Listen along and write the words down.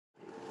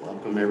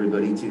Welcome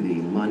everybody to the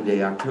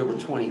Monday, October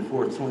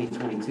 24th,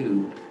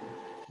 2022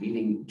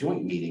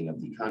 joint meeting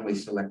of the Conway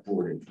Select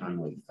Board and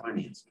Conway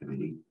Finance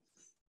Committee.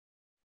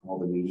 All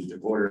the meetings to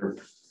order.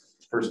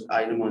 First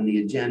item on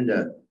the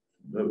agenda,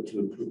 vote to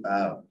approve.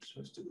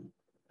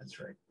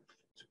 That's right.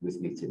 So with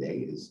me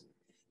today is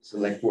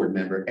Select Board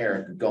member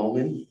Eric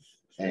Goldman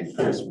and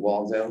Chris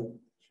Waldo,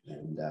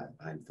 and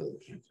I'm Philip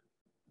Cantor.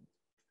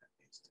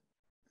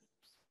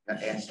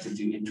 Got asked to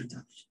do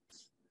introductions.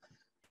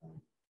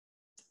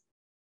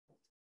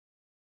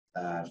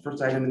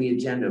 First item on the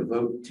agenda,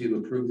 vote to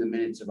approve the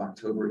minutes of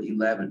October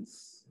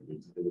 11th. I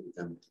need to look at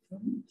them.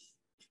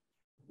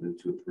 Move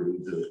to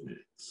approve those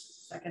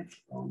minutes. Second.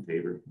 All in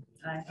favor?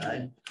 Aye.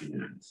 Aye.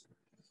 Unanimous.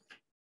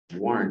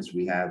 Warrants,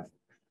 we have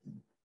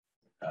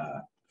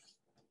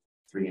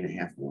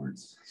 3.5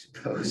 warrants, I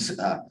suppose.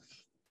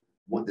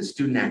 What the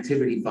student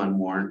activity fund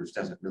warrant, which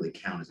doesn't really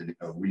count as a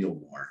real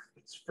warrant,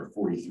 it's for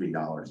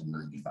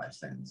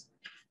 $43.95.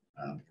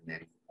 And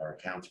then our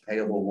accounts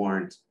payable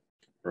warrant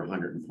for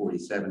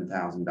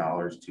 $147,000,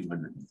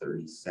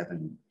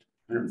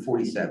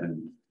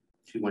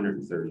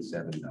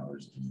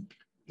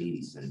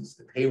 $237,237.80.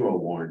 The payroll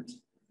warrant,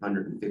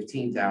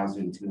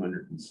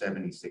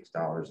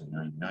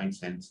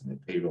 $115,276.99, and the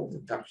payroll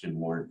deduction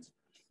warrant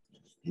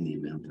in the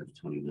amount of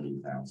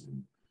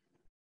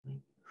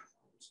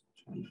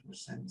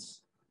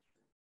 $29,024.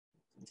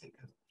 Take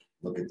a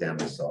look at them.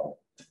 I saw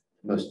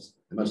the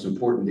most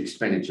important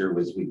expenditure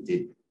was we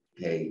did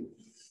pay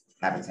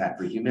Habitat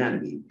for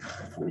Humanity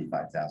for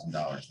 $45,000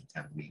 at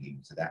town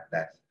meeting. So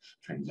that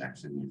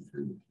transaction went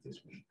through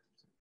this week.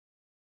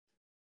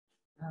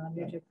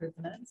 Move to approve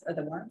the minutes or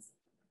the warrants.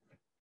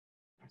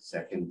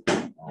 Second,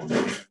 all in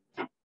favor?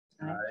 Aye.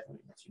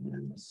 That's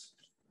unanimous.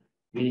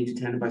 Meetings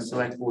attended by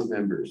select board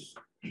members.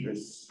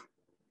 Chris.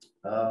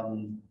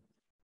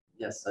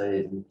 Yes,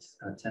 I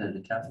attended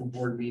the capital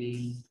board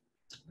meeting.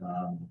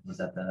 Was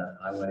at the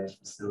highway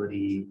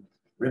facility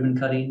ribbon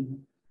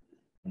cutting,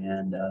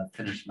 and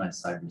finished my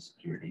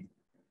cybersecurity.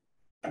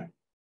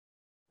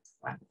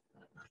 Wow.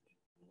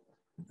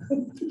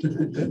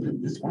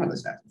 This one of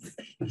us has.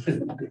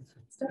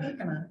 Still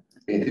working on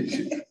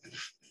it.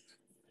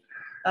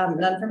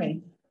 None for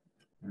me.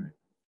 All right.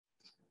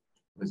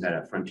 Was at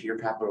a Frontier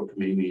Capital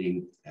Committee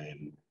meeting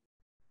and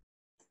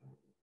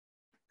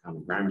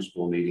Conway Grammar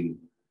School meeting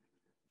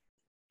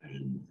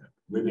and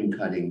ribbon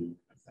cutting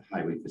at the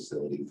highway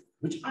facility,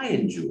 which I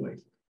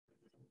enjoyed.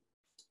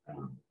 It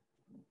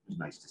was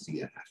nice to see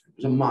that happen. It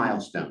was a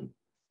milestone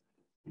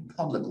in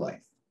public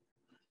life.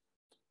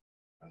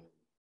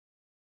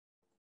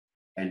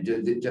 And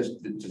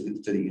just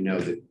so that you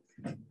know that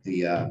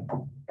the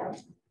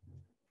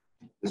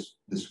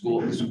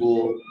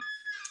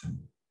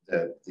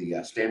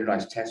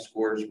standardized test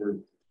scores were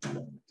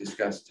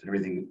discussed and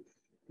everything.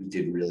 We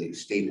did really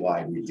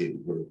statewide.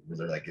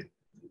 We're like at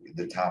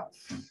the top,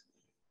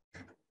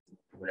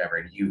 whatever.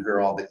 And you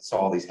saw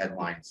all these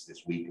headlines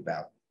this week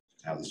about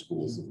how the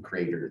schools have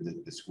cratered,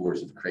 the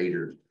scores have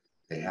cratered.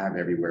 They have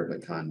everywhere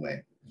but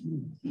Conway.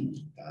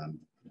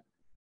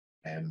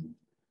 And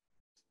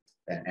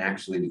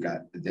actually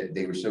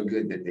they were so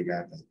good that they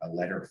got a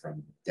letter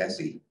from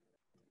DESE,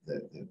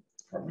 the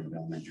Department of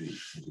Elementary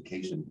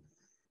Education,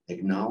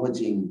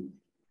 acknowledging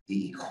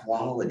the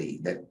equality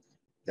that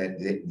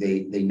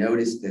they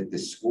noticed that the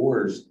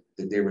scores,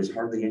 that there was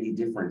hardly any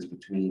difference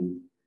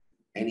between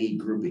any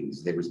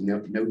groupings. There was no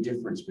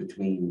difference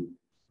between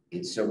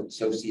it's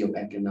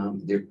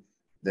socioeconomic.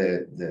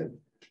 There's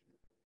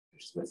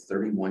what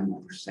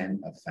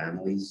 31% of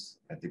families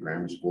at the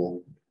grammar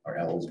school are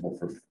eligible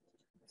for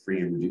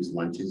free and reduced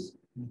lunches.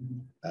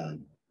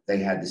 They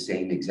had the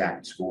same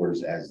exact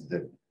scores as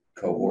the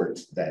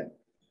cohorts that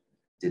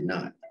did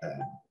not.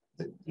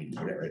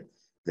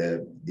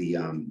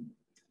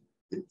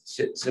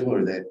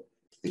 Similar that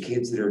the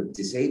kids that are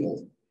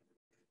disabled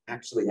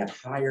actually had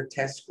higher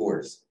test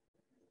scores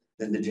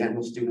than the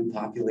general student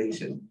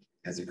population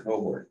as a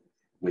cohort,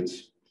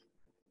 which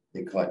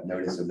they caught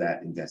notice of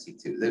that in DESE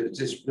too. It's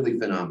just really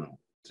phenomenal.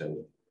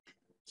 So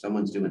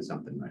someone's doing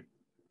something right.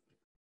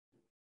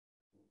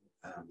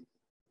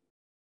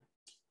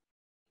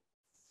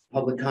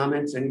 Public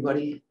comments,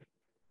 anybody?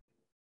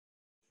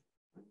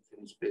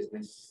 Unfinished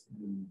business.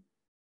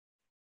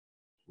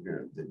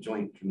 The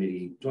joint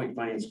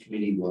finance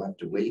committee will have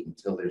to wait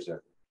until there's a,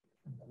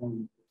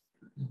 when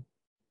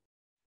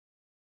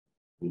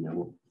they're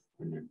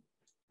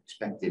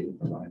expected.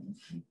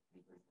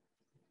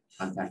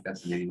 Contact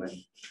us in any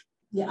way.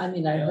 Yeah, I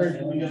mean, I heard.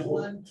 Alan told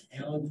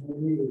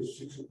me it was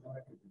 6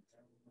 o'clock.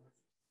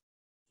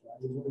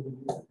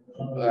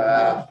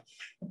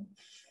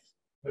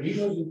 But he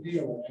doesn't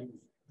deal.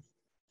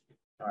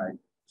 All right,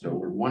 so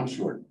we're one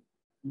short.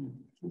 We'll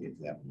get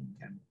to that when we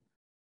can.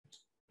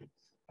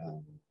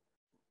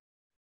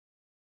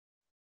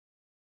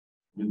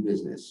 New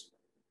business.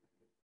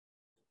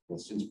 Well,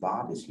 since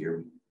Bob is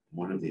here,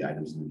 one of the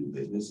items in the new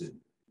business is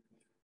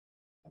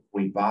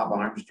appoint Bob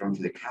Armstrong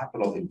to the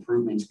Capital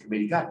Improvements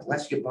Committee. God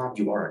bless you, Bob.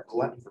 You are a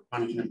glutton for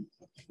punishment.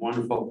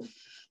 Wonderful.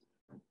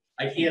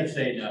 I can't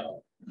say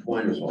no.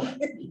 Wonderful,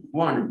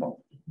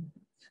 wonderful.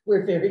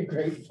 We're very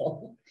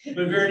grateful. But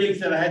Veronique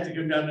said I had to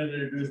come down and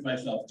introduce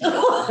myself. This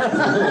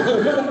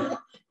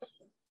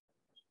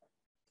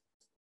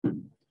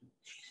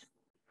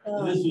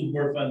was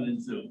more fun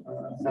than Zoom.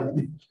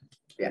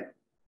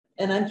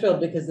 And I'm thrilled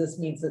because this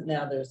means that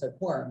now there's a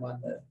quorum on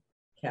the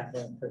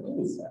capital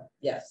improvements. So,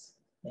 yes,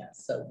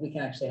 so we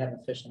can actually have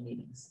official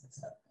meetings.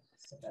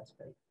 So that's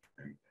great.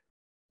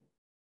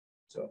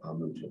 So I'll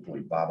move to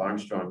appoint Bob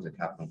Armstrong to the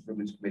Capital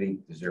Improvements Committee.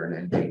 Is there an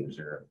end date? Is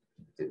there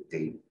a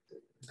date?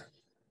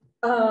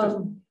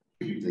 To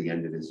the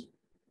end of this?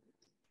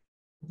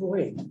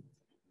 Boy,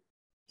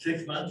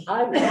 6 months?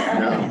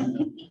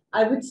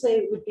 I would say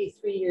it would be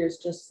 3 years,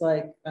 just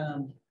like,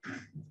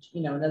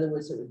 in other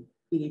words, it would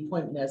be the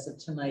appointment as of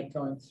tonight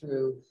going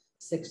through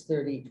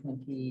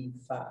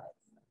 6/30/25.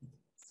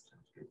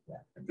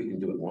 If we can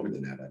do it longer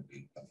than that, I'd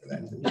be up for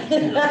that too.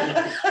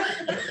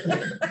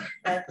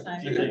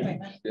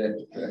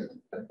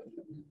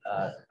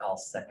 I'll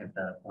second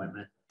the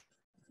appointment.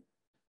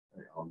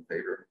 All in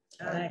favor?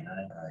 Aye.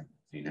 Aye.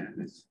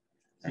 Unanimous.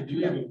 So do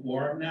we have a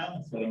quorum now?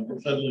 That's what I'm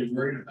suddenly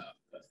worried about.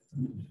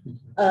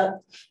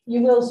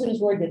 You will as soon as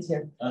Roy gets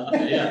here.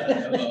 Yeah. A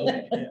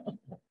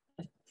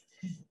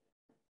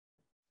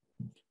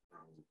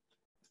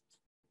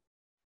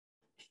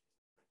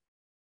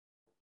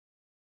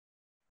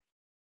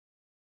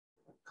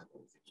couple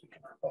of things we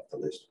can mark off the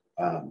list.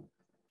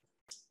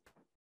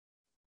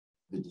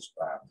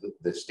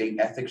 The state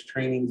ethics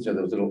training, so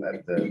those little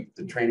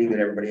the training that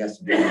everybody has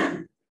to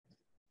do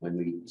when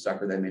we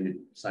sucker them into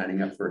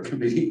signing up for a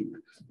committee.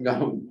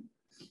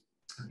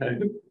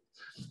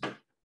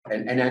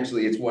 And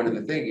actually, it's one of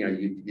the things,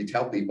 you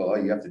tell people, oh,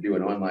 you have to do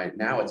an online.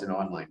 Now it's an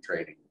online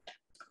training.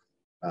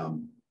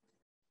 And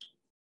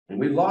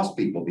we've lost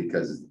people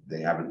because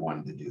they haven't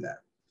wanted to do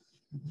that.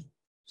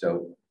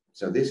 So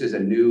this is a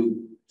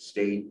new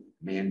state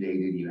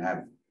mandated. You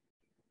have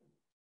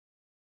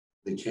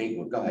the change.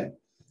 Well, go ahead.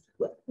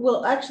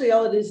 Well, actually,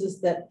 all it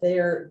is that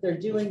they're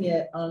doing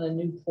it on a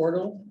new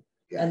portal.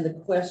 Yeah. And the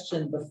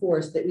question before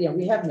us that,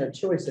 we have no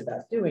choice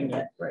about doing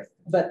it. Right.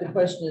 But the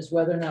question is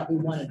whether or not we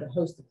wanted to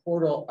host the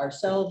portal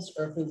ourselves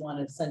or if we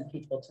want to send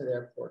people to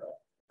their portal.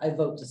 I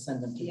vote to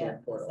send them to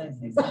their portal.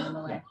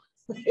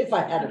 If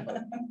I had it.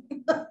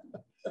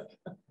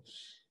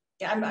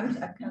 Yeah, I'm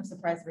kind of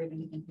surprised we're even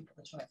giving people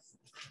the choice.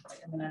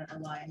 I mean, I don't know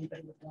why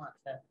anybody would want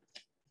to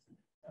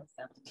post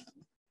them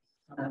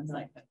on that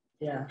site.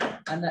 Yeah,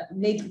 I'm not,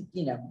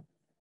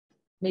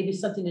 maybe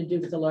something to do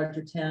with the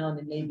larger town,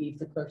 and maybe if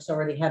the clerks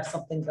already have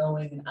something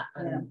going.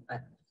 I don't know.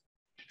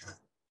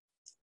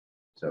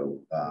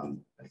 So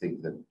I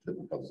think the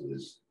proposal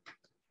is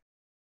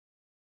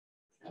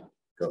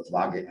go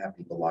log it, have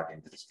people log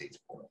into the state's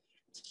portal.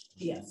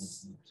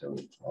 Yes. So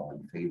all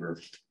in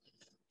favor?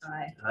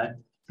 Aye.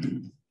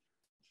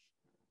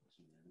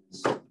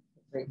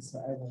 Great, so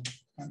I will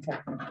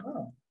contact them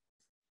tomorrow.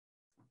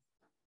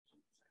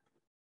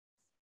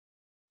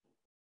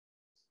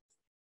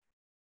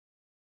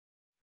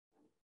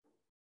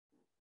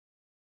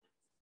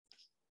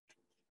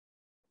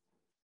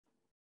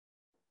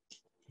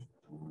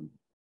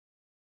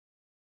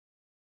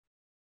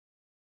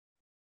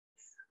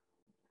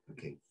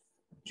 Okay,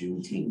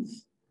 Juneteenth.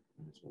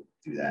 We'll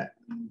do that.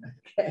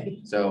 Okay.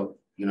 So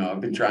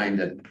I've been trying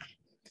to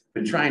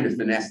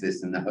finesse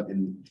this in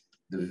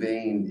the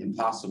vain,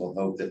 impossible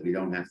hope that we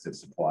don't have to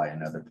supply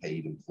another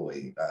paid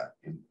employee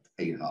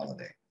paid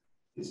holiday.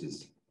 This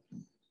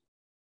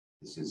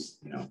is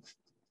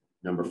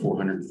number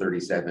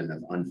 437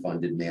 of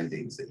unfunded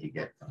mandates that you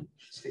get from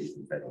state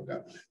and federal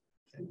government,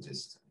 and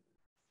just.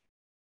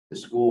 The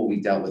school, we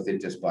dealt with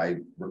it just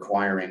by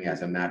requiring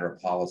as a matter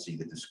of policy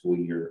that the school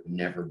year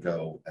never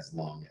go as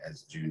long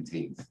as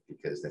Juneteenth,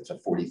 because that's a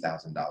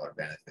 $40,000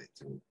 benefit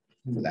for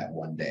that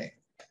one day.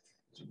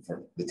 So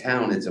for the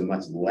town, it's a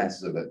much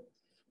less of it,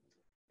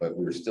 but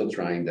we were still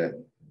trying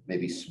to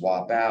maybe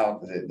swap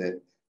out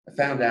that. I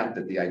found out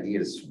that the idea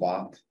to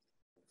swap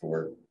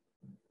for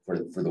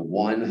the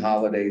one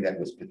holiday that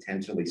was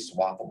potentially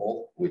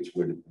swappable, which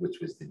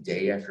was the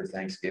day after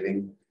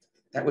Thanksgiving.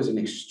 That was an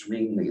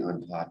extremely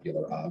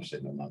unpopular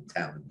option among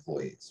town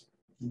employees,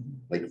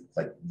 like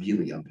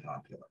really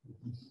unpopular.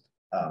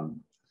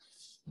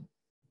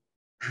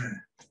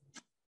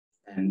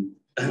 And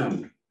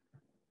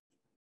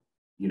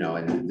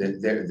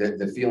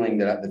the feeling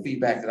the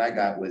feedback that I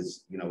got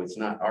was, it's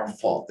not our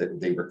fault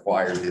that they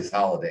required this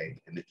holiday,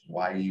 and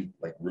why do you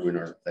ruin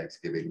our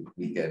Thanksgiving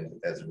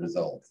weekend as a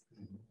result?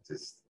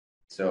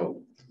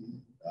 So,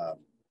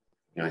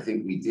 I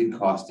think we did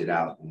cost it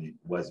out, and it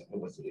was, what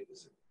was it? It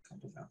was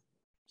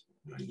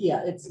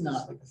Yeah, it's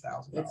not like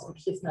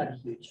 $1,000. It's not a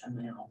huge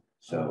amount.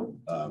 So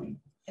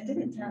And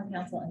didn't town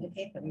council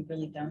indicate that we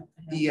really don't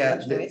have yeah, a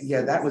choice?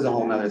 that was a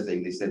whole nother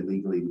thing. They said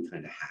legally we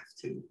kind of have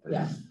to. But,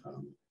 Yeah.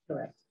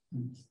 Correct.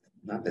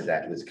 Not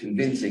that was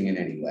convincing in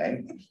any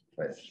way,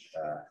 but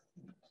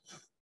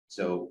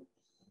so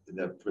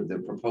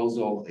the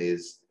proposal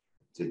is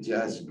to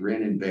just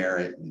grin and bear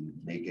it and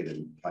make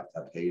it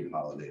a paid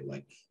holiday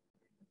like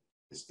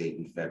the state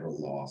and federal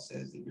law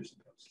says that you're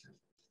supposed to.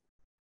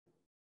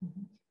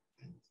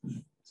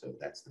 So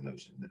that's the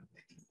motion that I'm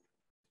making.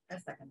 I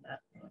second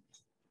that.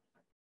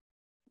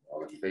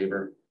 All in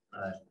favor?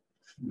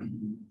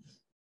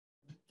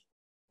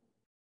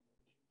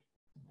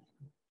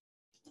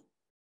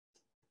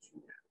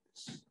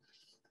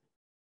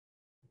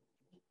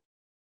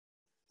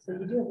 So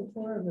you do have a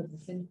forum with the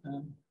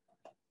FinCom.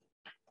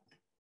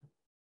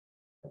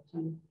 Up to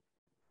you.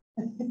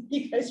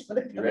 You guys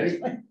want to You ready?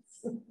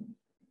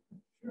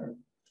 Sure.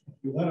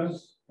 You let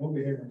us, we'll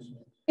behave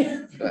ourselves.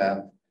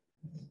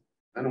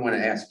 I don't want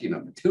to ask,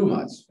 for too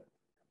much.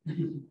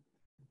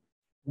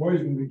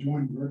 Roy's gonna be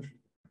joining virtually.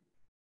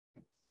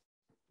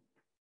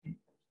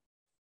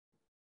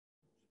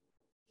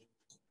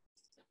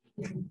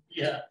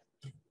 Yeah.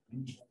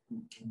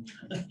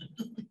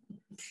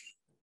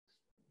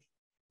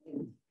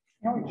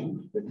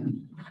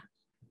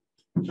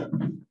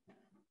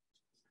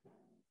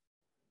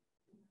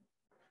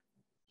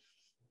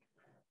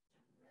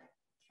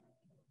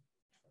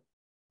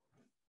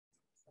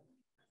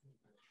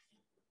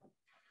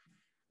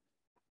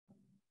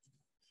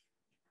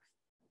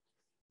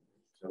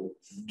 So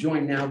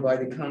joined now by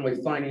the Conway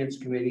Finance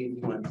Committee. If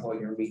you want to call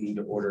your meeting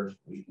to order,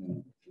 we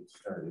can get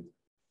started.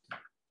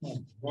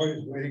 Roy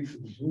is waiting for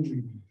the Zoom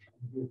meeting.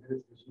 You have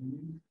the Zoom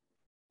meeting?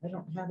 I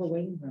don't have a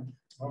waiting room.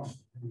 Oh.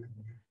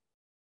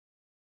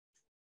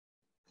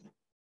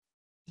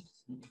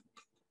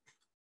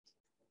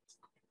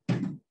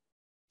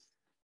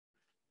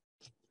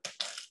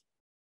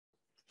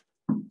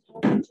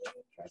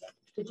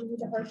 Did you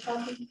need a hard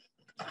copy?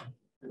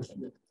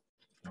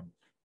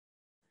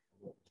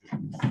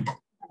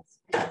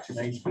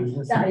 Tonight's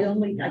business.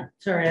 Yeah,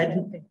 sorry, I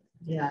didn't think,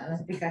 I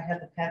think I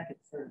had the packet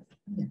for.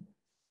 Yeah.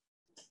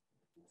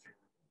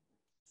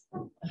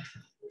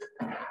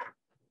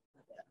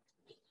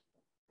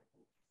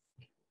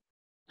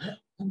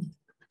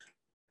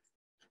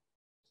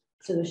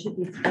 So there should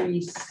be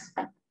three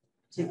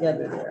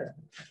together there.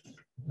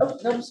 Oh,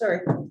 no, sorry.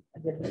 I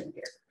did it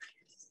here.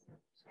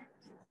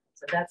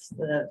 So that's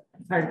the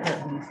fire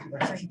department.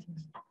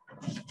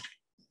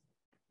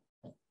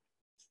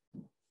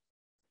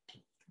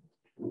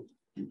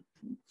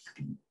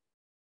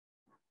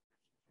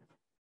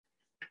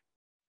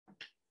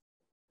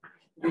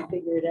 Did we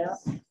figure it out?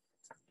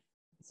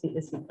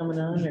 Is he coming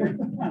on or?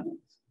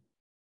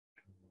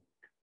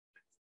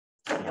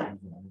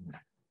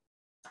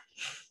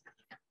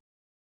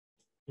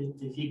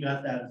 If he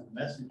got that as a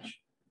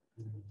message,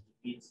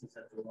 he's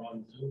at the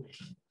wrong Zoom.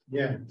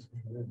 Yeah.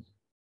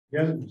 He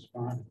hasn't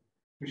responded.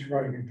 We should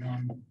probably get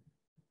going.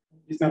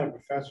 He's not a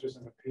professor, he's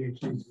not a PhD,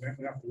 so we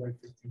have to wait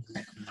 15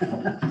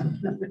 minutes.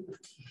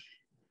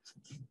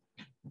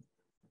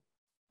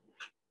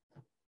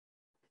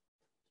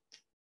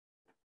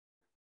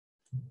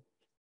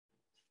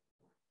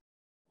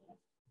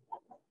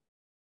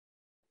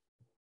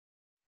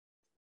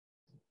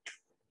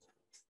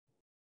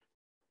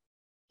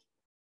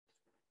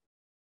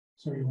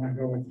 So you want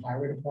to go with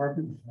highway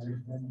department?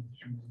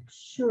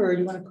 Sure,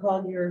 you want to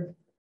call your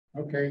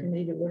Okay,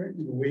 committee to order?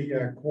 we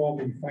call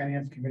the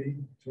finance committee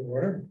to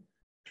order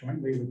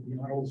jointly with the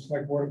honorable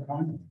select board of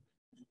Conway.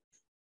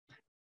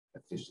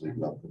 Officially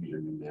welcome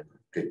your new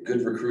member.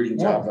 Good recruiting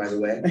job, by the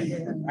way.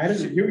 I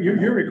didn't, you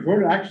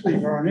recorded actually,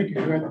 Veronica,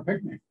 you had the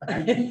picnic.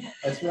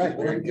 That's right.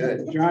 Very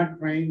good. John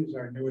Crane is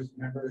our newest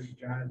member.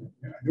 John is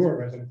a newer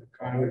resident of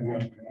Conway.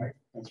 Right?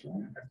 That's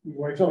right.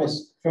 Wife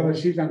Phyllis,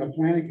 she's on the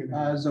planning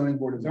committee. Zoning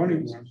board.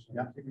 Zoning board, so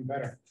yeah, even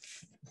better.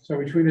 So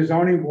between the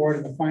zoning board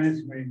and the finance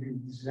committee,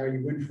 this is how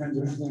you win friends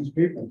and influence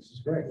people. This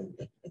is great.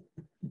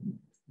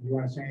 You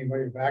want to say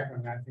anybody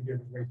background? I think you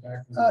have a great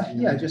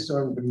background. Yeah, just so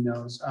everybody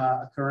knows.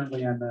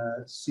 Currently, I'm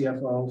a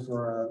CFO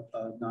for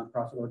a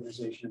nonprofit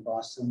organization in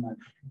Boston.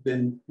 I've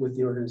been with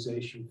the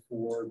organization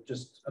for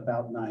just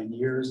about 9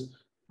 years.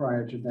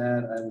 Prior to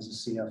that, I was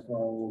a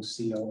CFO,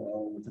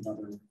 COO with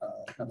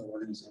another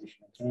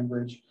organization in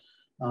Cambridge.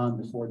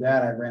 Before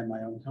that, I ran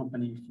my own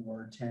company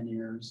for 10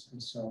 years.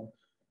 And so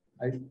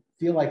I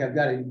feel like I've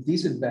got a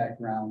decent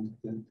background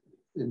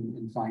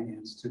in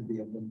finance to be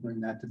able to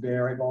bring that to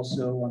bear. I've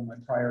also, on my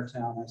prior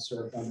town, I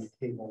served on the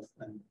cable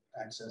and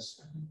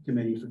access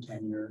committee for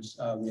 10 years.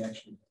 We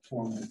actually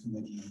formed the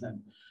committee and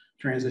then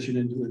transitioned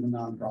into a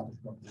nonprofit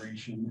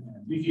corporation.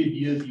 We could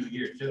use you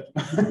here too.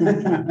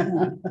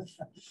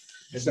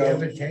 Have you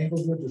ever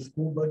tangled with the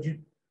school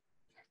budget?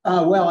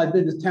 Well, I've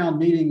been to town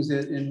meetings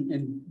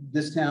in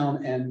this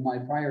town and my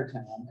prior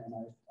town, and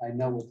I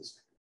know what the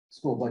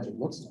school budget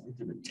looks like.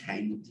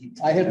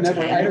 I have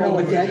never, I don't know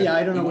what, yeah,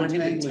 I don't know what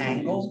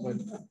tangle.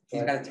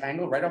 He's but got a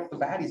tangle right off the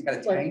bat. He's got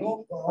a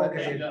tangle.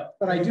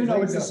 but I do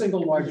know it's the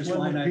single largest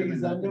line item in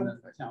the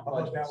town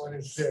budget. That one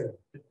is there.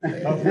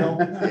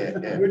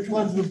 Yeah. Which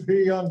one's the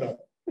P under?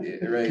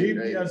 Yeah, right.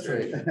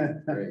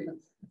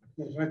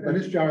 But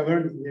this job, I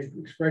learned the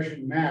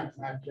expression map,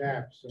 not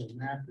gap, so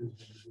map is.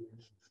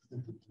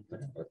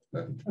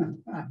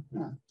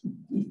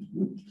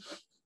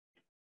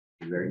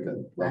 Very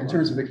good. In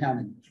terms of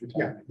accounting.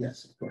 Yeah.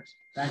 Yes, of course.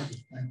 Thank you.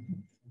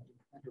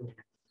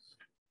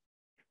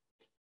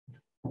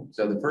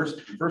 So the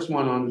first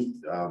one on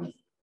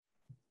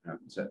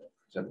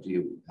It's up to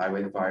you,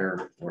 highway,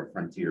 fire, or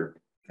frontier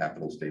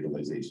capital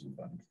stabilization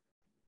fund.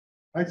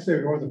 I'd say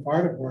go with the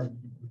fire department.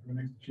 It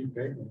makes it cheap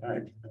paper. All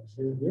right.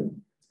 See what you do.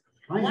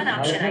 One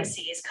option I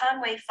see is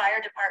Conway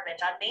Fire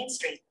Department on Main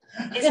Street.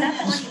 Is that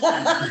the one you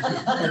want?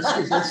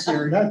 That's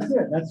serious. That's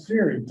it. That's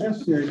serious.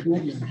 That's serious. We'll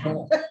get in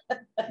trouble. Good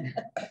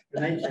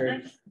night,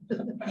 sir.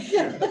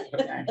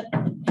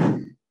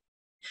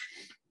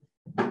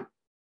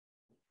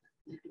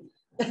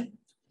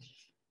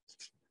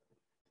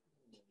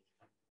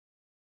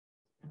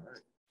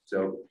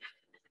 So.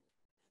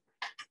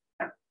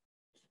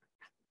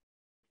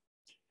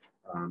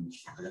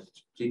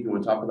 Chief, you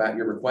want to talk about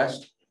your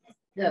request?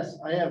 Yes,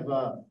 I have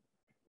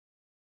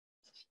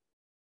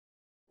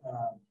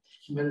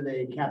submitted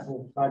a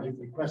capital project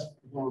request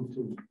going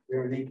to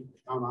Veronique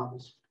Town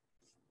Office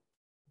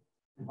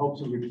in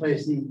hopes of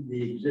replacing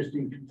the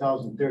existing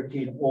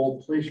 2013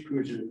 old police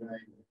cruiser that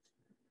I'm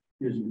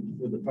using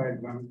with the fire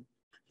department,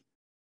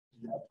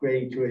 and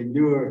upgrading to a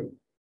newer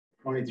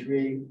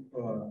 23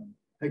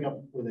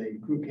 pickup with a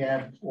crew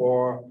cab,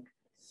 or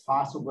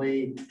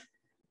possibly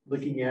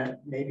looking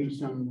at maybe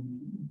some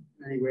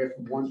anywhere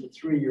from 1 to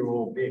 3 year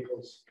old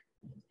vehicles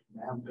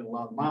that haven't got a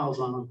lot of miles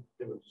on them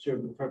that would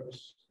serve the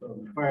purpose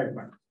of the fire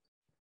department.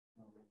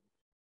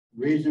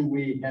 The reason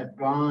we have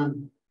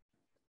gone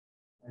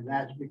and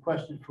that's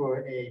requested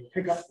for a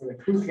pickup for the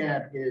crew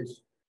cab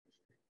is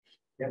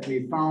that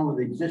we found with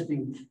the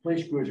existing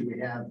police cruiser we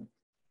have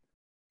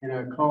in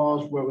our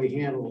calls where we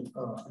handle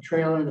a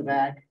trailer in the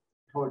back,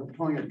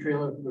 towing a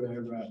trailer with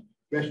a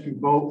rescue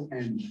boat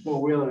and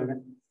four-wheeler in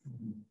it.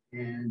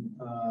 And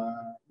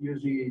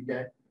usually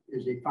that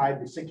is a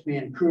 5 to 6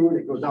 man crew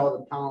that goes out of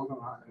the town,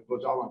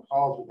 goes out on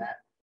calls with that.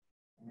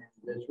 And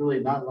there's really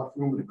not enough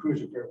room in the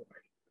cruiser for everybody.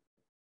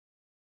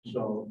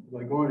 So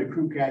by going to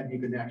crew cab, you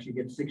can actually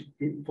get 6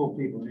 full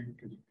people in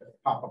because it's a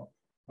pop-up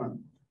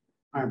front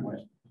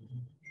armrest.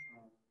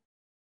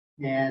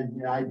 And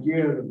the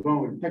idea of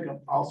going with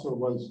pickup also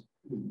was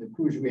the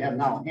cruiser we have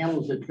now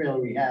handles the trailer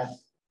we have,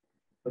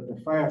 but the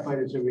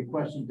firefighters are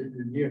requesting that in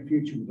the near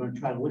future we're going to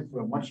try to look for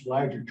a much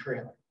larger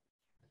trailer.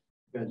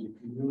 Because if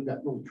you knew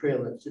that little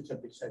trailer that sits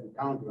up beside the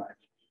town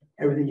garage,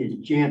 everything is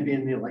jammed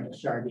in there like a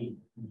sardine.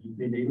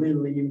 And they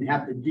literally even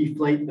have to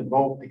deflate the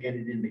boat to get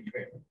it in the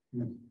trailer.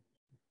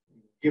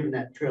 Given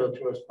that trailer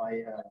to us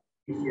by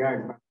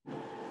ECR.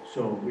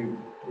 So we were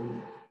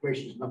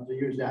gracious enough to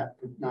use that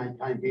for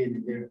time being,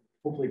 and they're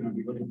hopefully going to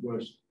be looking for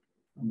us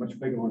a much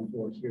bigger one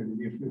for us here in the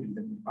near future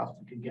than we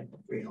possibly can get for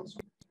free also.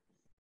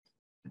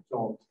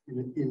 So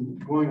in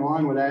going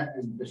along with that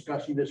and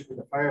discussing this with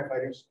the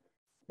firefighters,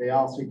 they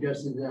all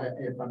suggested that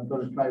if I'm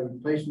going to try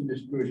replacing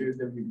this cruiser,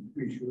 then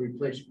we should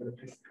replace it with a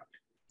pickup truck,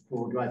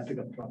 four-wheel drive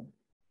pickup truck,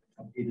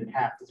 either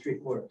half to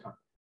 3/4 ton.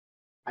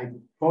 I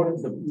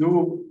quoted the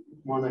new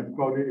one I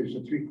quoted is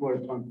a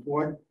 3/4 ton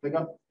Ford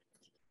pickup.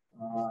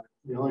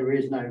 The only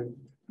reason I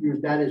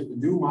use that as the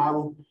new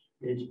model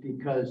is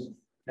because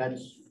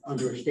that's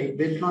under a state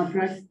bid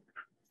contract,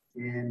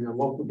 and the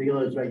local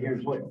dealer is right here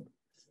in Toledo.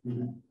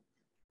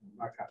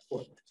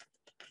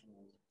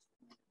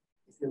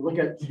 If you look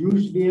at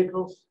used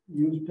vehicles,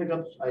 used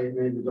pickups,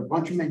 there's a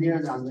bunch of them in here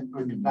on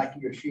the back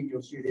of your sheet.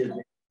 You'll see there's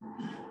a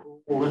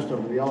whole list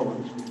of the other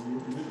ones.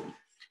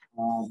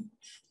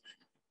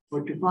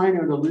 What you find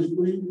are a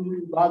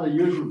lot of the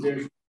users,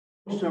 there's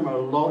some are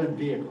loaded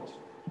vehicles.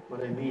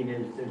 What I mean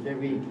is there's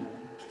every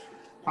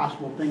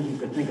possible thing you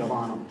could think of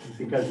on them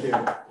because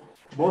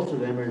most of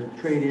them are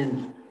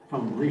trade-ins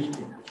from lease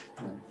vehicles.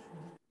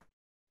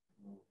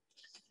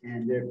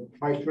 And they're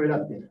priced right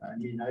up there. I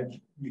mean,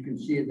 you can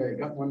see that I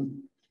got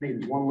one, I think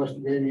there's one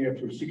listed in here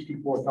for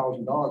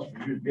 $64,000 for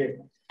used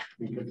vehicle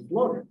because it's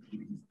loaded.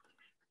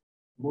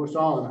 Most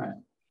all of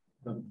that.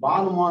 The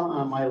bottom one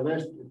on my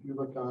list, if you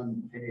look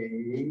on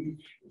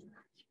page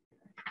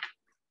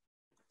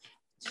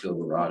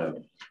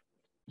Silverado,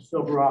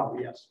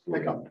 yes,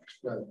 pickup,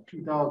 the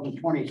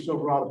 2020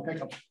 Silverado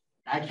pickup.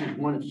 Actually,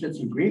 one that sits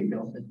in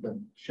Greenville at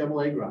the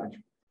Chevrolet garage.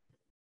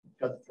 It's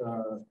got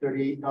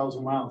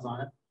 38,000 miles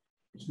on it.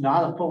 It's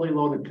not a fully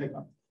loaded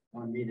pickup.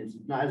 I mean, it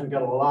hasn't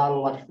got a lot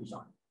of luxuries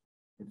on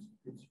it.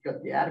 It's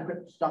got the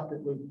adequate stuff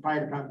that the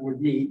fire department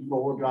would need,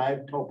 four-wheel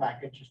drive, tow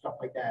package, and stuff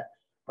like that.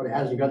 But it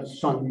hasn't got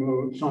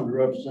sunroofs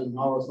and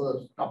all this other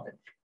stuff that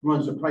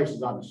runs the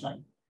prices out of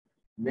sight.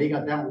 And they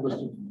got that one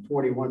listed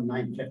for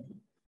 $41,950.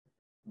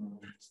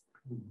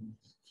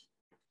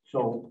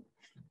 So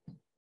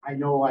I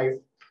know I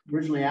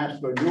originally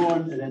asked for a new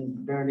one, and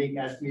then Veronique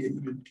asked me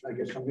to, I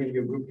guess somebody in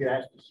your group here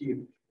asked to see if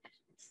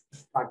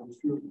talking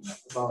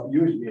about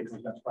used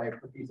vehicles. That's why I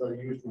put these other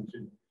used ones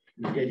in.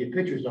 And I gave you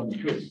pictures of them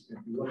too.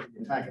 If you look at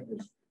the packet,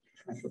 there's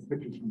actual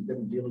pictures from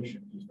different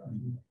dealerships and stuff.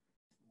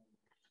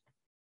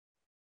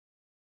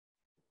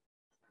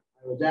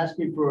 I was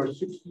asking for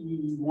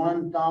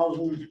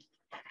 61,000,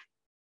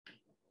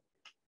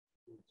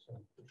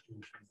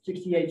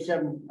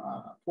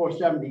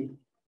 68,470.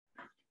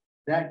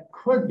 That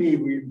could be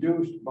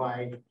reduced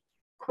by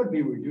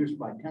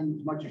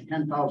as much as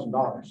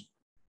 $10,000.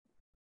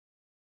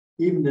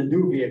 Even the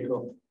new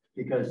vehicle,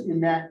 because in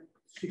that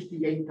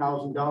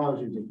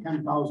 $68,000 is a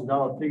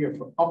 $10,000 figure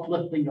for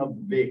uplifting of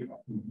the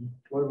vehicle.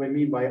 What do I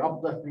mean by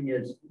uplifting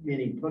is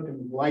meaning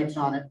putting lights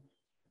on it,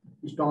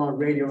 installing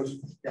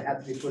radios that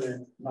have to be put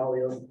in, and all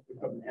the other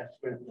equipment has to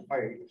be in the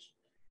fire use.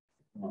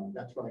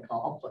 That's what I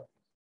call uplifting.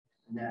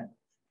 And that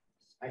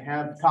I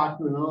have talked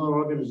to another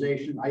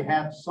organization. I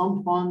have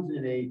some funds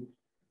in a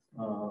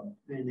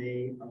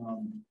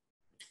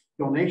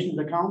donations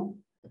account.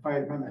 The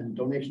fire department has a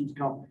donations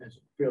account that has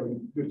a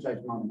fairly good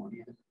sized amount of money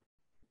in it.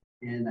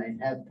 And I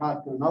have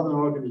talked to another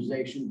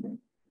organization that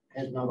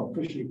has not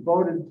officially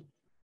voted,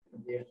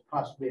 but they have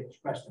possibly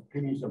expressed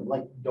opinions of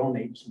like to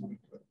donate some money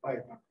to the fire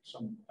department,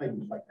 some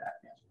items like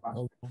that. Yes,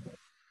 possible.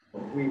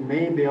 But we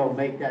may be able to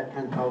make that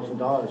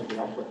 $10,000 to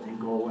help it and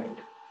go away.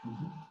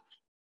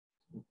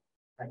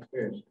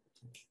 Taxpayers,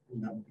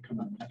 and not become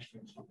a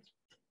taxpayers.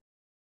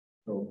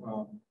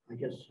 So I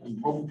guess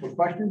I'm open for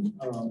questions.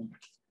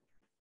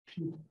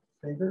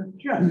 Favor?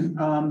 Sure.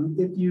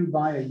 If you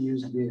buy a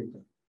used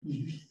vehicle,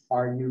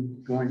 are you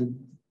going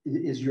to,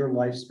 is your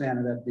lifespan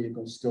of that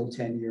vehicle still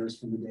 10 years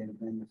from the date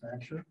of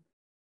manufacture?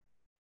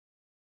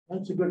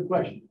 That's a good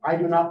question. I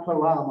do not put a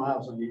lot of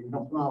miles on you.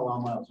 Don't put a lot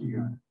of miles a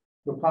year.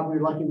 We're probably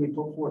lucky we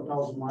put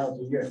 4,000 miles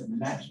a year,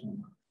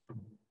 maximum.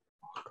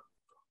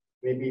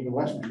 Maybe even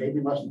less than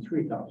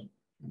 3,000.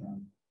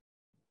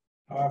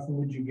 How often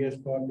would you guess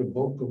Bob the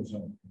boat goes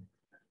on?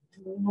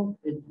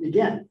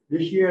 Again,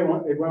 this year it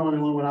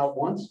only went out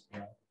once.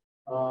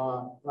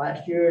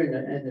 Last year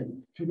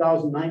in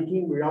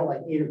 2019, we were out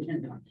like 8 or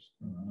 10 times.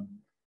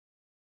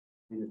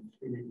 And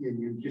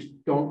you just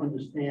don't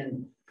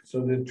understand.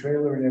 So the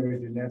trailer and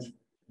everything, that's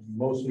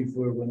mostly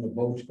for when the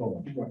boat's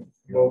going. Right.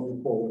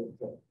 Boat forward.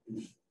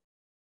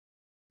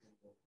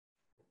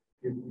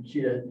 You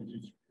see that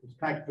it's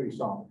packed pretty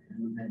solid.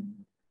 And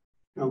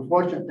the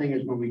unfortunate thing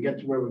is when we get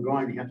to where we're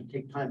going, we have to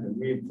take time to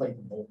re-inflate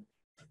the boat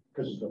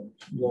because it's a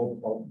blow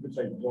boat, it's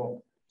a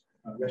blow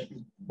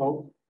rescue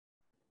boat.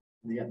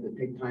 And you have to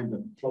take time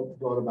to float the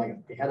boat back.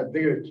 If they had a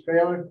bigger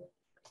trailer,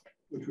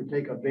 which would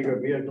take a bigger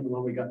vehicle than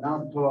what we got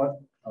now to it,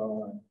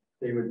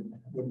 they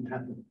wouldn't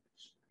have to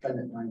spend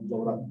that time to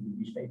blow it up and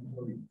be safe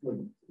until we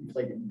would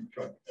inflate it in the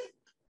truck,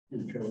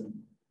 in the trailer.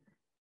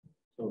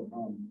 So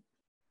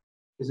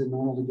Is it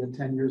normal to get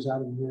 10 years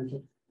out of a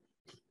vehicle?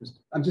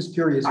 I'm just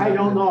curious. I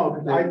don't know,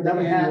 because I've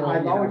never had, annual,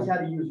 I've you always know.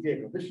 had a used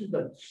vehicle. This is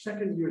the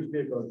second used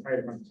vehicle the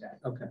fire department's had.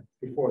 Okay.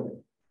 Before that.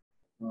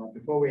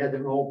 Before we had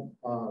an old,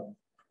 no,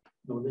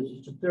 this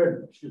is the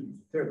third, excuse me,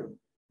 the third one.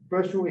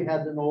 First one, we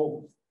had an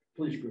old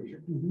police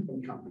cruiser from the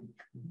company.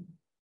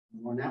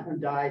 When that one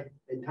died,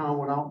 the town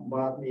went out and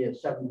bought me a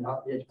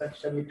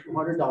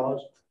 $7,200.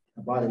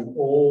 I bought an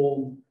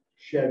old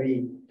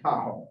Chevy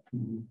Tahoe.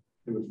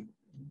 It was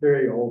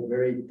very old,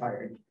 very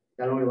tired.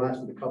 That only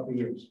lasted a couple of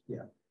years.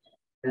 Yeah.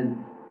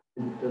 And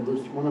the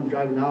one I'm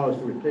driving now is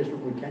the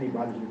replacement when Kenny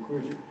bought his new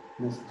cruiser.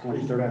 And that's the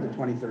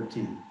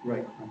 2013.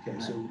 Right. Okay,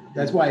 so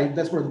that's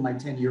where my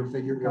 10-year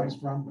figure comes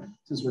from,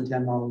 since we're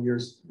 10 model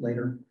years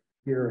later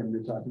here and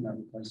you're talking about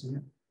replacing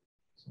it.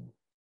 So.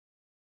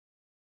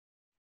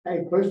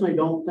 I personally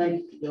don't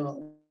think, I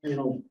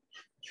don't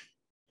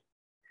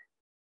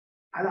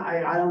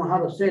know how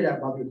to say that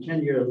about the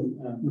 10-year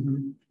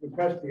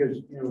request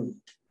because,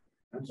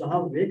 that's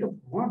how the vehicle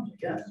performs, I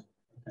guess.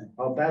 Okay.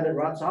 How bad it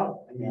rots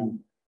out. I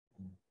mean,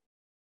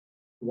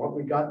 what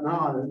we got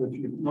now, and if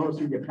you notice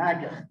in your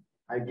packet,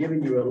 I've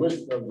given you a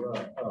list of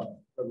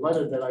the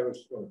letter that I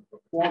was, the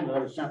form that I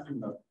was sent from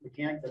the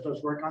mechanic that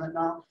does work on it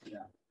now.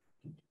 Yeah.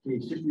 He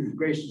was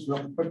gracious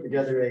enough to put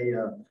together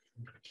a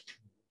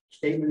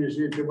statement as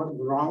to what's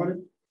wrong with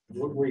it.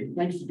 What we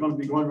think is going to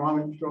be going wrong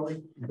with it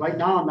shortly. Right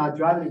now, I'm not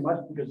driving it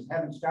much because it's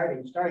having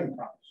starting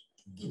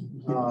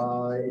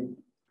problems.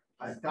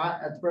 I thought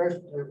at first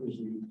it was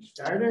the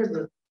starter,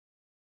 but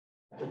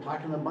they're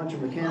talking to a bunch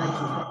of mechanics and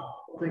stuff.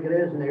 I think it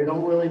is, and they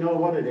don't really know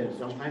what it is.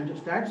 Sometimes it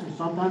starts and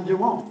sometimes it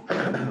won't.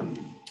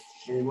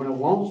 And when it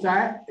won't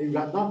start, you've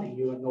got nothing.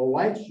 You got no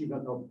lights, you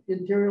got no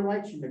interior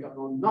lights, you got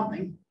no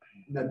nothing.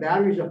 And the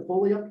batteries are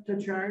fully up to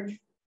charge.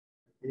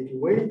 And if you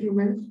wait a few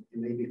minutes,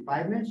 maybe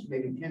 5 minutes,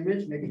 maybe 10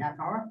 minutes, maybe half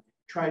hour,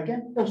 try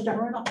again, they'll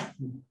start right up.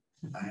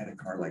 I had a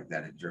car like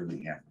that. It drove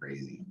me half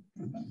crazy.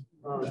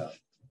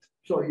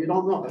 So you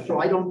don't know. So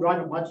I don't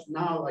drive it much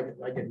now, like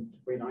I can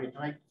wait on it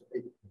tonight.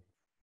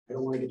 I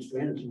don't want to get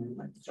stranded.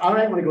 It's all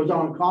right when it goes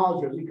on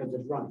calls because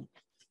it's running.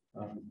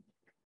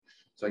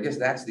 So I guess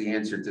that's the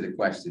answer to the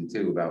question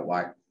too about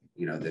why,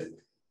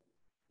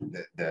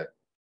 the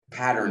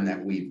pattern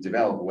that we've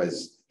developed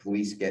was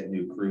police get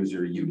new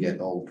cruiser, you get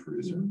old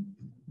cruiser.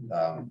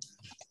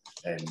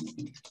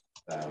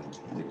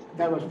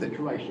 That was the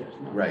choice, yes.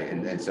 No. Right,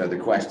 and so the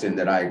question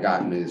that I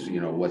gotten is,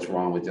 what's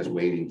wrong with just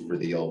waiting for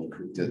the old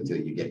till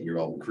you get your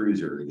old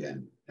cruiser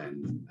again?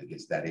 And I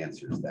guess that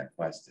answers that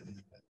question.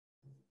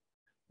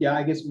 Yeah,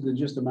 I guess the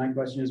gist of my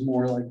question is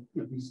more like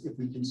if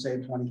we can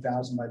save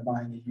 20,000 by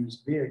buying a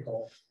used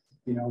vehicle,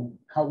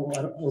 how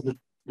are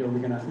we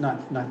going to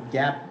not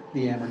gap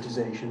the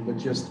amortization, but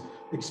just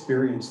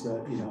experience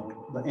the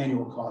the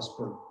annual cost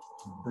per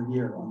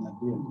year on that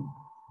vehicle.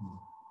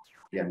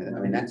 Yeah, I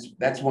mean,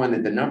 that's one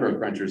that the number of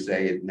crunchers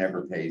say it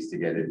never pays to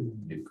get a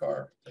new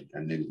car, like a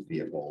new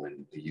vehicle,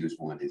 and the used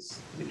one is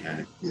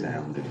mechanically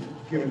sound. And,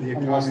 Given the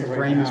Unless the economy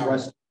frame right is now.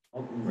 rusted.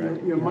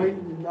 right. You might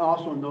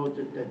also note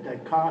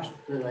that cost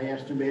that I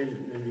estimated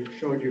and it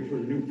showed you for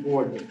the new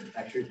Ford,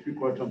 actually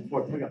 3/4 ton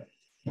Ford pickup,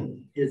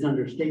 is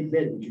under state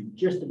bid, which is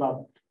just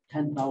about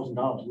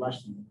 $10,000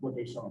 less than what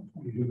they saw.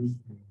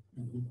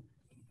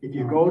 If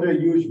you go to a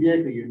used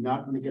vehicle, you're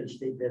not going to get a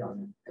state bid on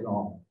it at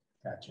all.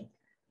 Gotcha.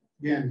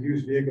 Again,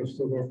 used vehicles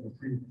still go for a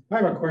premium. I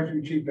have a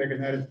question, Chief Beck,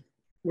 and that is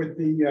with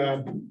the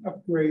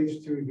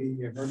upgrades to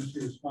the emergency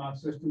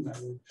response system that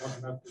we're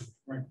talking about, the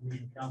Joint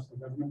Commission Council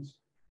of Governments,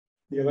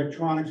 the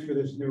electronics for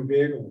this new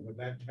vehicle, would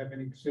that have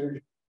any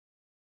synergy?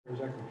 Or is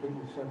that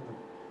completely separate?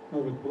 No,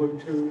 with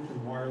Bluetooth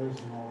and wireless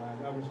and all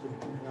that, obviously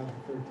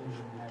 2013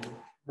 didn't have it.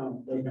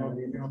 No, You know,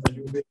 the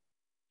new vehicle,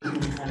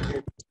 kind of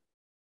get,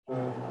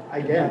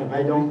 Again,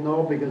 I don't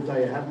know because I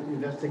haven't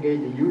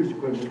investigated the used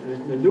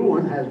equipment. The new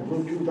one has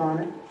Bluetooth on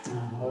it.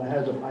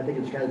 Has a, I think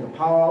it's got a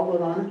power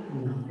outlet on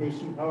it,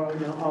 AC power,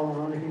 all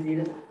on if you need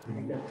it. I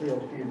think that's pretty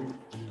standard.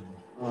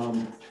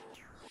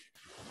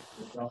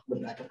 The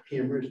backup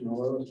cameras and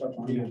all that other stuff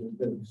on it,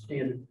 the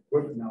standard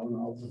equipment now in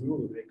all the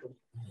newer vehicles.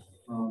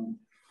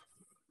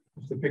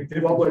 it's the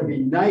big What would difference.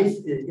 be nice,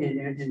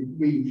 and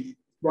we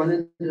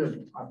run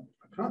into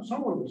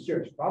somewhat of a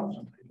serious problem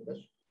sometimes with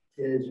this,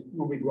 is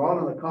when we go out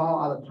on a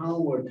call out of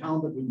town or a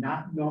town that we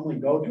not normally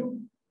go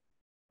to,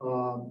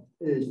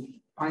 is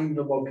find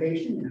the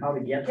location and how to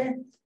get there.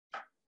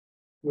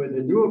 With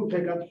the newer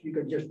pickups, you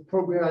could just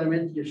program them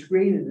into your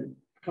screen and it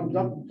comes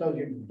up and tells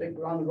you, think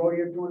around the road,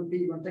 you're 200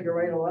 feet, you're gonna take a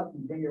right or left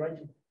and bring you right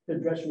to the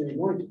address where you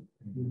want to.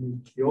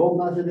 The old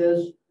method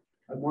is,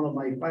 one of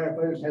my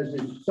firefighters has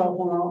his cell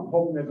phone out,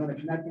 hoping they're gonna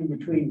connect me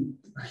between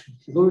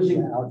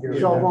losing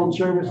cell phone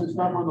service and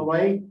stuff on the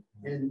way,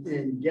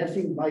 and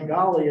guessing by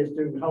golly as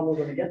to how we're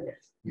gonna get there.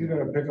 You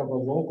gotta pick up a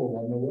local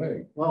on the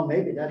way. Well,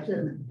 maybe that's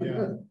it.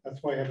 Yeah,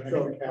 that's why I have an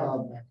So, extra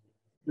cab.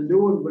 The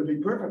new one would be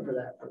perfect for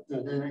that.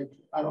 But then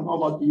I don't know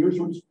about the used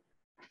ones.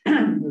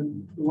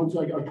 The ones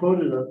like I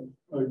quoted are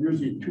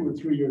usually 2 or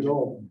 3 years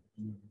old.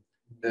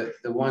 The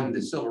one, the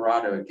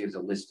Silverado, it gives a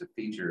list of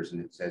features and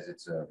it says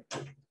it's a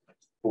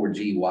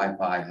 4G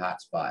Wi-Fi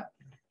hotspot.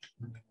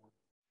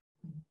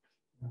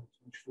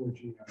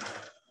 4G.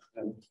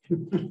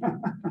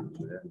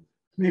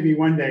 Maybe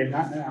one day,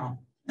 not now.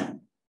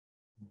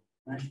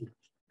 Thank you.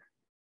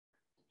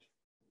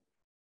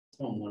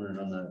 So I'm wondering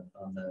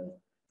on the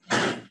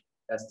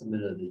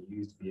estimate of the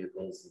used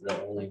vehicles,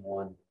 the only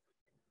one,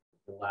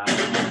 the last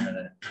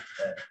one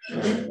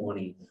at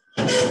 20,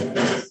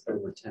 is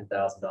over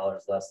 $10,000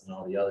 less than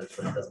all the others,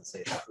 but it doesn't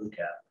say it's a crew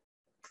cab.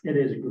 It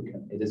is a good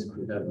cab. It is a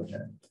crew cab,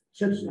 okay.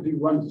 Since if you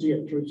run to see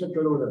it, it's right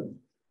over the,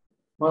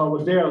 well, it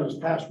was there this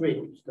past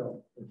week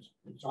still.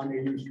 It's on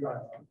your used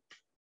drive.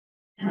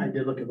 I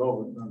did look it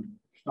over,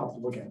 stopped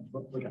to look at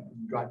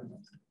it, driving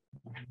it.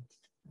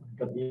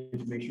 Got the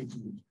information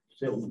from the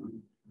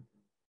salesman.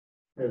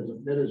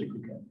 That is a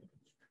crew cab.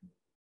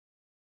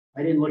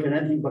 I didn't look at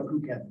anything but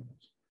crew cab.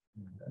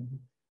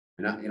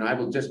 And I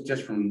will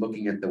just from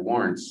looking at the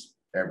warrants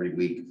every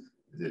week,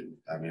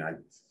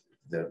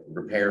 the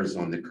repairs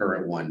on the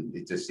current one,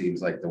 it just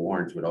seems like the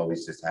warrants would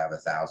always just have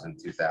 1,000,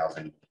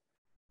 2,000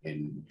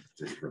 in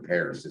just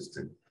repairs just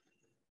to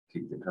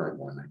keep the current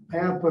one. I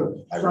have put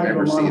a I sizable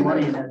remember amount of seeing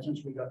money that. in that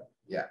since we got it.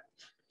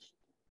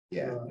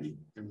 Yeah.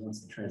 And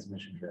once the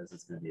transmission goes,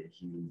 it's gonna be a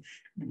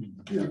huge.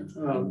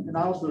 And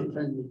also,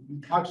 and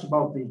he talks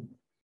about the,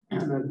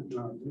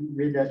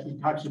 read that, he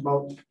talks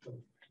about the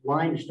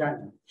line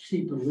starting to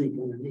seep and leak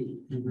underneath.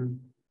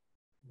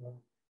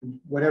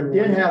 Whatever.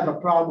 Did have a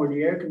problem with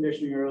the air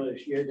conditioning earlier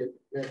this year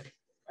that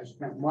I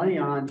spent money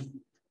on,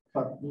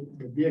 but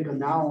the vehicle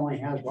now only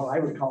has what I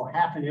would call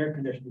half an air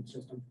conditioning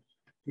system.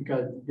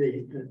 Because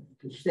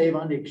to save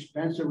on the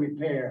expense of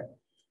repair,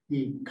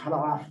 he cut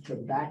off the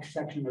back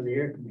section of the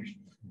air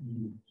conditioner.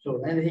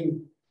 So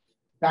anything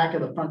back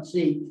of the front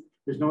seat,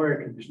 there's no air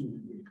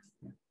conditioning.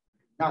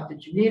 Not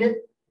that you need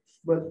it,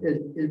 but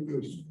it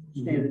was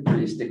standard.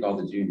 You stick all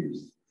the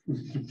juniors.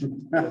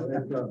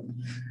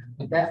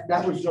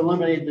 That was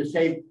eliminated to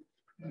save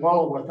well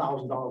over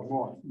 $1,000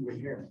 more in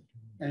repair.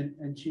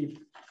 And Chief,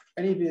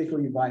 any vehicle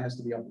you buy has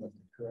to be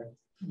uplifted, correct?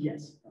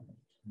 Yes.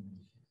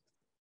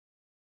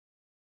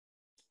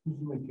 Who's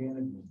the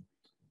mechanic?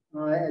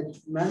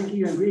 It's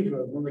Manicky and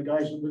Griefer, one of the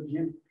guys who lives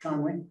in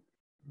Conway.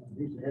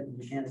 He's the head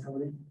mechanic over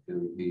there.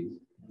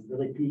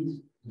 Billy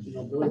Pease. You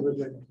know, Billy lives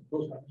right at the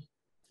post office.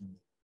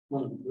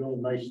 One of the real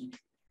nice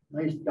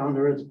down to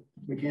earth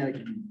mechanic.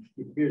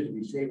 He appears to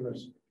be saving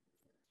us.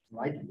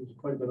 I think there's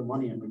quite a bit of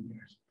money in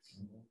repairs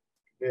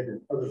compared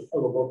to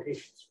other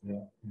locations.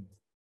 Yeah.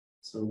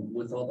 So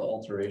with all the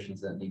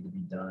alterations that need to be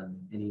done,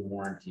 any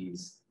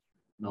warranties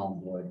null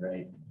and void,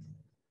 right?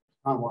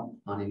 On what?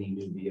 On any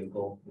new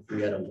vehicle, if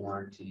we had a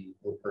warranty,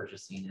 we're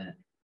purchasing it,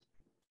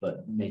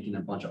 but making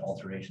a bunch of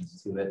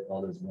alterations to it,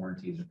 all those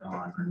warranties are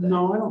gone.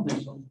 No, I don't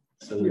think so.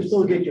 So You there's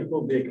still get your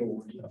full vehicle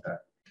warranty. okay.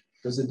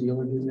 Does the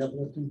dealer do the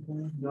uplifting for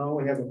you? No,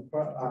 we have a Okay,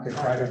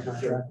 private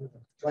contractor.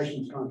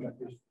 licensed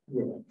contractors,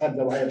 who have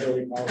the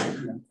liability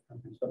policy and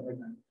stuff like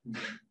that.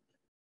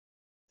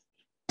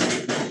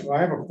 Well,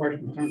 I have a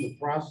question in terms of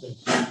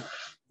process.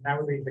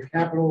 Now, the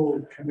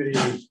capital committee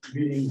is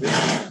meeting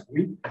this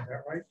week, is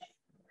that right?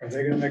 Are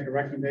they gonna make a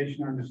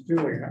recommendation on this too?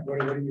 Like, what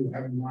do you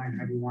have in mind?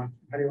 How do you want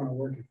to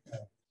work it?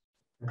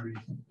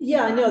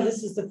 Yeah, I know,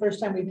 this is the first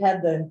time we've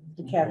had the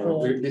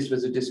capital. This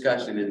was a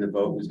discussion and the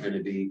vote was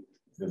gonna be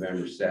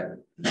November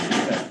 7th.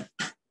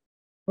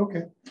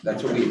 Okay.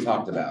 That's what we had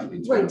talked about.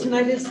 Right,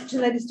 tonight is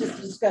just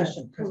a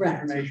discussion,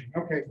 correct? Information,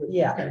 okay. Good.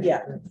 Yeah, Okay.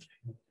 yeah.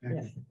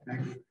 Thank you.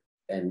 Thank you.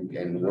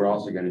 And we're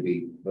also gonna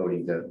be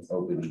voting to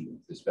open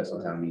the special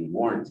town meeting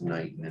warrant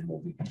tonight, and then we'll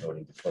be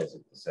voting to close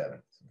it the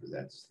 7th, because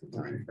that's the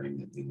time frame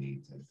that we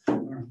need to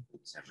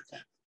December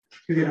 10th.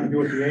 Because you don't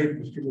do it the 8th,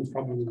 because people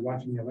probably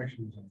watching the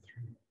election results.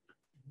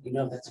 You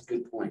know, that's a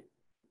good point.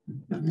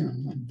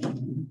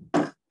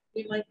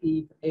 We might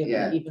be able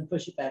Yeah. to even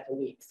push it back a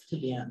week, to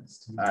be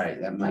honest. All right,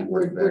 that might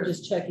We're work better.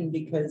 just checking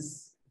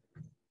because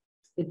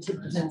it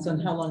depends on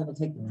how long it'll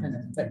take to print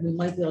it, but we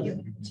might be able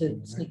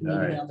to sneak a All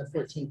right. meeting on the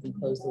 14th and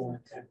close the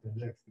warrant.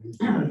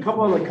 A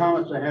couple other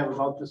comments I have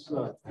about this,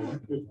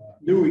 this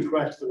new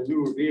request for the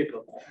newer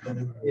vehicle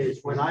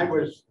is when I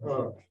was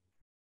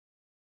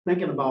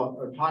thinking about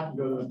or talking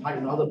to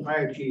other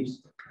fire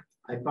chiefs,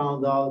 I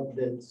found out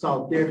that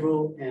South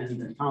Deerfield and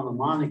the town of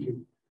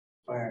Montague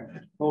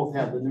fire both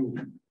have the new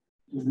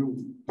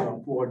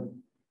Ford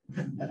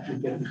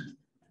F-250s.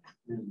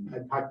 And I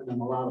talked to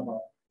them a lot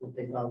about what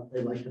they thought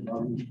they liked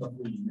about them and stuff.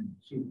 And it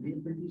seemed to be a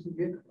pretty decent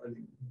vehicle.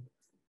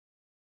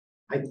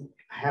 I mean,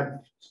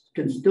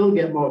 can still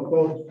get more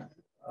quotes.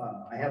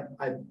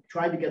 I've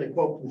tried to get a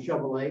quote from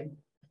Chevrolet,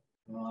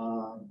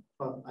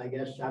 but I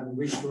guess I haven't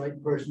reached the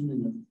right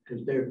person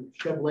because their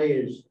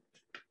Chevrolet is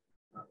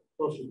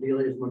closest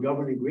dealer is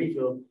McGovern and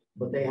Greenfield,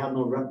 but they have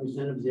no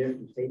representatives there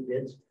for state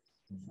bids.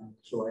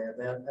 So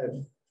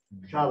I've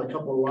shot a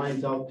couple of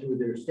lines out to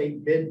their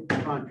state bid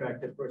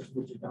contractor person,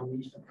 which is down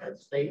east of that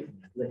state.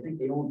 I think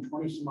they own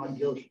 20 some odd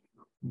dealerships.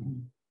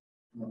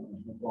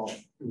 All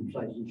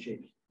sizes and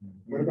shapes.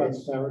 What about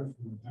Sarah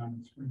from down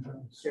in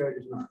Springfield? Sarah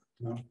does not.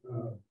 No.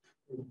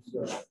 It's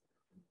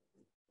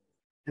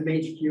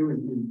MHQ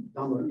and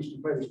down the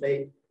eastern part of the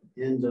state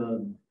and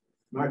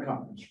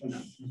Marcop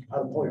out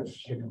of Poyer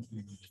is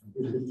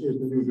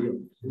the new deal.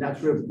 And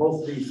that's where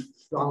both these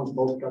Donalds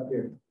both got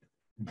there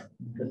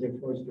because they're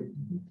close to.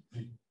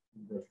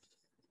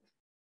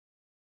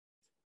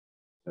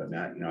 So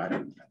now, I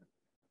don't.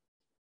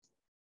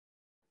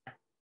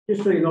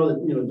 Just so you know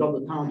that,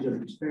 double towns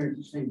have experienced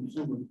the same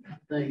similar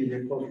thing and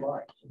they're close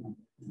by. So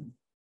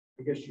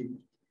I guess you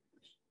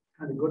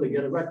kind of go to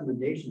get a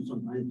recommendation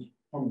sometimes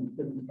from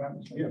different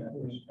departments. Yeah, of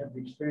course. Have the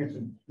experience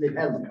and they've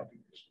had them a couple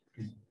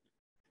years.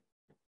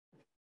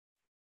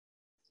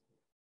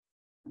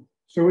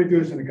 So we do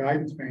this in a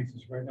guidance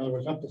basis, right? In other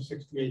words, up to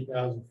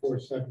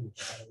 68,470.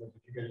 If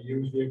you get a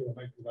used vehicle, it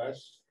might be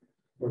less,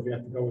 or if you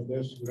have to go with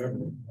this, whatever.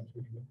 That's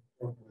what you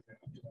work with it,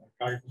 up to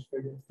a guidance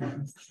figure.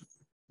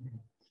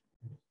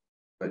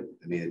 But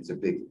I mean,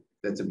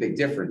 that's a big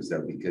difference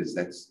though, because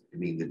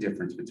the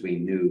difference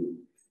between new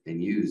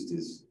and used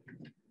is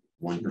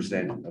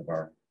 1% of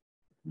our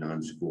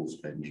non-school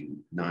spending,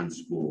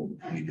 non-school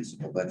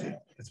municipal budget.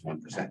 That's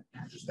 1%,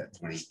 just that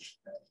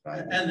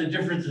 25. And the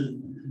difference is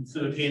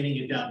instead of handing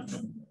it down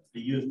from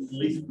the used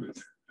police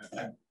cruiser,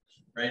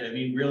 right? I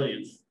mean, really,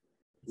 it's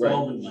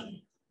all the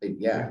money.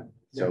 Yeah.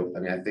 So I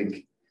mean, I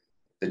think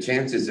the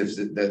chances of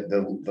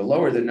the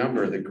lower the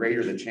number, the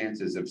greater the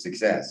chances of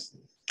success.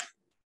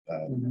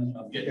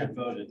 Of getting it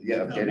voted. Yeah,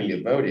 of getting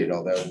it voted.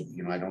 Although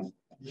I don't.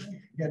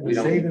 Yeah, We the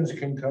don't- savings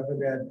can cover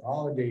that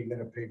holiday you're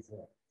gonna pay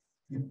for.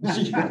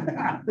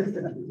 There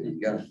you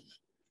go.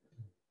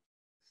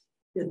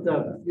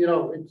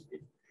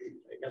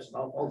 I guess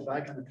I'll fall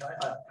back on the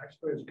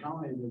taxpayers'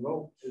 county and the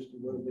vote as to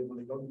whether they want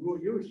to go to a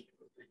use.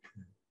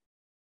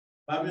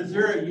 Bob, is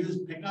there a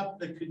used pickup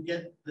that could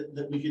get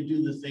that we could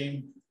do the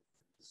same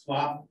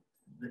swap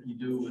that you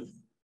do with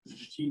the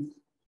chief?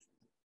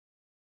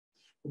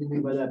 What do you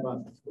mean by that,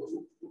 Bob?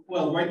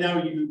 Well, right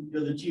now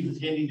the chief is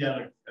handing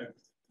down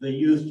the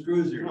used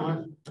cruiser,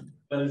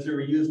 but is there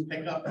a used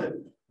pickup that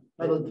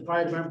The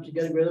fire department to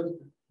get rid of?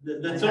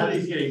 that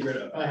somebody's getting rid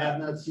of? I have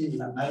not seen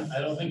that.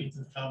 I don't think it's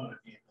as common.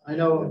 I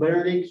know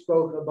Veronique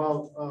spoke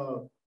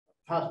about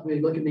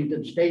possibly looking into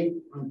the state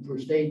for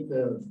state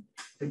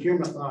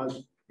procurement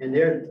laws and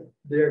their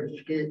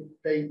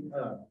state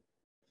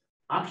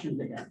options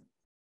again.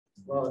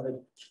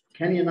 Well,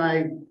 Kenny and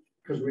I,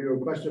 because we were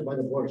requested by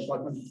the board of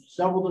selectmen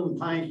several different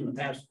times in the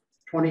past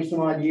 20 some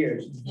odd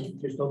years,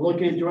 just to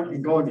look into it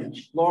and go and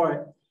explore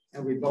it.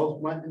 And we both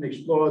went and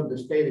explored the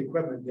state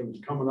equipment that was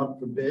coming up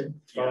for bid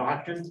for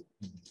auction.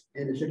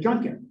 And it's a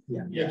junkyard.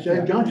 Yeah. It's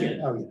a junkyard.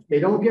 Oh, yeah. They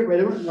don't get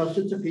rid of it unless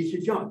it's a piece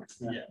of junk.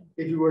 Yeah.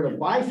 If you were to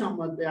buy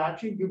something at the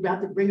auction, you'd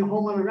have to bring it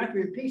home on a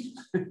record in pieces.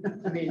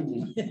 I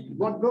mean,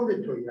 what wrote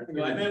it to you?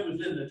 No, I meant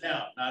within the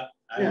town, I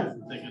Yeah.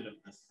 wasn't thinking of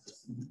this.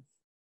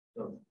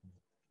 So,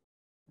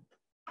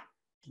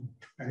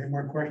 Any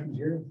more questions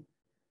here?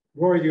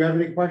 Rory, do you have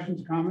any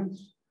questions,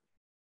 comments?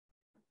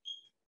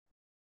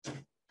 Can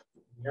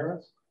you hear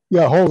us?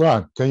 Yeah, hold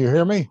on. Can you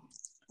hear me?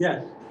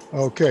 Yes.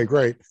 Okay,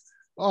 great.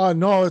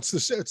 No, it's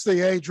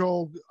the age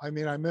old. I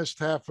mean, I missed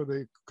half of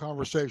the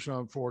conversation,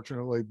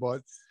 unfortunately,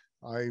 but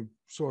I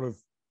sort of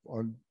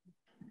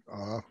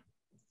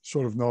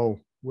know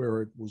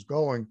where it was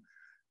going.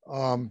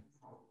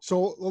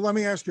 So let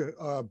me ask you,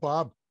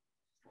 Bob.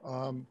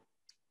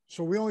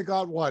 So we only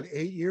got what,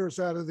 8 years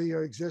out of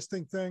the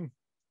existing thing?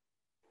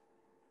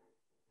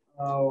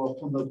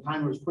 From the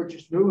time it was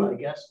purchased new, I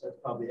guess that's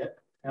probably it.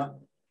 Yeah.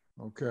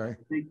 Okay.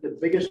 I think the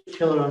biggest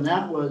killer on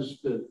that was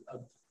the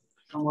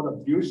somewhat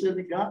abusive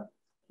it got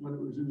when it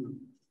was in the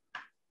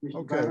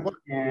police department.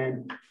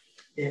 And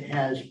it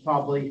has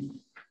probably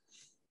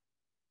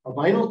a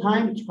vital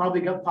time. It's probably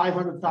got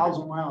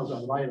 500,000 miles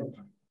on vital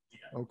time.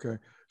 Okay.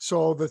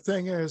 So the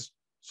thing is,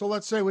 so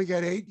let's say we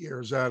get 8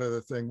 years out of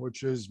the thing,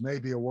 which is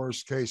maybe a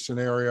worst case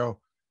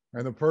scenario.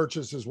 And the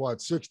purchase is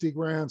what, 60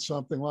 grand,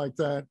 something like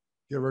that,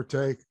 give or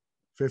take,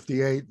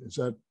 58. Is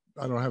that,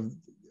 I don't have,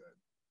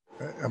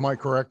 am I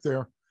correct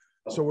there?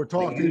 So we're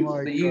talking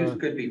the used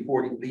could be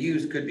 40, the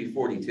used could be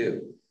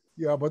 42.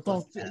 Yeah, but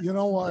don't, you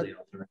know what?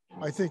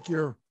 I think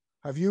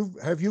have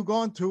you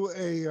gone to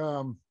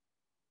a,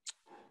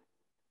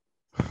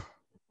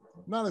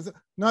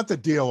 not the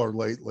dealer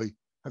lately.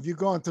 Have you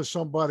gone to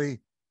somebody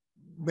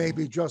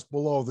maybe just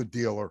below the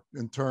dealer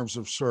in terms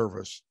of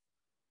service?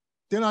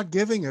 They're not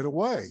giving it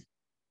away.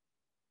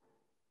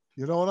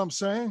 You know what I'm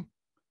saying?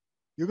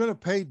 You're going to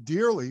pay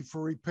dearly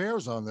for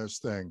repairs on this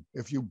thing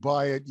if you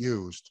buy it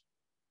used.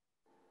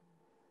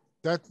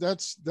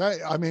 That's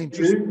I mean,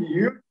 just,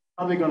 you're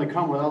probably going to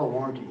come without a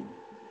warranty.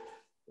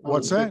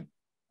 What's that?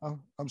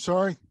 I'm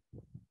sorry.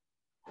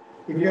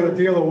 If you get a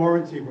dealer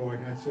warranty, Roy,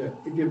 that's it.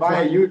 If you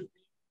buy a used,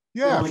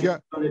 yeah, you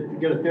get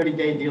a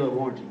 30-day dealer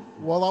warranty.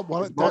 Well,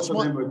 that's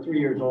what them are 3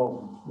 years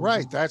old.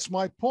 Right, that's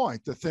my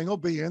point. The thing will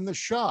be in the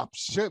shop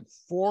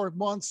 4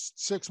 months,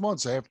 6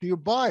 months after you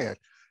buy it,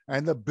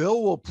 and the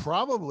bill will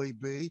probably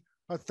be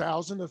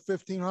 $1,000 to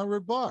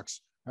 $1,500.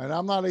 And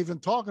I'm not even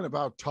talking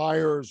about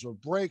tires or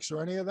brakes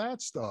or any of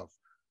that stuff.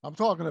 I'm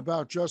talking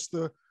about just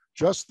the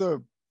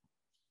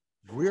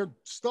weird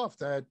stuff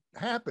that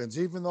happens.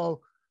 Even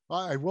though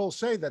I will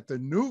say that the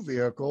new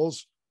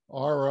vehicles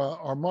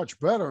are much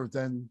better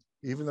than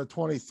even the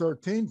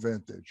 2013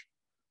 vintage.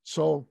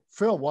 So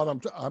Phil, what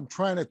I'm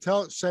trying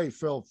to say,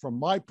 Phil, from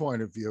my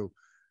point of view,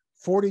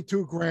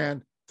 42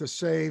 grand to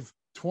save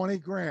 20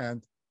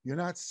 grand, you're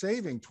not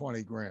saving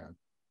 20 grand.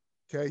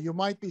 Okay, you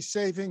might be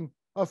saving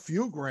a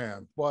few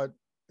grand, but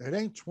it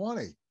ain't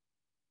 20.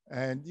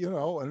 And you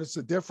know, and it's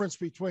the difference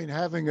between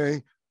having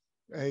a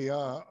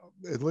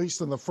at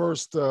least in the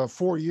first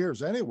 4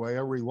 years anyway,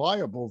 a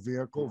reliable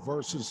vehicle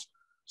versus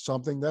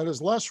something that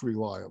is less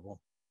reliable.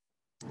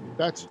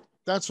 That's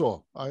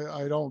all.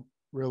 I don't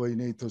really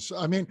need to.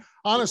 I mean,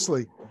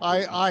 honestly,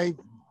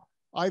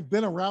 I've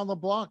been around the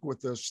block with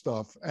this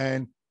stuff,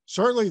 and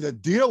certainly the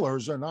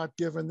dealers are not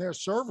giving their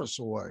service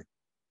away.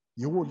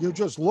 You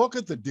just look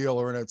at the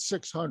dealer and it's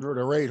 $600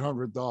 or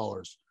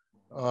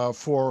 $800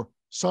 for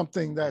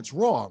something that's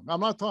wrong. I'm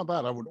not talking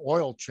about an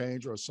oil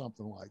change or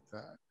something like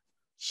that.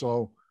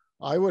 So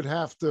I would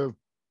have to,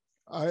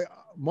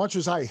 much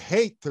as I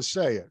hate to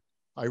say it,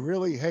 I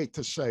really hate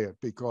to say it,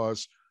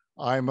 because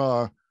I'm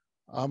a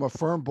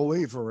firm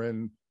believer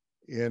in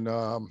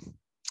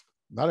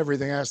not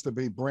everything has to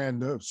be brand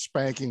new,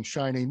 spanking,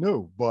 shiny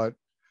new, but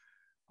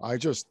I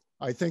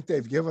think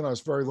they've given us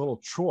very little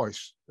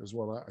choice, is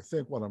what I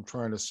think what I'm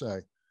trying to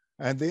say.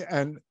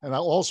 And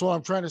also what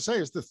I'm trying to say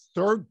is the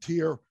third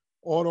tier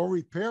auto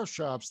repair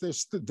shops,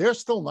 they're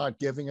still not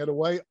giving it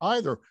away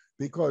either,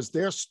 because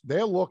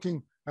they're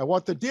looking at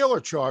what the dealer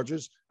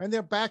charges and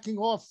they're backing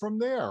off from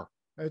there.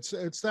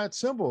 It's that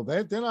simple.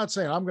 They're not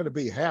saying I'm going to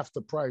be half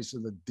the price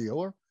of the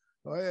dealer.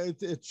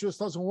 It just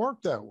doesn't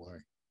work that way.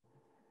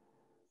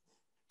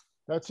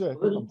 That's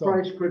it. Well, this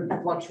price could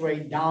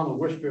fluctuate down or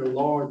whisper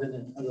lower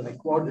than I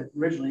quoted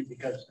originally,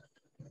 because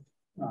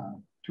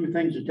two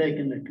things to take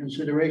into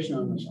consideration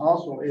on this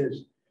also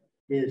is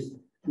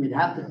we'd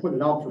have to put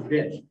it out for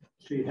bid.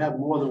 So you'd have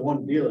more than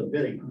one dealer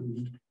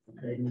bidding.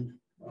 Okay.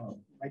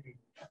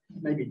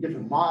 Maybe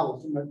different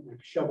models, like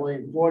Chevrolet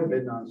and Ford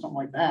bidding on something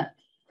like that.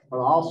 But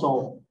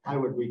also, I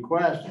would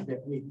request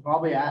that we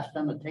probably ask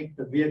them to take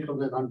the vehicle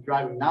that I'm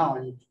driving now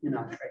and, you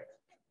know, trade.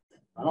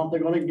 I don't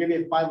think they're going to give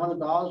you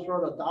 $500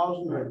 for it,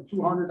 $1,000 or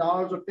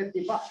 $200 or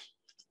 $50,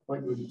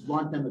 but you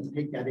want them to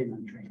take that in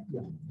and trade.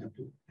 Yeah.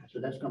 So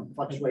that's going to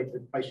fluctuate the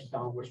prices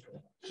downwards.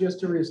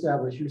 Just to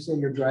reestablish, you say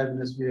you're driving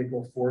this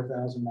vehicle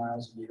 4,000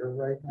 miles a year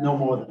right now? No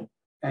more than.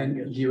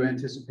 And do you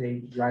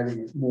anticipate driving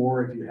it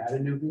more if you had a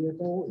new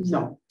vehicle?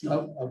 No.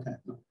 Oh, okay.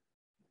 No.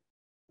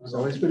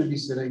 So it's going to be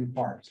sitting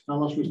parked.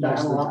 Unless we start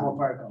having a lot more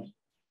fire calls.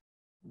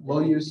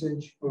 Low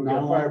usage,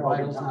 not a lot of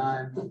idle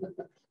time,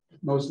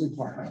 mostly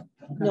parked.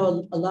 Okay.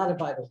 No, a lot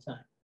of idle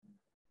time.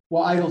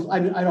 Well, I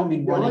don't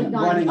mean The only running,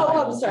 time- running. Oh, I'm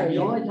idle. sorry. The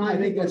only time I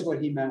think it that's goes-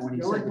 what he meant when he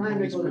the only said the time it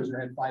police goes- cruiser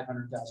had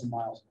 500,000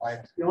 miles.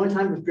 The only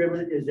time it's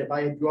driven is if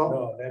I go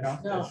out. No,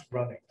 that's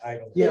running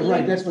idle. Yeah,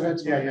 right, that's what I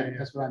Yeah. meant,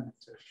 that's what I meant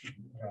too.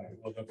 Right,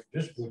 well,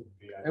 this wouldn't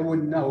be. It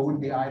wouldn't, no, it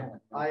wouldn't be idling.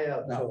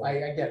 No, I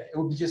get it, it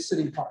would be just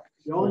sitting parked.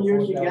 the only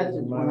use he gets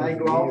is when I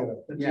go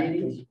out to Yeah.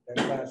 meetings. That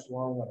lasts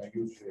long when I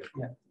use it.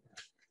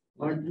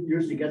 One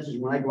use he gets is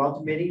when I go out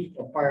to meetings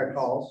or fire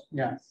calls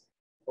Yeah.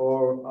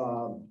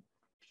 or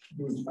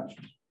do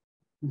inspections.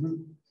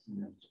 Mhm.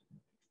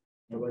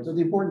 Otherwise- So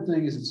the important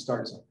thing is it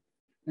starts up.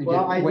 And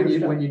Well, I when do,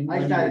 you- when you- I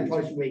when start it you-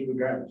 twice a week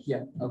regardless.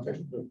 Yeah, okay,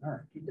 Just to all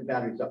right. keep the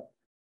batteries up.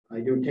 I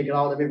do take it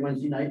out every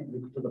Wednesday night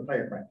for the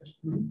fire practice.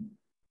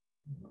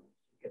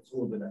 Gets a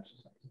little bit of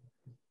exercise.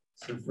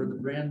 So for the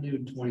brand new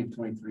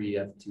 2023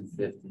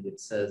 F-250, it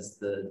says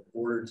the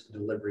order to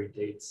delivery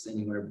dates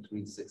anywhere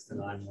between 6 to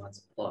 9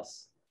 months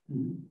plus.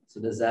 So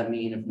does that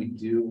mean if we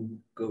do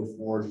go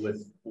forward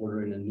with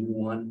ordering a new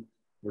one,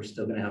 we're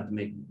still gonna have to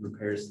make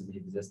repairs to the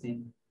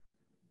existing?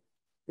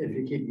 If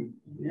you keep,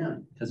 yeah.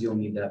 Because you'll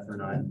need that for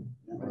 9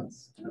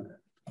 months. Okay.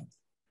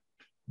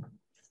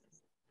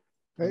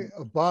 Hey,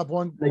 Bob,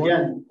 one.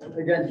 Again,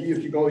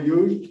 if you go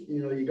used,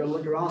 you gotta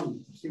look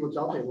around, see what's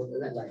out there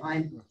at that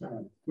time,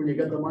 when you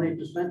got the money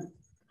to spend.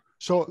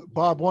 So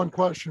Bob, one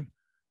question.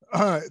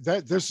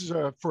 This is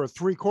for a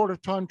 3/4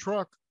 ton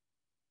truck.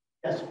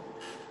 Yes.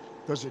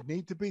 Does it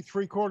need to be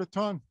 3/4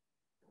 ton?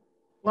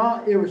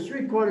 Well, it was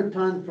 3/4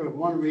 ton for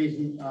one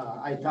reason.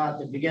 I thought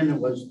the beginning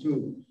was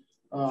to,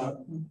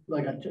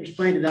 like I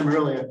explained to them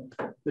earlier,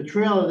 the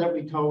trailer that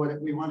we tow with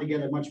it, we want to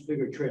get a much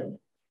bigger trailer,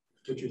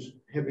 which is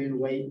heavy in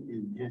weight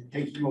and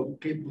takes more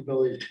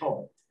capability to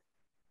tow.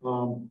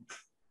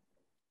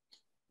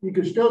 You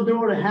could still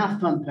do it a 1/2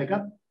 ton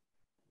pickup.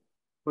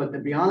 But to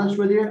be honest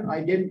with you,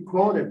 I didn't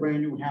quote a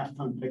brand new 1/2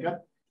 ton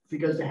pickup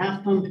because the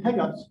 1/2 ton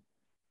pickups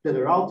that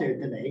are out there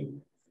today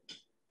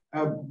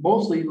are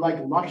mostly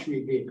like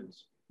luxury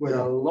vehicles where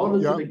they're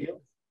loaded to the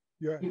gill.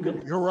 Yeah, You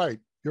could you're right.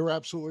 You're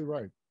absolutely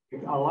right.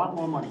 get a lot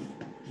more money.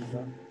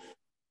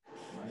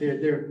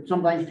 They're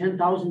sometimes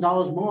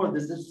 $10,000 more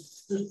than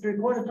this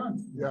 3/4 ton.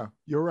 Yeah,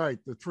 you're right.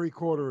 The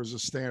 3/4 is a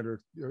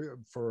standard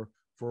for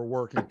a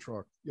working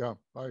truck. Yeah,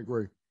 I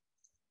agree.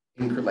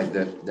 Like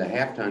the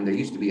 1/2 ton, there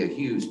used to be a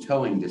huge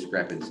towing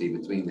discrepancy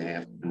between the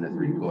 1/2 and the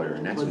 3/4,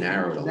 and that's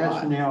narrowed a That's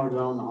lot. narrowed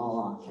down a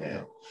lot.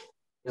 Yeah.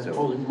 That's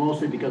So-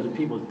 mostly because of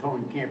people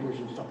towing campers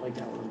and stuff like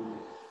that.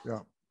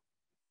 Yeah.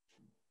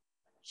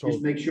 So,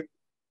 Just make sure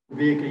the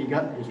vehicle you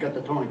got has got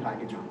the towing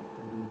package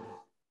on.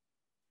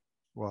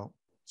 well,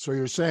 so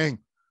you're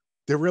saying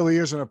there really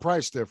isn't a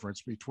price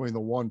difference between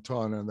the 1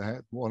 ton and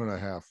the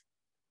 1.5.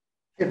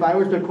 If I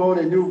was to quote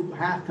a new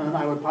 1/2 ton,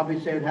 I would probably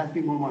say it'd have to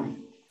be more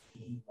money.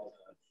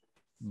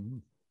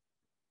 Mhm.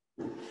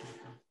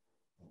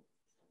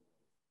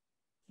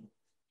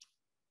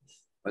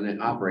 But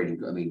then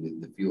operating, I mean,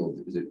 the fuel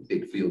is a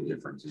big fuel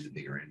difference is a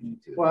bigger engine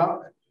too.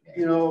 Well,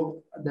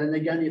 then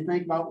again, you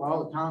think about,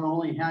 well, the town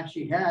only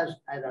actually has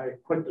at a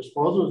quick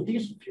disposal is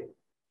diesel fuel.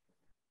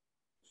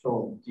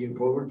 So do you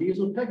go over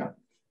diesel pickup?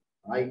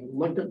 I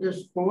looked at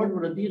this Ford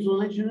with a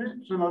diesel engine in it,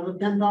 it's another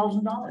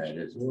 $10,000. That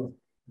is. And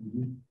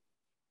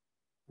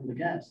the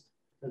gas,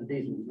 for the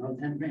diesel, another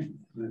 10 grand.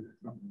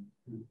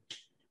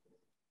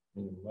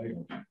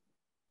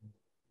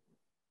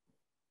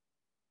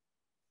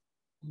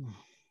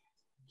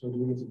 So do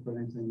we get to put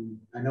anything,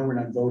 I know we're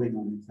not voting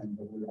on anything,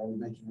 but are we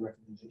making a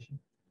recommendation?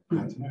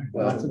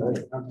 Well, Not tonight,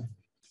 okay.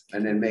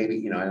 and then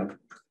maybe, I don't,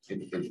 in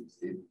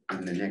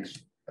the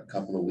next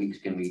couple of weeks,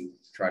 can we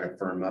try to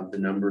firm up the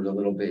numbers a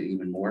little bit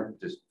even more?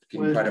 Just,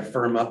 can you try to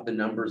firm up the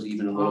numbers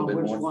even a little bit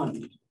Which more? one?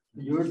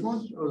 The used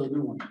ones or the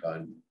new ones?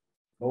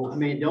 Oh, I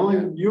mean, the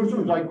only used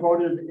ones I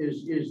quoted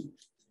is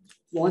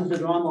ones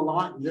that are on the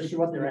lot, and this is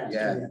what they're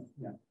asking.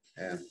 Yeah.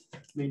 I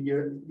mean,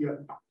 you're,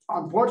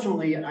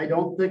 unfortunately, I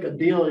don't think a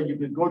dealer, you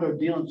could go to a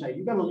dealer and say,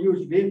 you got a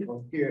used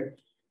vehicle here.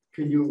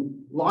 Can you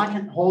lock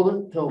it, hold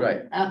it till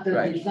Right, after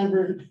right.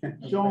 December,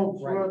 so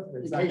forth,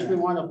 Right. in case we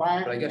want to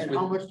buy But I it, guess and with-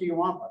 how much do you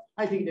want?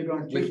 I think they're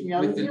gonna chase me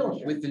out of the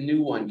dealership. With the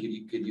new one, could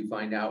you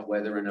find out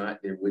whether or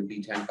not there would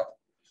be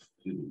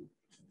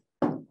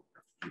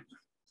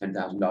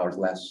 $10,000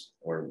 less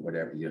or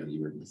whatever,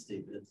 you were, The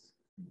state bids.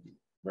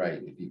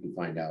 right, if you could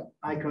find out.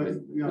 I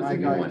could, with I the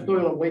new got, one.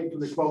 still waiting for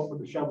the quote for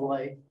the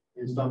Chevrolet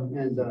and stuff,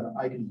 and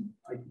I can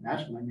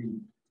ask them, I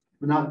mean,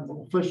 we're not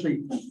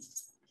officially,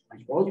 I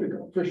suppose we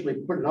could officially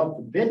put it out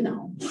for bid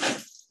now,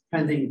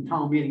 pending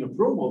town meeting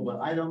approval, but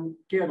I don't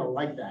care to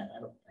like that, I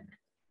don't think.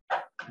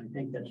 I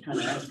think that's kind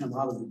of asking a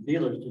lot of the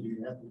dealers to do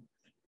that.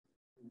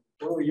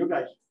 What were you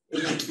guys,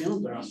 what are your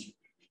feelings are on it?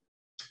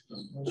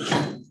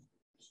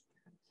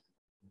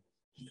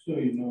 So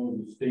you know,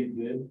 the state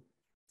bid,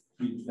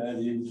 if that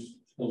is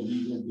a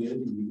legal bid,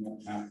 and you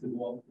don't have to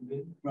go out to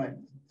bid. Right.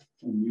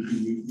 And you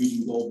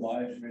can go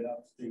buy it right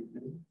out state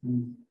bid.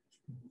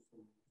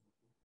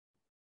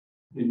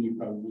 Then you're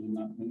probably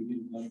not gonna get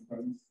another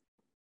price.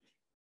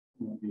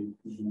 Might be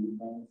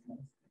 $200 less.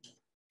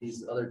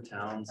 These other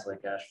towns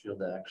like Ashfield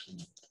that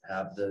actually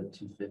have the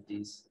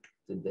 250s,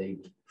 Did they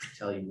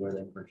tell you where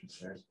they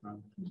purchased theirs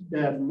from?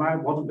 Yeah,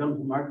 mine wasn't done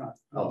from Marcot.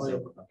 Oh, so,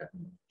 okay.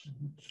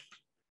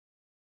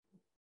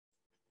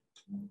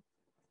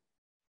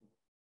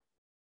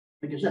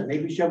 Like I said,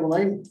 maybe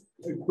Chevrolet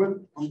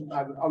equipped,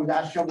 I would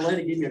ask Chevrolet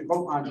to give me a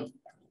quote on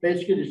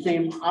basically the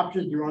same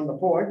options that are on the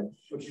Ford,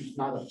 which is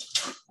not a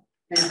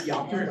fancy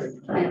option, but a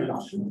standard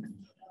option.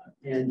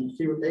 And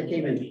see what they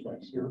came into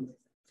place, you know?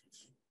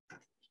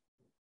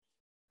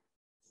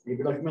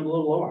 Maybe like them a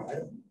little lower, I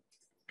don't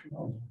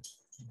know.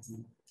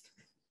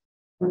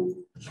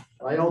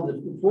 I know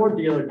the Ford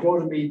dealer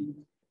quoted me,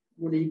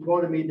 when he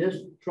quoted me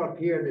this truck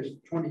here, this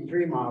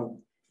 23 model,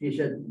 he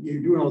said,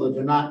 you do know that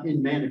they're not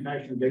in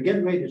manufacturing. They're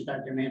getting ready to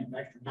start their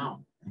manufacturing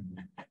now.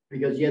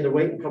 Because he had to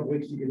wait a couple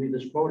weeks to give me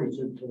this quote. He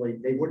said until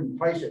they wouldn't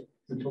price it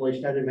until they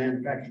started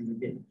manufacturing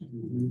again.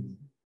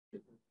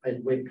 I had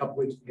to wait a couple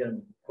weeks to get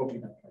them quote me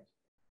that price.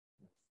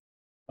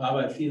 Bob,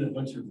 I've seen a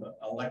bunch of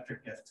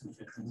electric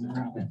F-250s.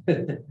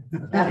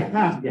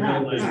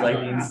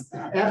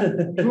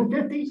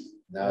 F-250s?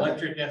 No,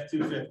 Electric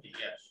F-250,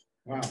 yes.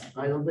 Wow.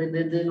 I don't think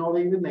they didn't know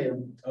they even made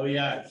them. Oh,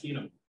 yeah, I've seen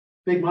them.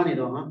 Big money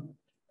though, huh?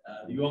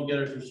 You won't get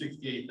it for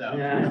 68,000.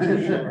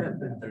 Yeah.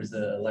 There's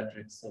an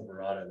electric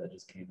Silverado that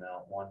just came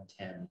out,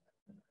 110.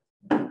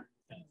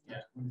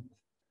 Yeah.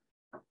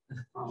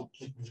 Wow.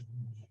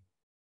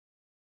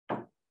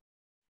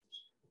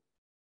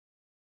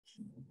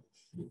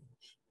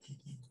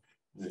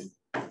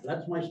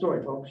 That's my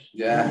story, folks.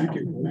 yeah, Thank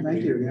you.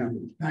 Thank you, yeah.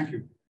 Thank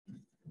you.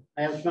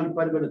 I have spent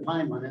quite a bit of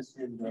time on this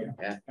and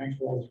Thanks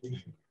for all this.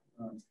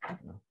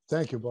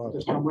 Thank you, Bob.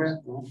 just somewhere,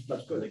 well,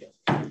 that's good, I guess.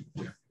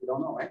 You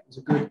don't know, right? It's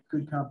a good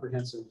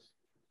comprehensive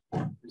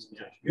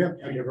presentation. Yeah,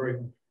 thank you very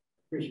much.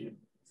 Appreciate it.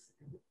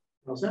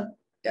 All set?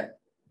 Yeah.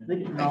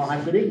 Thank you. Now,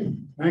 have a good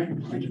evening. Thank you.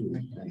 Thank you.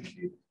 thank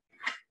you.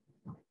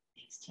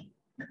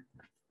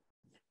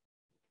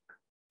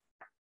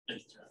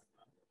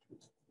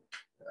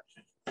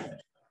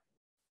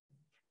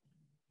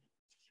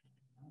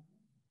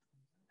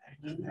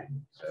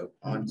 So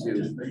on to,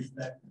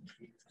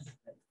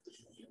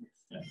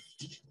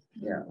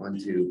 yeah, on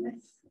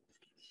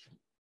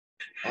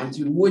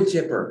to wood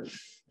chipper.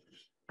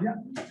 Yeah.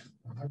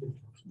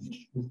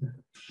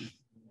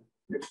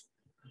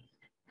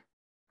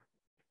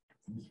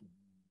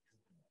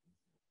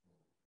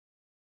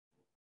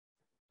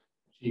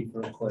 Chief,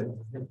 real quick.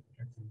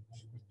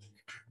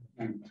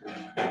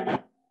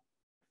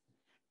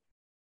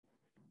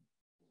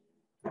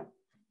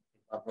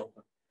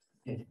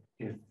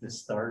 If the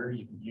starter,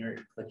 you can hear it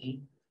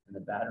clicking and the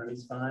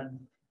battery's fine,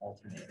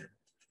 alternator.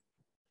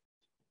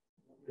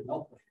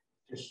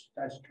 Just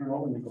that's turn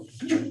over and they go.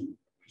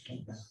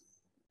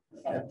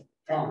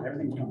 Gone,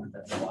 everything's gone.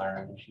 That's a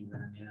wiring issue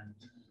then, yeah.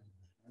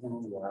 I don't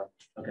know why.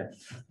 Okay.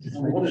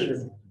 What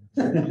is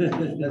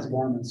it? That's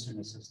Warman's in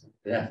the system.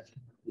 Yeah.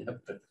 Yep.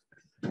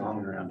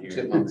 Common around here.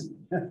 Chipmunks.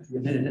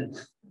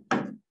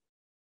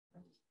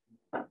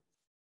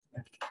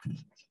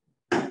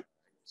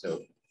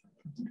 So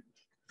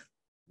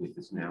with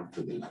this now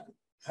for the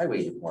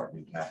highway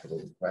department capital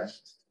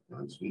request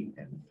on suite,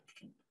 and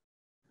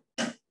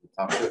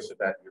talk to us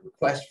about your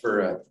request for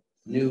a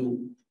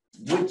new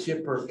wood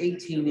chipper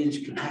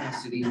 18-inch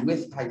capacity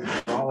with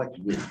hydraulic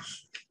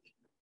winch.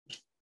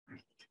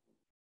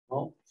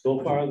 Well, so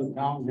far the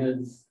town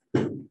has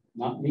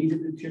not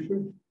needed a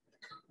chipper.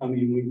 I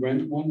mean, we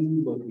rent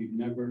one, but we've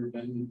never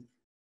been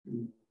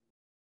in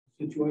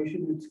a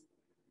situation. It's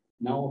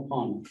now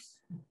upon us.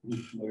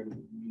 Where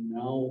we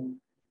now,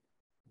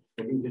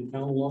 according to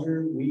town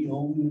lawyer, we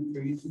own the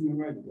trees in the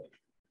right of way.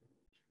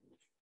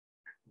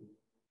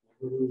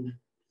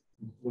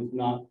 Was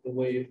not the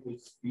way it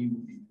was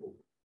viewed before.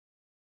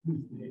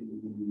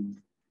 And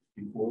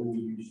before we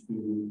used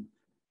to,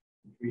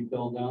 the tree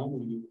fell down,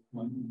 we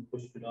went and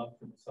pushed it off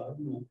to the side,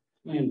 and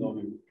the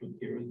landowner took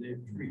care of their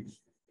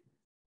trees.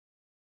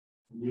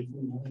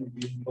 Reason why we're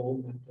being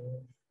told that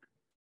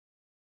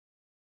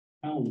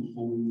town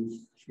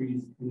owns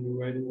trees in the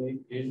right of way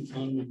and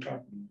on the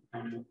property,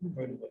 on the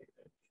right of way.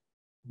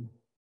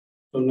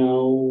 So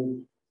now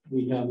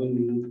we have a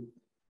new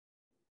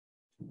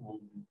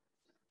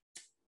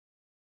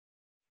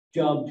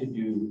job to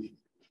do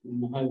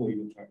in the highway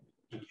department,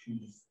 which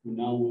is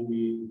now when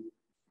we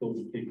go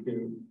to take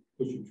care of,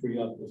 push a tree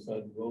off the side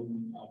of the road, we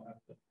now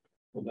have to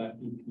go back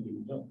and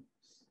clean it up.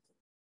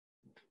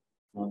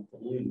 Not the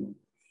landowner.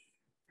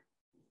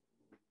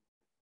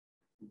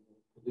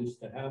 For this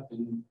to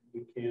happen,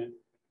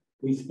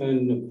 we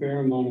spend a fair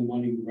amount of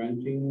money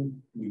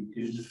renting. We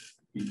did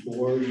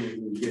before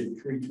when we did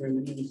tree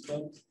trimming and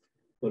stuff,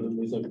 but it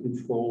was a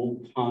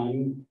controlled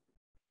time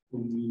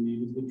when we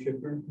needed the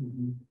chipper.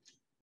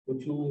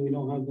 Fortunately, we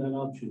don't have that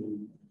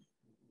option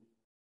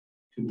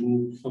to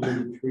move some of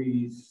the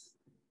trees.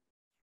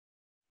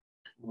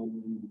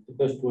 The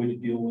best way to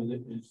deal with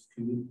it is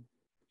to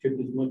chip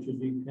as much as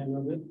you can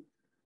of it,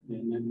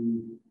 and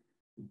then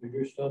the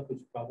bigger stuff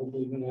is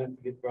probably going to have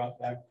to get brought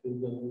back to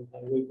the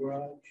highway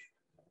garage.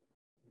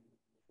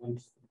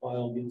 Once the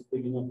pile gets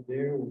big enough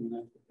there, we're going to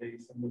have to pay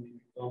somebody to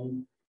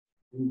come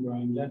and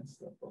grind that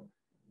stuff up.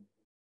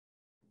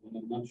 And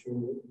I'm not sure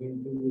what we're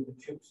gonna do with the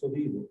chips of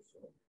either,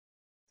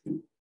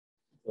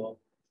 so.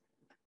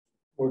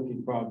 Work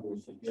in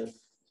progress, I guess.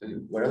 So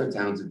what other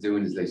towns are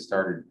doing is they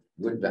started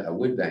a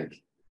wood bank.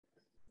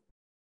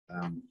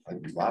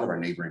 Like a lot of our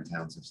neighboring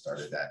towns have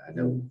started that. I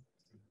know.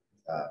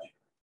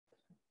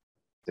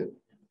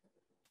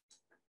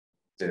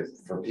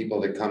 For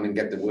people that come and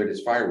get the wood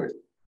as firewood.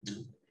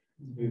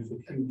 There's a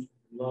huge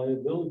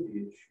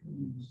liability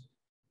issue.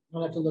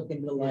 I'll have to look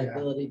into the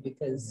liability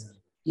because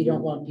you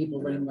don't want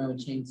people running around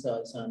with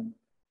chainsaws on.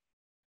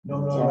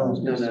 No.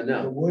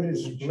 The wood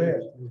is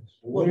split.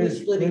 Well,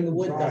 who's splitting the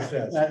wood though?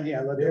 Process.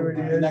 Yeah, There it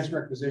the is. next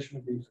requisition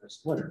would be for a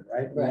splitter,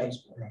 right? Right.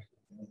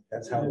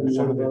 That's how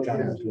some of the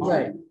towns do it.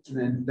 Right.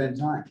 And then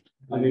time.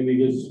 I mean,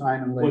 because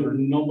Time and what labor.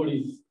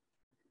 nobody's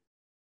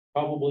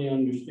probably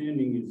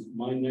understanding is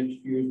my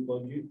next year's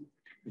budget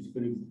is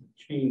gonna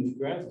change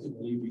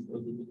drastically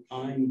because of the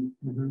time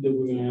that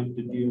we're gonna have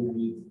to deal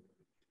with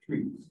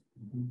trees.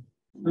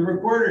 The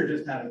recorder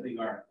just had a big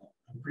article.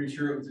 I'm pretty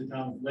sure it was the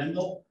town of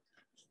Wendell.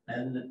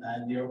 And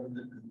the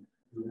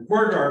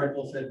recorder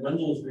article said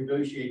Wendell's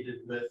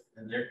negotiated with,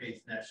 in their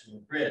case, National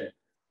Grid,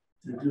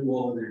 to do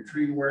all of their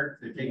tree work.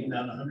 They're taking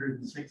down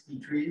 160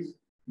 trees.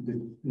 The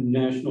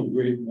National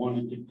Grid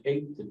wanted to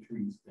take the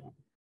trees down.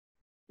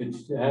 It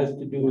has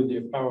to do with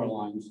their power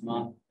lines,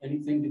 not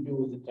anything to do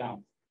with the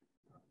town.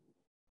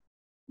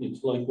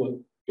 It's like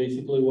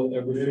basically what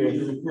Maybe the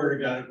Eversource. recorder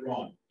got it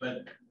wrong,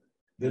 but.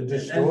 The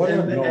distorter,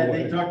 no And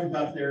they way. talked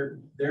about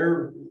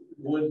their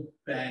wood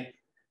bank,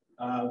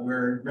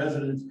 where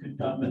residents could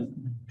come and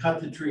cut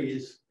the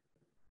trees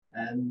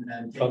and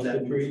take Cut the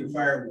that for trees?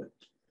 firewood.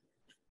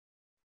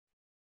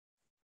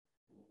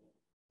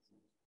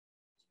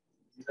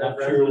 Not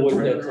sure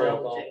what that's all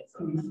about.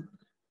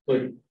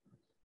 But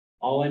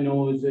all I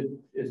know is that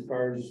as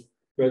far as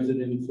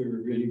residents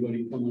or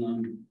anybody coming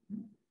on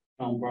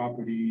town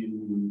property,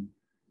 and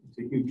it's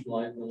a huge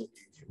liability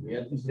issue. We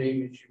had the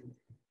same issue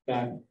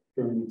back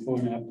during the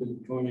after the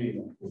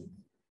tornado.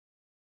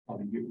 How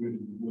to get rid of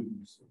the wood.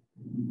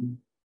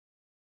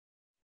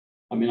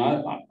 I mean,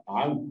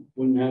 I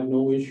wouldn't have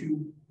no issue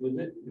with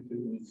it if it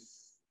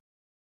was.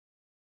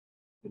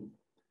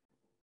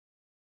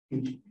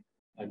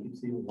 I could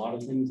see a lot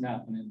of things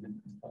happening that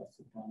can cause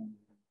the town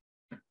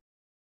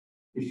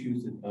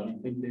issues that I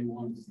don't think they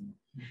want to see.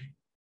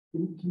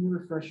 Can you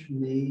refresh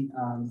me,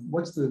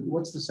 what's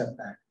the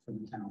setback from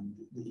the town,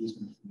 the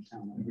easement from the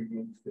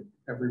town?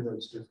 Every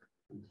road's different.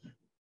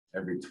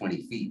 Every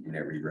 20 feet in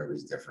every road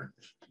is different.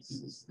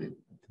 It's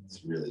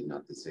really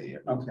not the same.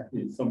 Okay,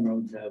 And some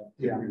roads have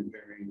different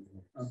varying.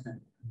 okay.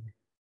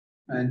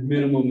 And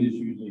minimum is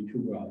usually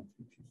 2 rods,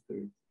 which is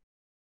 30.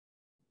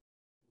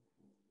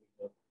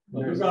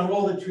 Because on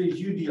all the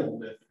trees you deal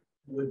with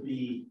would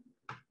be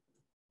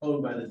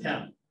owned by the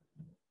town.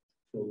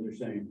 So they're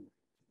saying,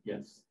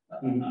 yes.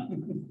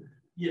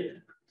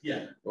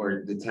 Yeah.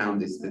 Or the town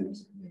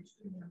distance.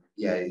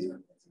 Yeah.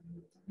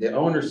 The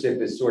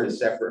ownership is sort of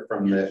separate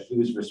from the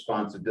whose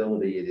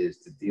responsibility it is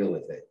to deal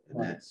with it.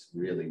 And that's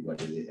really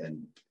what it is.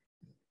 And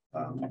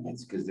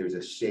it's because there's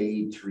a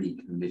shade tree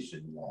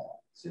commission law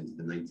since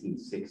the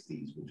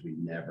 1960s, which we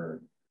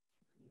never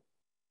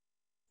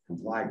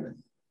complied with.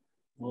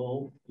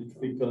 Well, it's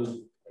because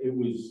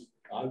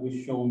I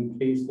was shown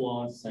case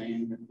law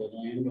saying that the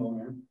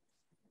landowner,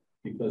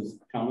 because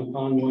town of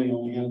Conway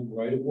only has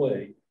right of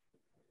way,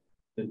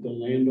 that the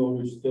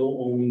landowner still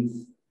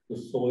owns the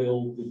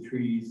soil, the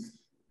trees,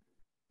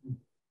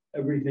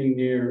 everything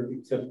there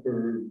except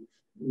for,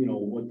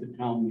 what the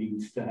town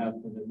needs to have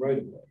for the right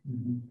of way.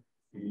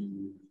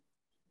 And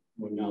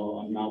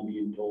I'm now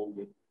being told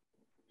that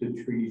the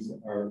trees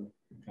are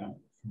the town.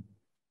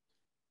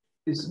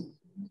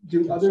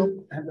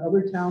 Have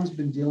other towns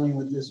been dealing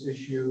with this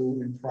issue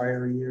in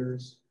prior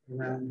years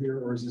around here,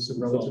 or is this a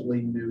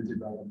relatively new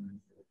development?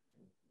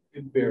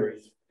 It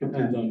varies,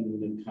 depends on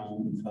the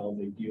towns, how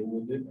they deal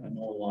with it. I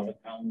know a lot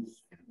of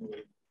towns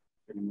really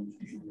pretty much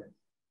deal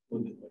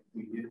with it like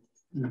we did.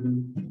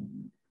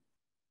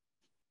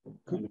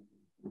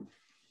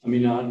 I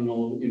mean, I don't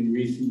know, in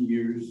recent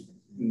years,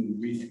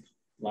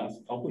 last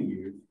couple of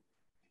years,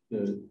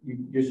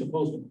 you're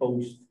supposed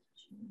to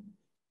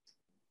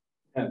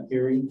have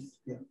hearings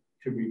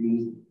to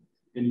remove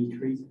any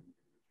tree.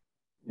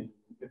 And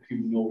if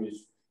you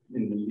notice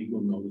in the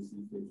legal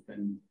notices, there's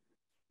been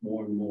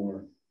more and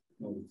more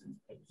notices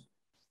posted.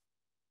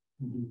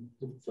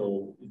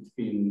 So it's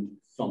been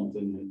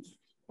something that's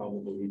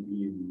probably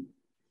being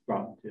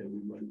brought to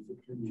everybody's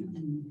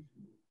attention.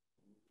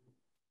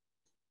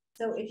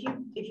 So if you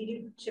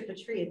do chip a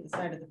tree at the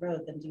side of the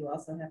road, then do you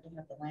also have to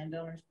have the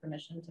landowner's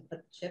permission to put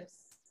the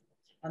chips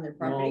on their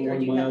property, No, or one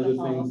do of you my have other to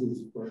haul? things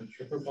is for a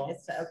chipper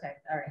box. Okay,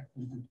 all right.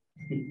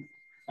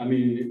 I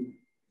mean,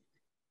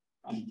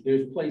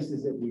 there's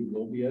places that we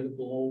will be able to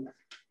blow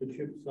the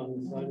chips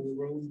on the side of the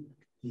road.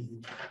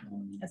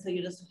 And so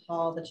you just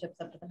haul the chips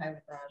up to the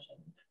highway garage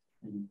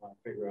And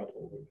figure out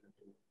what we're gonna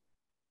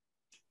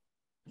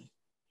do.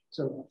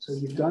 So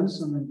you've done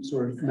some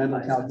sort of mental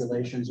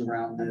calculations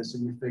around this,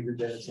 and you figured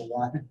that it's a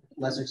lot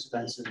less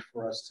expensive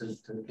for us to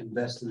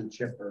invest in a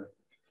chipper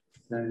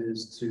That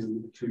is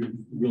to,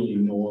 really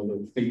no other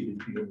way to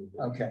deal with it.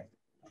 okay.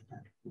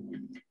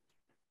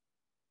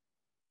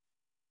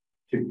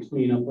 To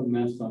clean up a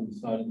mess on the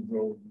side of the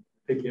road,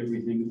 pick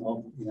everything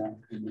up, Yeah.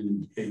 and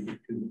then take it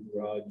to the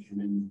garage and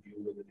then deal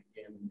with it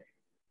again.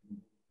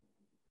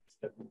 It's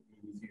definitely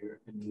easier.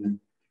 And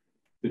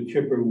the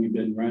chipper we've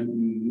been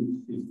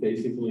renting is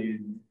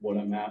basically what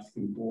I'm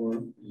asking for.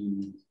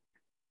 And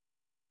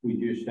we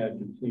just had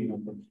to clean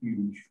up a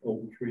huge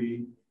oak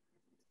tree.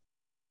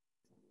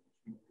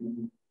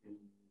 And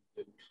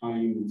the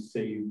time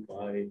saved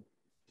by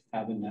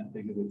having that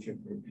big of a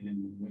chipper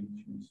and the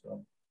winch and stuff.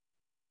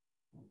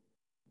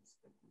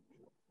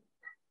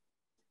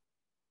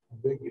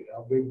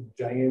 How big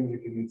diameter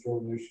can you throw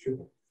this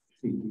chipper?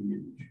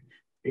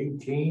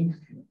 18?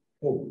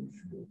 Oh.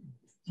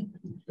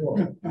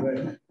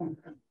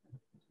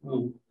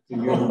 Well,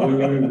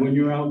 when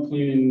you're out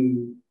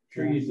cleaning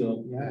trees up.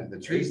 Yeah, the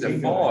trees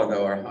that fall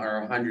though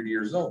are 100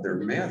 years old. They're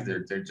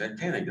massive. They're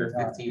gigantic. They're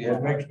 15 What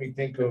inches. makes me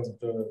think of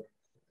the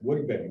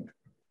wood bank.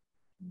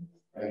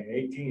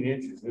 18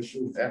 inches. This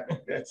is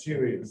that's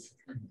serious.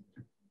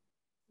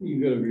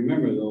 You gotta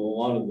remember though, a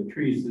lot of the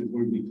trees that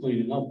we'll be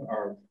cleaning up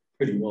are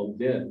pretty well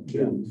dead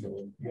too.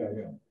 So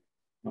Yeah.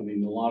 I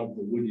mean, a lot of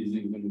the wood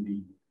isn't gonna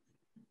be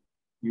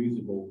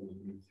usable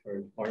as far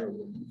as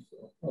firewood and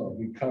stuff. Oh,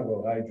 we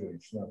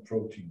carbohydrates, not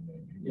protein,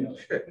 maybe. Yeah.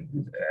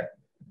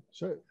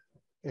 So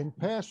in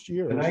past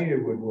years, Tonight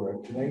it would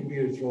work. Tonight we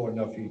would throw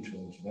enough each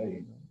one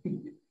tonight.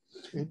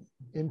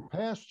 in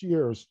past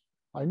years,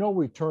 I know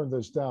we turned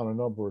this down a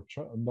number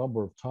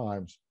of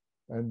times.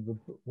 And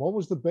what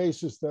was the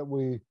basis that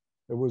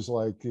it was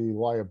like the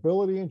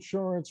liability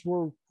insurance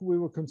we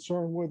were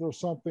concerned with or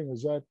something?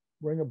 Does that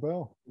ring a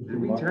bell?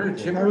 Did we turn a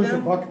That chipper was the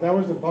down? bucket, that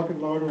was the bucket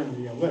loader and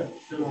the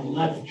lift,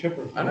 not the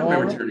chipper. I don't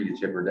remember turning a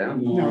chipper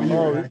down.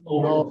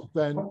 No,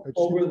 then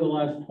Over the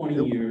last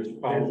 20 years,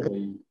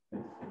 probably.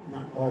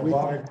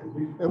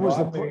 it was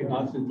the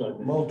Not since I've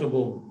been.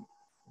 Multiple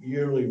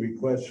yearly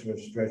requests for a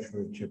stretch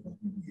for a chipper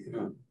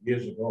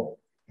years ago.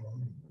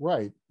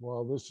 right.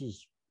 Well, this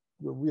is,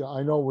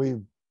 I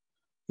know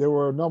there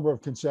were a number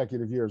of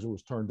consecutive years it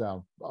was turned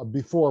down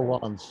before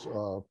Ron's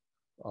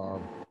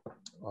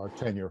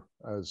tenure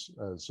as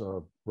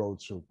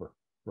road super.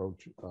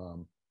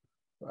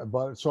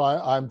 But so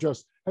I'm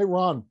just, hey,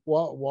 Ron,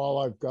 while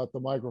I've got the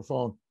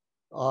microphone,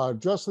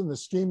 just in the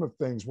scheme of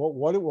things, what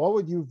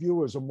would you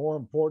view as a more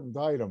important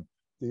item,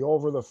 the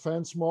over the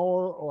fence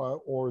mower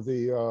or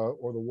the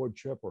wood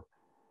chipper?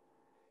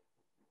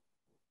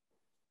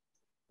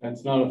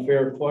 That's not a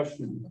fair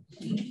question.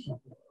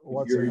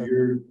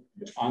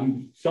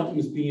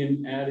 Something's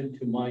being added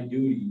to my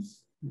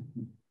duties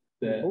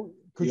that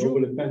the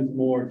over the fence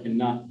mower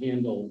cannot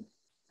handle.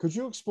 Could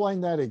you explain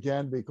that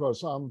again?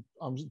 Because I'm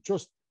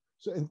just,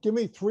 and give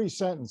me 3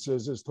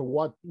 sentences as to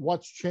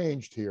what's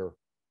changed here.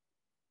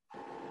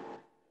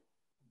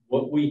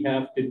 We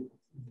have to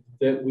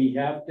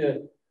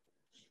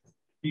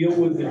deal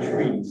with the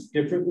trees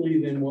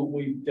differently than what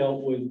we've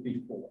dealt with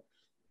before.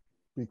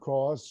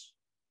 Because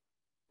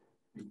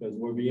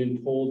we're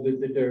being told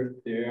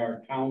that they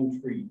are town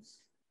trees,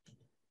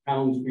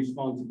 town's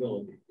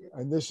responsibility.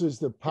 And this is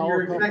the And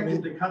power you're company,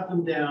 expected to cut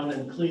them down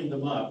and clean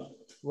them up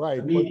right?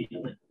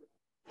 immediately.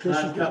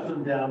 Not cut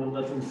them down and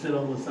let them sit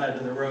on the side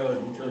of the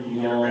road until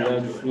you get around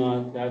to it.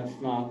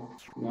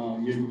 No,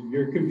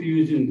 you're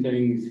confusing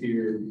things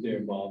here,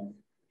 there, Bob.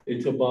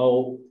 It's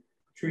about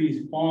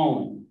trees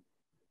falling.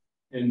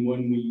 And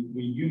when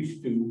we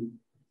used to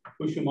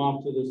push them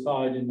off to the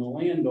side and the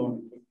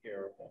landowner took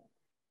care of them.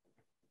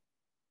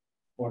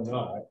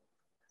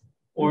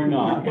 Or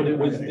not, but it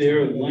was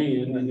their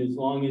land, and as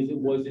long as it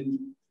wasn't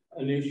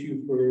an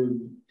issue for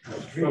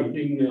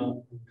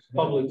obstructing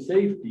public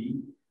safety,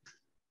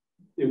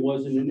 it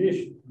wasn't an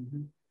issue.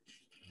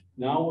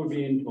 Now we're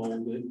being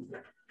told that,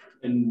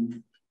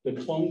 and the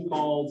phone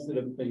calls that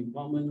have been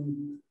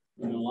coming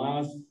in the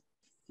last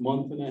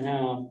month and a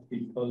half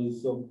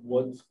because of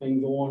what's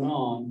been going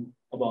on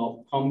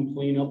about come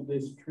clean up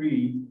this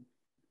tree,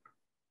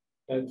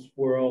 that's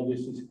where all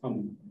this is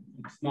coming.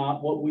 It's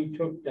not what we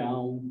took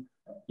down.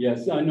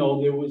 Yes, I know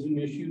there was an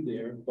issue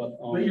there, but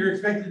you're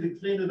expected to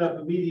clean it up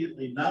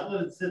immediately, not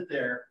let it sit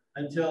there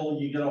until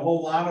you get a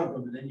whole lot of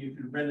them, and then you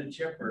can rent a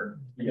chipper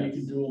and you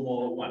can do them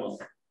all at once.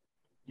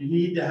 You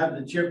need to have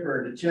the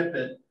chipper to chip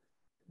it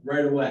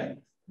right away.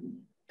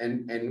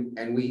 And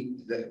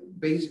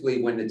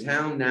basically when the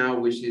town now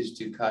wishes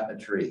to cut a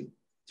tree,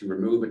 to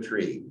remove a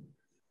tree,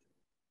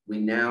 we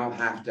now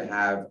have to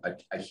have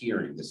a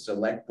hearing. The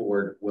select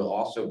board will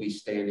also be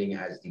standing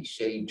as the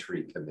shade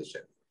tree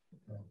commission.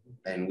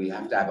 And we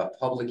have to have a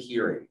public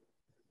hearing.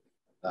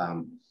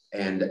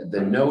 And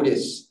the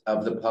notice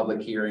of the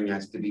public hearing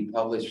has to be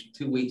published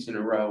 2 weeks in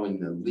a row in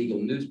the legal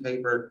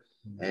newspaper.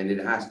 And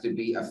it has to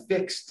be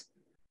affixed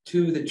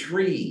to the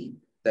tree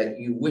that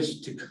you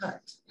wish to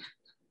cut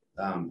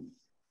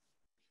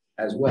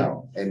as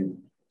well.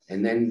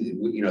 And then,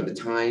 you know, the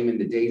time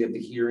and the date of the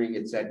hearing,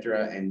 et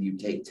cetera, and you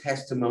take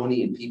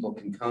testimony and people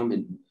can come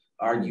and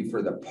argue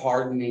for the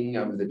pardoning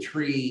of the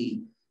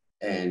tree.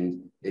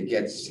 And it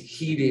gets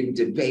heated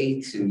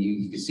debates, and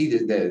you can see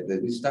that the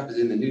new stuff is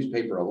in the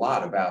newspaper a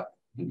lot about,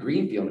 in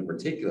Greenfield in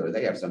particular,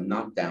 they have some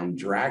knockdown,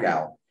 drag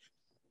out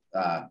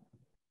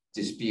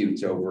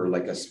disputes over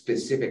like a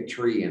specific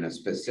tree in a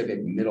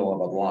specific middle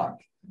of a block,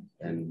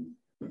 and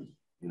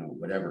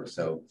whatever.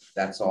 So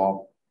that's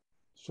all.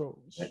 So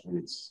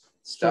it's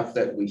stuff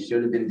that we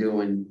should have been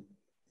doing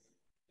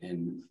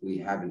and we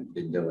haven't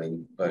been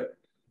doing, but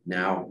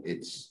now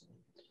it's,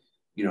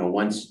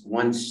 once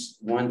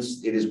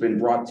it has been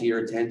brought to your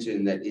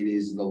attention that it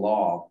is the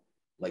law,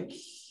 like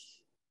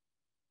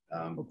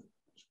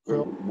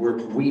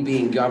we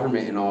being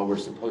government and all, we're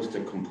supposed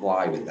to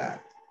comply with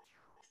that.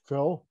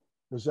 Phil,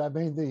 does that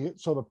mean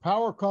the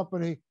power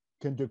company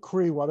can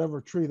decree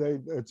whatever tree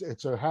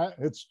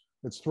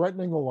it's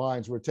threatening the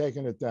lines, we're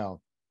taking it down.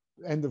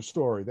 End of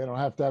story. They don't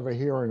have to have a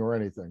hearing or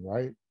anything,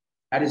 right?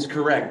 That is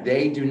correct.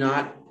 They do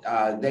not,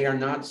 they are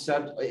not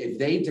if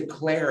they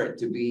declare it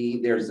to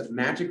be, there's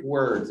magic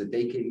words that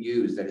they can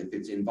use that if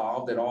it's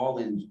involved at all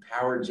in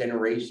power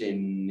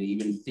generation,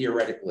 even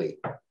theoretically,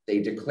 they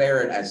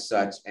declare it as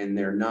such, and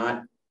they're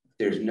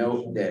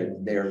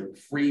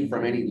free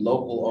from any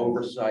local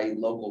oversight,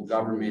 local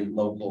government,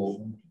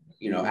 local,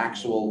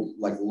 actual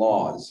like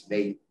laws.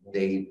 They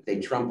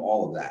trump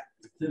all of that.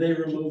 Do they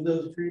remove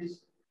those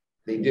trees?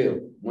 They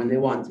do when they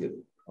want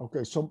to.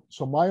 Okay, so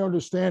my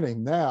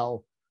understanding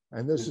now,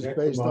 and this is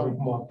based on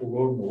the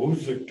road,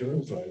 Osick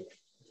Turnpike,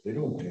 they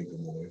don't take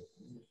them away.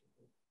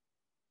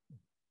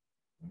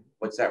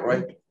 What's that,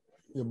 right?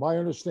 Yeah, my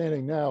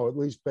understanding now, at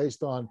least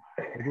based on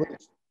at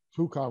least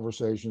 2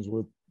 conversations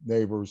with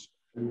neighbors.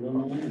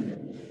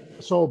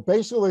 So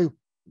basically,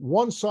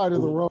 one side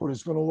of the road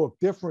is going to look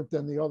different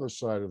than the other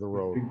side of the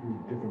road,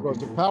 because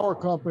the power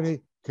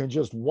company can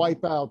just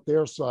wipe out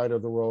their side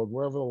of the road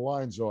wherever the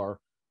lines are,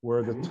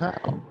 where the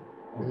town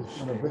is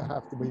going to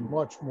have to be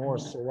much more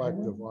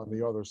selective on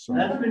the other side.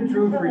 That's been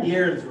true for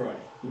years, Roy.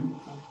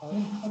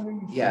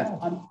 Yeah.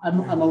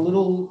 I'm a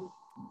little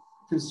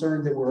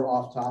concerned that we're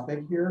off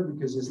topic here,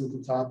 because isn't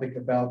the topic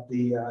about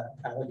the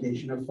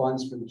allocation of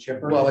funds for the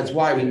chipper? Well, it's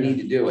why we need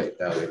to do it,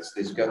 though. This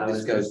is getting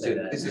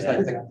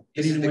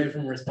away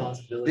from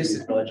responsibility. This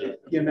is budget.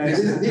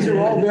 These are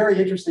all very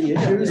interesting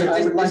issues.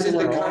 This is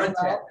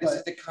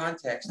the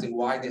context and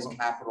why this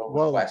capital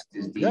request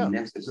is deemed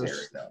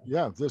necessary, though.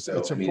 Yeah, it's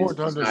important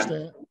to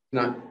understand.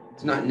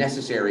 It's not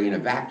necessary in a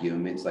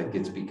vacuum. It's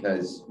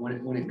because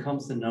when it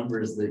comes to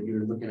numbers, that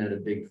you're looking at a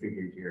big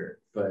figure here.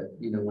 But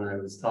when I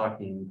was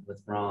talking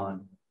with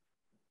Ron,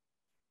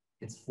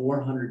 it's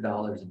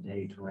 $400 a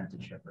day to rent a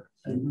chipper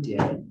a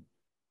day.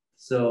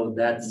 So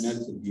that's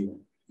a deal.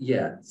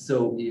 Yeah.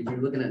 So if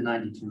you're looking at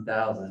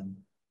 92,000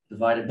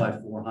 divided by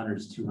 400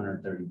 is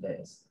 230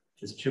 days.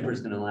 This chipper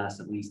is going to last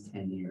at least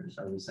 10 years.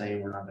 Are we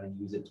saying we're not going to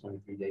use it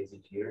 23 days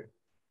each year?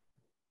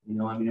 It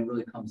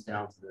really comes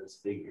down to those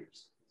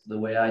figures. The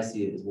way I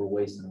see it is we're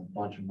wasting a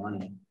bunch of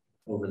money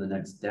over the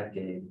next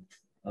decade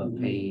of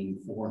paying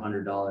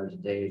 $400 a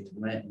day to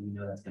rent, and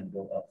that's going to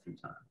go up through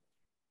time.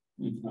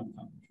 It's not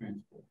time to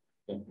transport.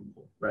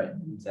 Right,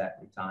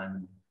 exactly. Time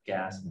and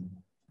gas and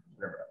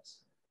whatever else.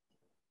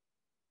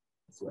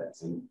 That's the way I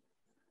see it.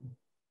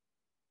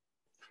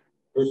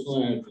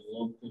 Personally, I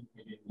don't think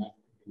we did not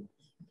do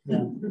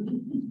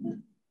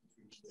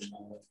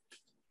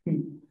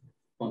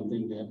fun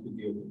thing to have to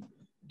deal with.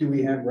 Do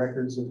we have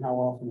records of how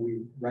often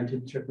we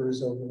rented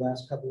chippers over the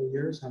last couple of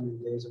years? How many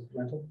days of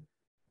rental?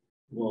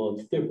 Well,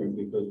 it's different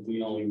because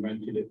we only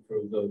rented it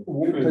for the.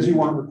 Because you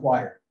weren't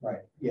required,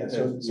 right? Yeah.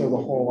 So the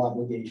whole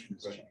obligation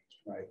has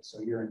changed, right?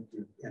 So you're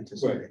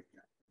anticipating. Right.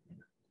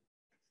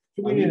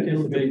 So we need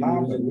a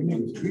department. We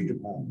need a tree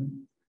department.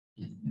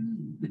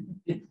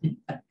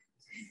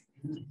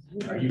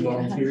 Are you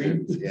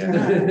volunteering? Yeah.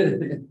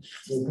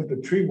 We'll put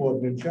the tree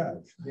warden in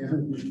charge.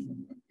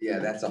 Yeah,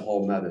 that's a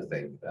whole nother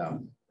thing.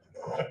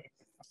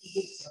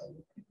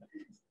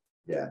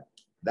 Yeah,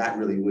 that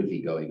really would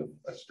be going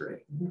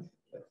astray.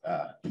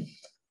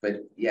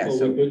 But yeah, well,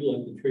 so we could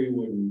let the tree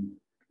warden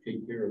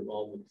take care of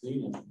all the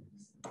cleanup.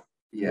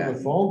 Yeah, the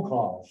phone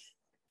calls.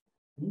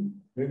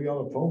 Maybe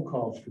all the phone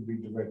calls could be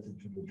directed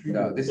to the tree.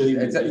 No, this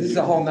is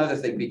a whole nother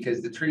thing,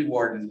 because the tree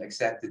warden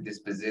accepted this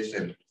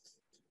position,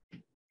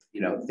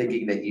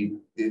 thinking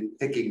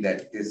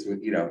that this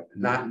would,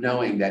 not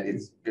knowing that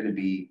it's going to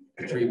be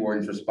the tree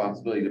warden's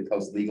responsibility to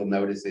post legal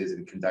notices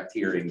and conduct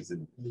hearings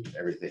and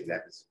everything.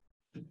 That was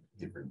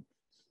different.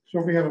 So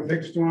if we have a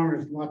big storm,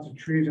 there's lots of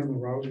trees on the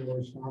road, we're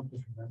responsible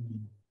for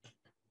them.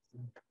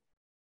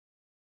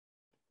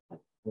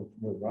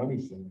 What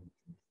Ronnie's saying,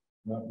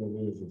 not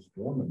really as a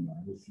storm in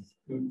mind, it's just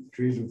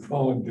trees are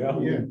falling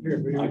down. Yeah,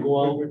 we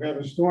have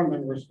a storm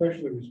and we're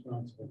especially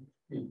responsible.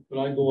 Yeah, but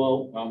I go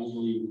out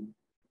probably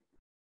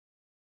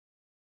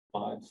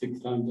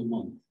 5-6 times a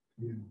month.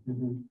 Yeah.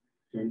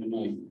 During the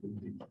night.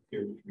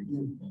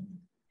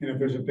 And if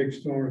there's a big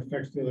storm that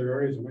affects the other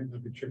areas, it might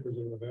not be chippers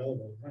that are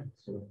available, right?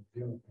 So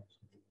the other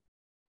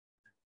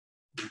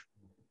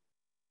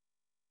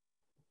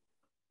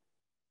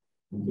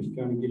I'm just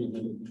trying to get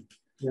ahead of it.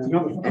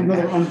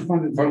 Another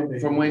unfunded.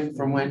 mandate.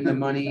 From when the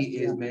money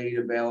is made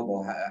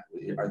available,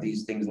 are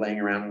these things laying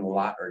around in a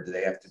lot, or do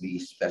they have to be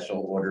special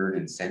ordered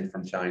and sent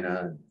from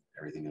China and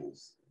everything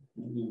else?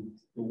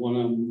 The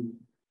one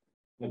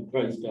I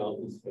priced out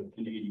was for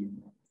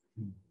Canadian.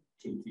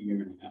 Takes a year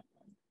and a half.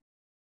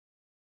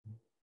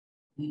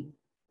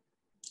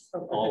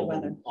 All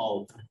of them,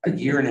 all. A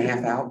year and a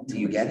half out, do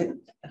you get it?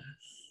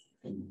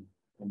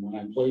 From when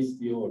I placed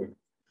the order,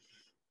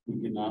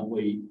 we cannot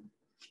wait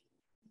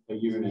a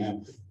year and a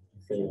half to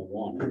say I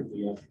want it.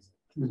 We have.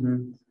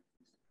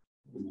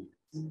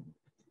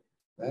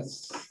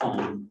 That's.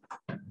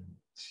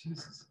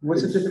 Jesus.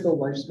 What's the typical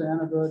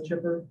lifespan of a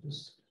chipper?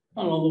 Just,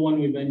 I don't know, the one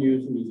we've been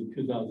using is a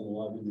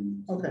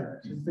 2011. okay,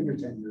 so figure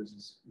 10 years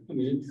is. I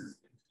mean, it's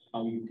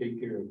how you take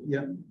care of it.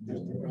 Yep.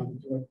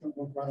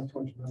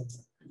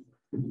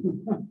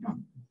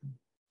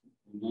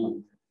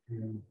 No.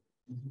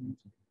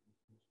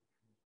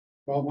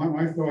 Well,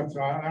 my thoughts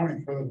are, I don't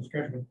need further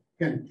discussion,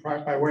 but again,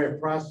 by way of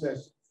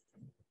process,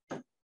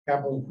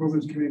 capital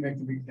improvements committee make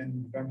the week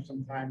in November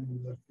sometime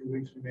in a few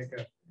weeks, we make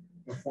a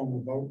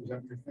formal vote. Is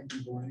that what you're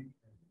thinking, Blaine?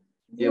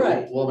 Yeah,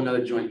 Right. we'll have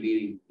another joint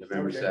meeting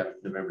November Okay.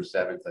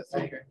 7th, I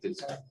think. Okay.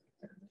 It's-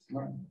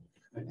 All right.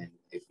 And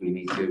if we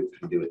need to, we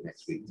can do it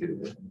next week too.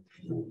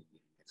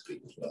 Next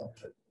week as well.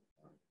 But,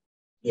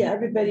 Yeah,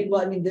 everybody,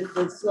 well, I mean, the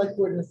select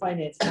board and the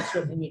finance can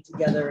certainly meet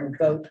together and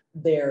vote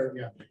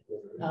their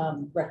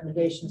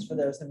recommendations for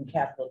those, and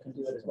capital can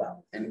do it as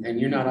well. And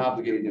you're not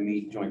obligated to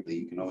meet jointly.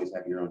 You can always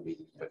have your own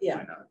meetings, but Yeah.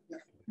 why not?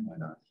 Why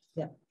not?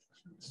 Yeah.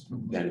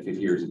 Benefit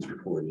here is it's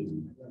recorded.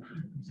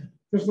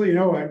 Just so you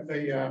know,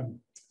 the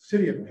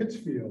city of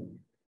Pittsfield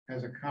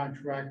has a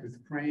contract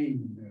with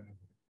Crane.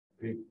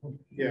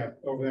 Yeah,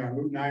 over there on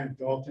Route 9 in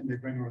Dalton, they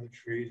bring over the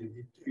trees and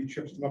he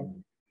chips them up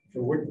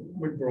for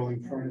wood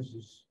burning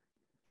furnaces.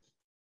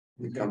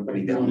 The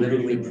company that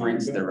literally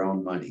prints their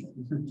own money.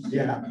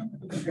 Yeah.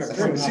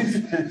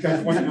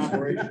 Got one in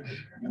operation.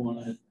 You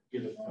want to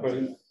get a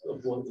price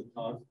of what the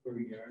cost per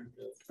yard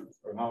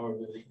or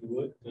however they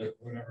do it,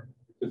 Whatever.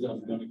 because I'm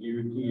going to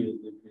guarantee you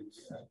that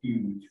it's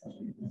huge.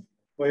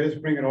 Well, let's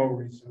bring it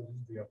over. So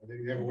they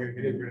have a way to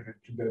get rid of it.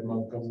 Too bad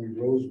Montgomery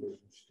Rose was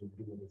still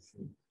doing the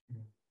thing.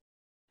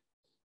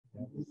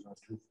 Not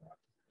too far.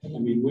 I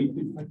mean, we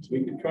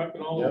could truck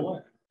it all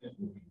away.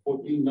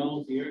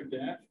 $14 a year to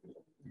Asheville.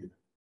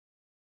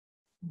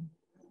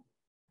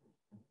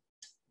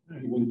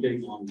 It wouldn't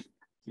take long. To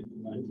get the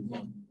money.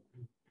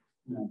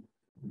 No.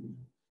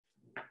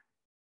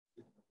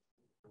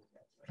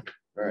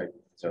 All right,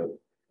 so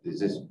is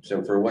this,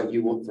 so for what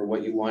you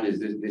want, is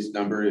this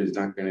number is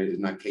not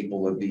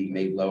capable of being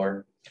made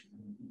lower?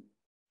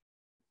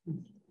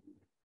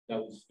 That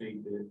was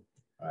state bid.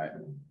 All right.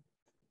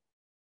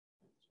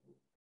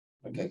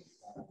 Okay.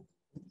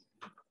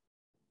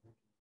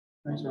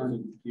 Thanks,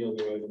 Ron. The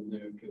other item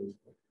there too.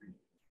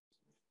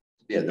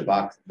 Yeah, the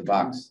box.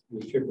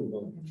 The chipper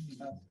boat.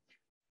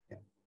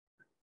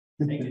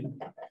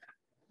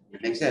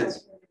 Makes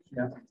sense.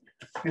 Yeah.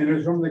 And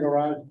there's room in the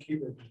garage to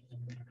keep it.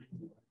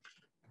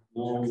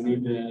 No, we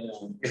need to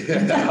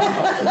add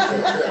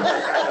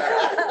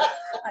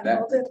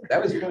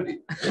That was funny.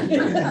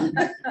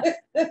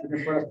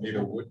 Need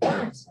a wood.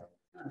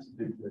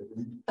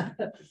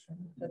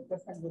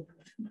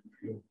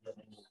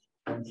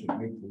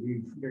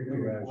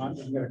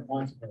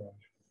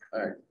 All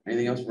right,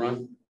 anything else,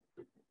 Ron?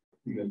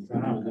 You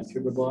got the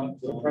chipper block.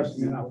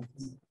 Pressing it out.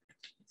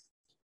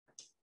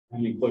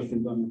 Any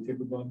questions on the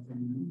chipper block?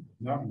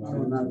 No, not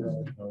really.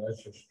 No,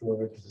 that's just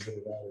store it to get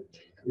it out.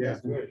 Yeah.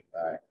 Good.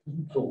 All right,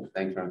 cool.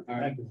 Thanks, Ron. All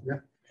right.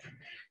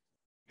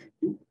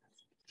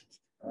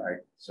 All right,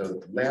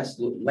 so last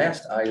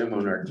item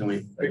on our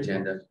joint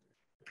agenda,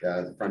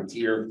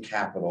 Frontier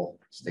Capital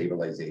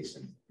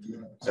Stabilization.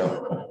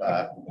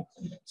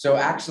 So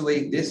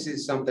actually, this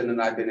is something that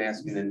I've been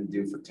asking them to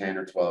do for 10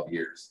 or 12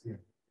 years.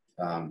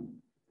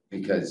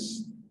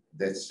 Because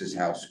that's just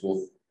how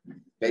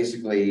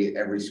basically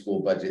every school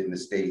budget in the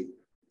state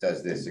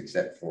does this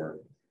except for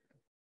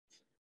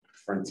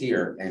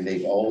Frontier, and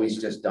they've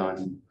always just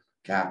done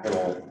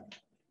capital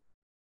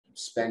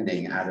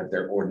spending out of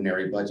their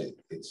ordinary budget.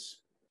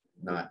 It's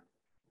not.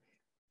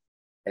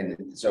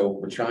 And so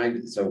we're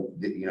trying,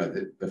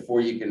 before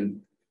you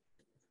can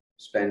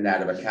spend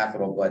out of a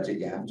capital budget,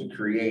 you have to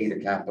create a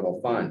capital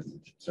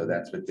fund. So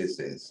that's what this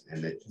is.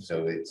 And it's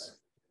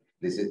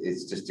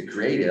just to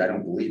create it. I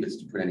don't believe it's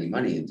to put any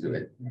money into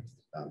it.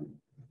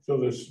 So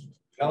this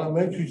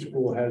elementary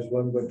school has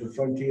one, but the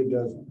Frontier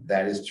doesn't.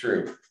 That is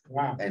true.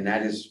 Wow. And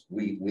that is,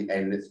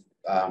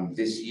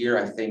 this year,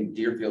 I think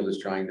Deerfield is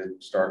trying to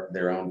start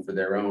for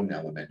their own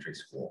elementary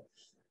school.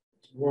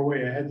 We're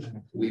way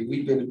ahead.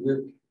 We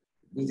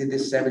did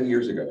this 7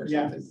 years ago or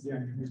something.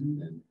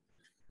 Yeah.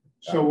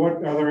 So what,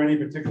 are there any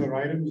particular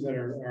items that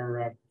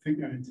are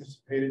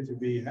anticipated to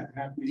be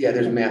happening? Yeah,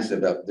 there's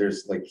massive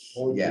there's like,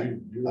 yeah.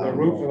 The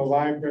roof of the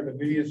library, the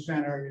media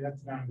center,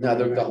 that's not. No,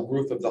 the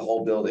roof of the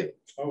whole building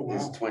Oh,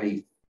 is wow.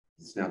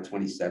 it's now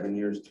 27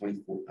 years,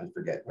 24, I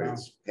forget, but Wow.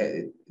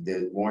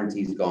 the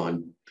warranty's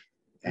gone.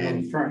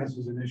 And the furnace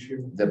is an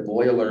issue. the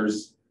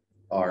boilers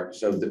are,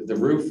 so the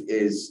roof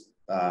is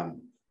 2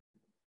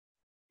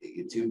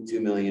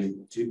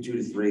 million, 2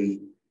 to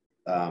 3.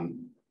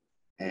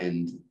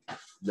 And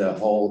the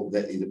whole,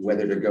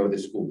 whether to go the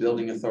school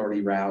building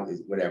authority route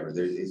is whatever,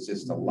 it's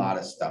just a lot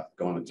of stuff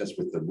going on just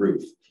with the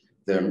roof.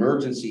 The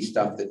emergency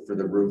stuff that for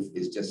the roof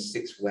is just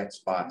 6 wet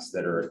spots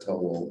that are a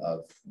total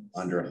of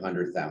under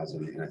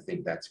 100,000. And I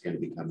think that's going to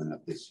be coming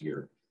up this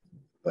year.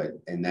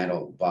 And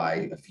that'll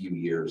buy a few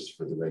years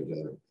for the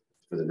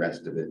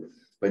rest of it.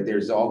 But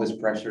there's all this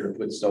pressure to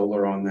put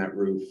solar on that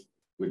roof,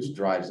 which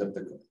drives up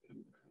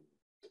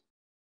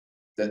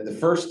the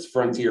first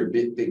frontier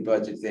big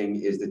budget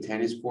thing is the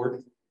tennis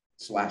court /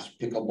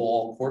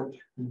 pickleball court.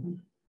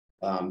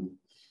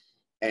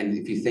 And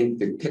if you think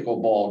the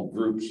pickleball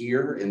group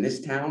here in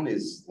this town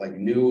is like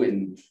new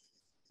and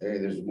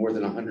there's more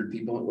than 100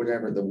 people or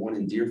whatever, the one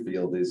in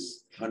Deerfield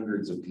is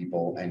hundreds of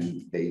people,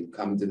 and they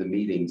come to the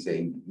meeting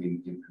saying we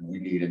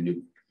need a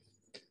new.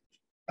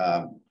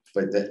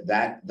 But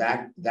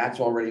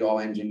that's already all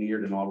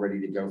engineered and all ready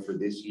to go for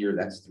this year.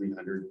 That's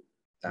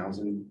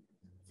 300,000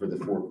 for the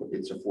 4.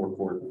 It's a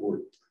 4-court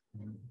court,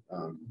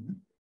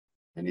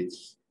 and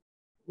it's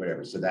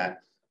whatever. So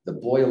that the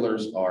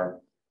boilers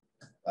are.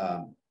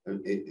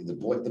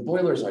 The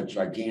boilers are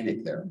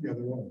gigantic there. Yeah,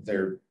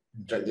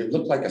 They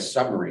look like a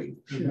submarine.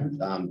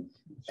 And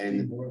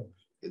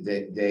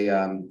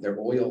they're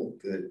oil,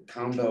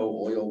 combo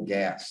oil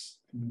gas,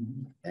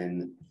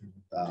 and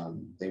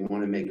they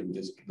want to make them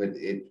just. But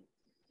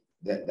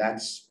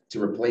that's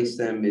to replace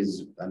them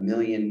is $1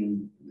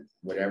 million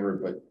whatever.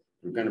 But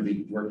we're going to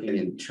be working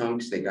in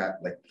chunks. They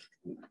got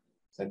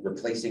it's like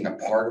replacing a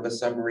part of a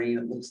submarine.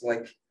 It looks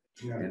like,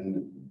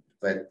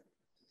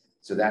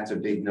 so that's a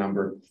big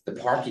number. The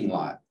parking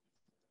lot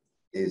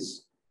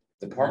is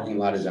a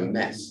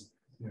mess,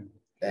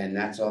 and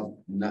that's a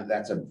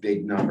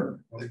big number.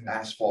 The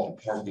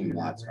asphalt parking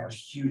lots are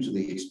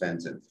hugely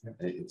expensive.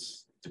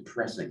 It's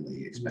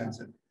depressingly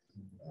expensive.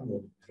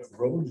 The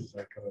road is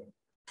like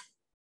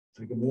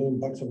 $1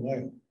 million a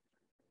mile.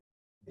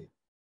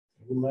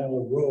 A mile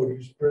of road,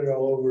 you spread it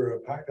all over a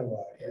parking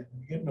lot. You're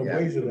getting a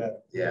ways of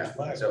that. Yeah.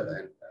 So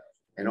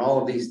and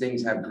all of these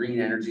things have green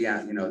energy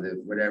out. You know, they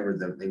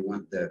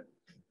want the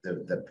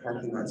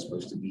parking lot's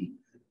supposed to be.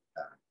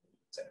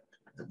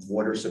 The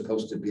water's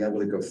supposed to be able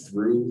to go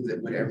through the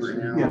whatever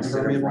now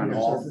instead of run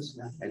off,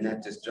 and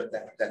that just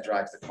that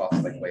drives the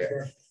cost like way up.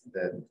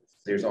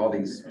 There's all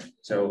these,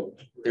 so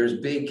there's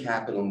big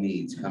capital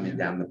needs coming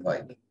down the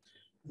pike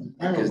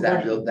because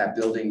that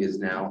building is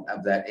now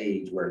of that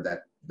age where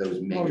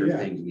those major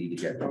things need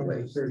to get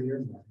replaced. 30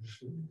 years now.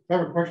 I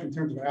have a question in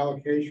terms of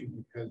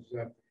allocation, because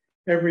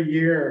every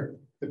year,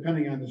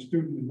 depending on the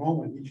student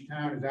enrollment, each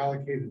town is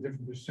allocated a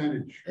different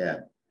percentage.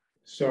 Yeah.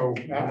 So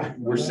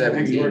we're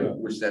 17.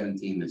 We're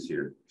 17 this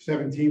year.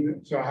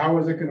 17. So how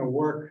is it going to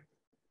work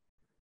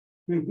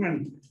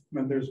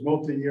when there's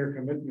multi-year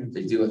commitments?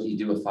 You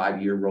do a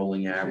 5-year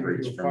rolling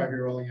average. So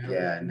 5-year rolling average.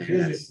 Yeah, and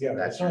then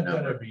that's your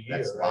number.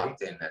 That's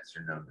locked in. That's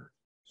your number.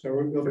 So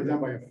it'll be done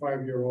by a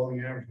 5-year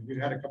rolling average. We've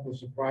had a couple of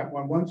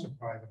one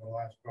surprise in the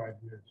last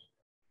 5 years.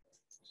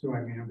 So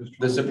I mean, I'm just.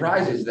 The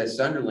surprise is that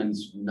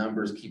Sunderland's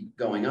numbers keep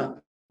going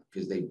up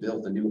because they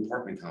built a new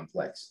apartment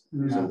complex.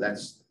 So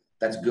that's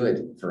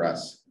good for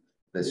us.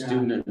 The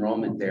student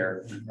enrollment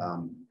there,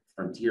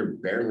 Frontier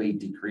barely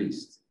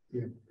decreased.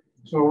 Yeah.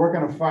 So we're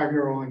working on a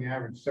 5-year rolling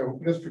average. So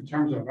just for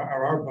terms of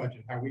our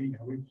budget, how we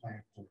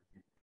plan for it.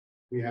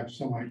 We have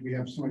some idea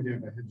of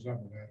a heads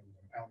up of that,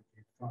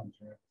 allocate funds,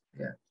 right?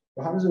 Yeah.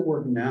 Well, how does it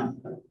work now?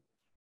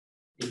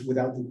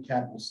 Without the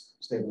capital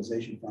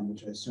stabilization fund,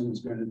 which I assume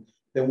is going to,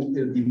 then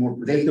it'll be more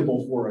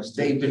predictable for us.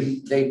 They've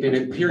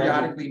been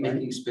periodically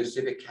making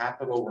specific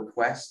capital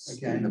requests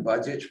in the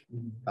budget,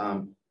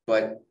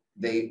 but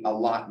a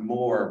lot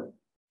more.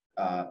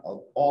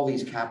 All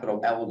these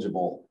capital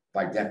eligible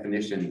by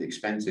definition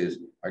expenses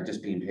are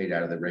just being paid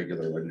out of the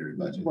regular ordinary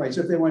budget. Right. So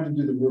if they wanted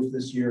to do the roof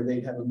this year,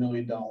 they'd have $1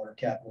 million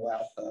capital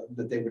out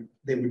that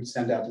they would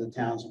send out to the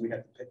towns, and we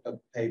have to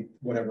pay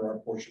whatever our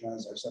portion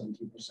is, our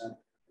 17%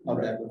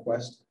 of that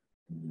request.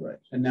 Right.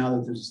 And now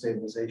that there's a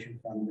stabilization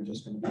fund, we're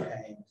just going to be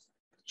paying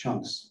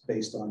chunks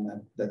based on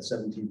that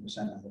 17%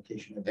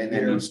 allocation. And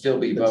then you'd still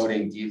be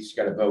voting. You just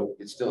got to vote.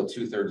 It's still a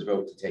 2/3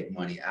 vote to take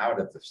money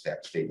out of the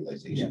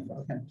stabilization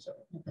fund. Okay. So.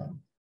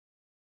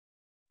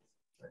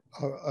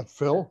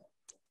 Phil,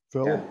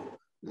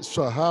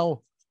 so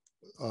how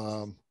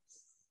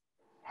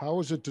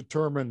is it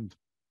determined,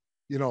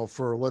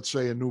 for, let's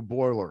say, a new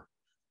boiler,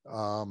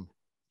 and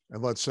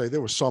let's say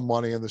there was some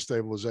money in the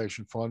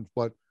stabilization fund,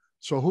 but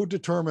so who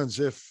determines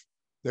if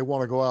they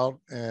want to go out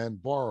and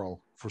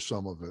borrow for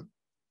some of it?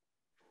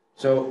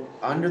 So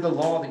under the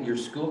law, that your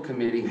school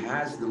committee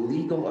has the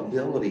legal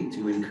ability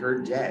to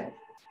incur debt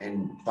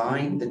and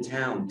bind the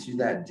town to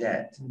that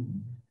debt.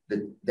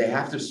 They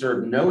have to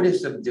serve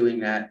notice of doing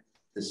that.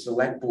 The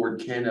select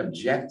board can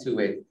object to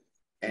it.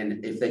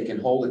 And if they can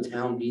hold a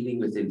town meeting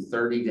within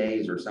 30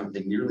 days or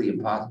something nearly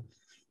impossible,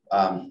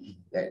 but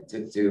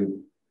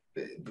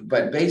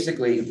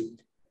basically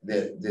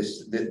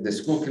the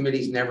school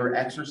committees never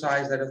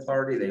exercise that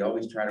authority. They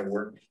always try to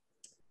work,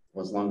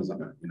 well, as long as I'm,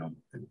 you know,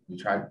 you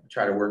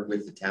try to work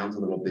with the towns a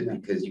little bit,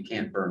 because you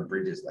can't burn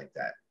bridges like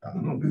that.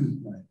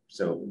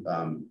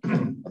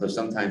 Although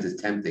sometimes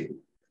it's tempting,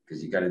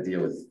 because you got to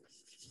deal with,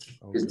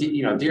 because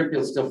you know,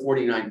 Deerfield's still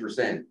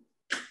 49%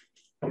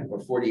 or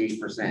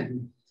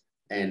 48%,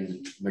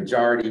 and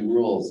majority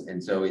rules,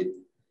 and so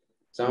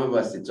some of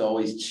us, it's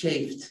always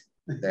chafed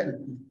that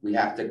we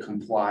have to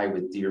comply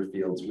with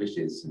Deerfield's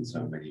wishes in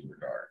so many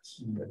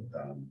regards. But,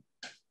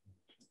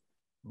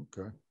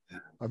 okay.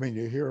 I mean,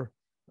 you hear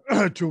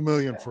 2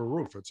 million for a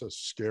roof. It's a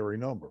scary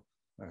number.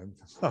 And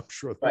I'm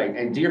sure. Right.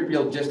 And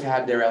Deerfield just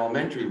had their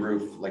elementary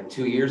roof like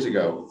 3 years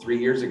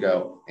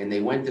ago, and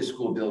they went the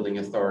school building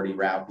authority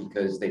route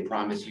because they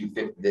promise you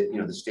that, you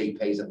know, the state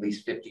pays at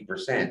least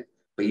 50%,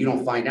 but you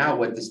don't find out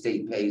what the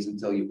state pays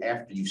until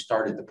after you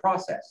started the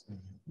process.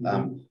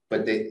 But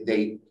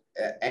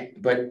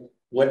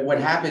what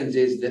happens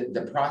is that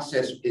the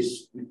process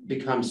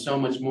becomes so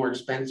much more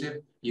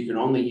expensive. You can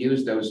only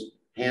use those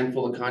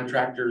handful of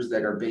contractors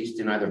that are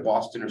based in either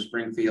Boston or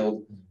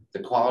Springfield. The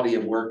quality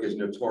of work is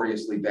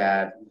notoriously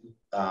bad.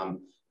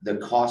 The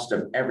cost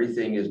of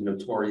everything is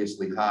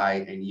notoriously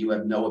high, and you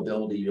have no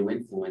ability to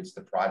influence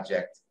the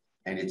project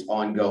and its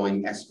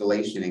ongoing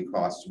escalation in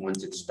costs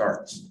once it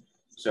starts.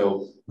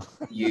 So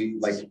you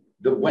like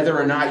whether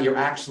or not you're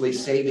actually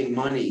saving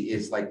money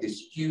is like this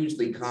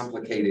hugely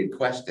complicated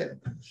question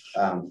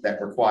that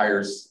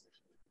requires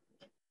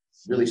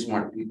really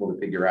smart people to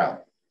figure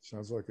out.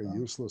 Sounds like a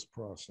useless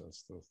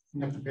process, though.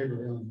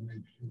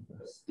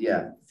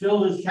 Yeah. Phil,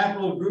 this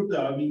Capital Group,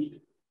 though, I mean,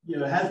 you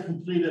know, has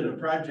completed a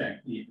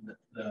project,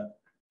 the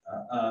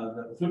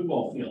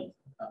football field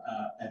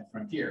at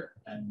Frontier,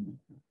 and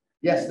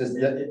yes,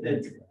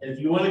 if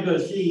you want to go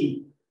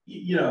see,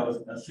 you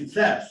know, a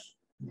success,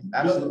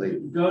 absolutely,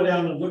 go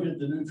down and look at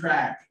the new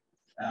track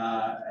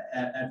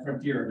at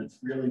Frontier, and it's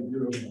really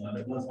beautiful, and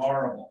it was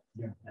horrible.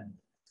 Yeah. And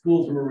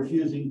schools were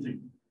refusing to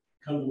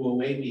come to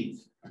away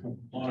meets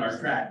on our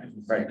track. It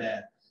was so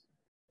bad.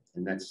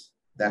 And that's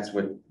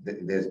what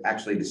there's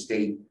actually the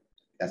state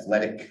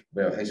athletic,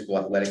 high school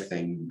athletic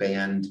thing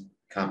banned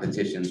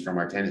competitions from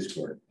our tennis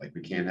court. Like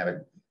we can't have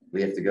it.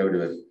 We have to go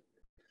to a.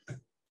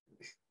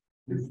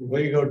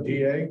 Where you go,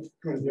 DA?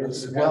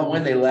 Well,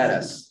 when they let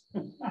us.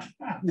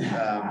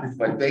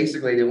 But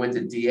basically, they went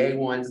to DA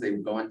once. They were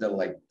going to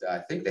like I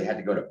think they had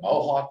to go to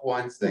Mohawk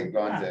once. They've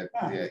gone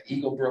to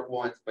Eagle Brook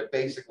once. But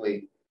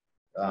basically,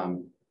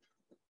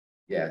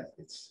 yeah,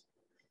 it's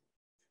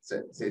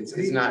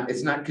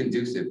not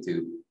conducive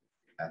to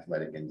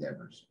athletic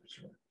endeavors for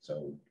sure.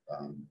 So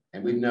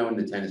and we've known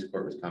the tennis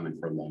court was coming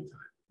for a long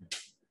time,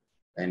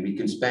 and we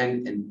can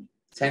spend and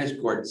tennis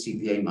court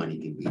CPA money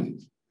can be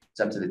used. It's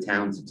up to the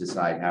towns to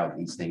decide how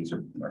these things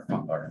are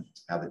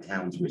how the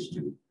towns wish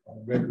to.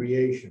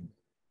 Recreation.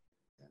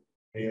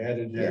 They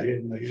added that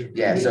in later.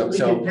 Yeah, so we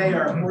can pay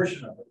our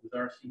portion of it with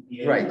our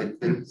CPA. Right.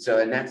 So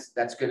and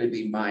that's going to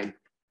be my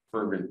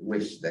fervent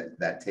wish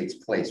that takes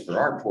place for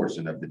our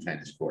portion of the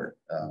tennis court,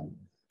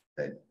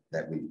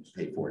 that we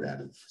pay for it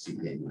out of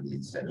CPA money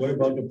instead. What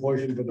about the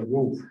portion for the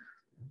roof?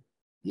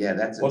 Yeah,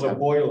 that's or the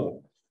boiler.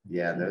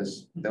 Yeah,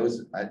 those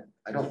I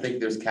don't think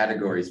there's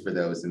categories for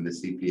those in the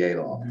CPA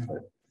law.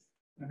 But.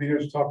 I mean,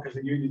 there's talk because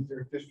the Union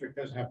District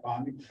doesn't have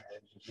bonding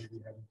powers. So maybe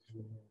having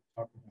to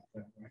talk about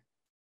that, right?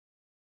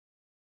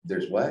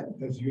 There's what?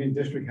 Does the Union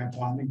District have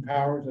bonding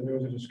powers? And there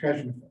was a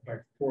discussion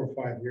like 4 or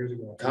 5 years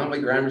ago.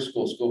 Conway Grammar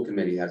School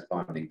Committee has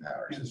bonding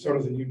powers. And so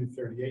does the Union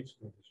 38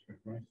 School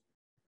District, right?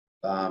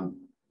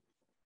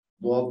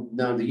 Well,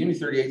 no, the Union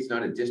 38 is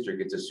not a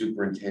district, it's a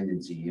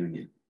superintendency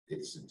union.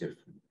 It's a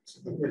different.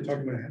 But we're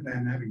talking about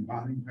them having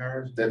bonding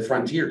powers. The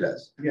Frontier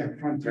does. Yeah,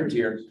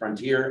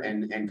 Frontier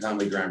and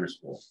Conway Grammar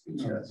School.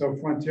 So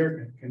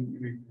Frontier can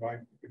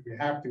if we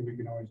have to, we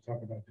can always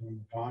talk about doing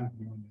the bond if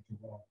we want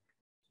to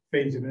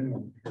phase it in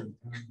over a period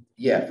of time.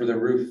 Yeah, for the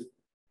roof.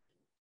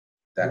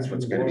 That's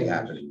what's going to be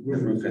happening. The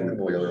roof and the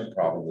boiler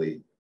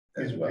probably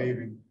as well.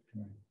 Paving.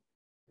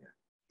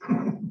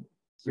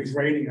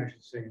 Regrading, I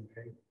should say, in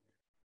paving.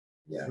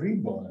 Yeah. 3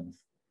 bonds.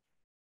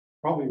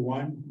 Probably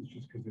one. It's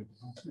just because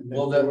it's.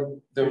 Well,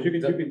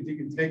 you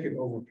can take it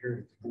over a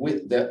period.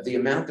 With the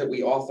amount that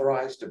we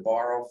authorized to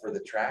borrow for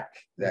the track,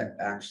 that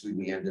actually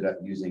we ended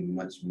up using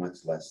much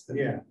less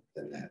than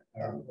that.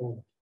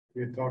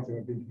 We had talked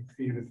about being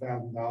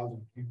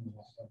 $1,000.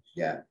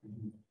 Yeah,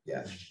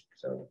 yeah.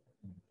 So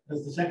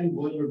has the second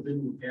boiler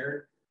been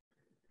repaired?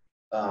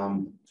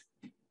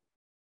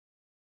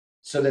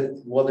 So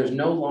that there's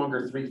no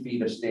longer 3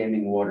 feet of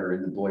standing water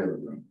in the boiler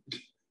room.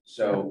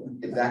 So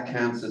if that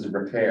counts as a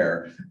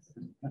repair,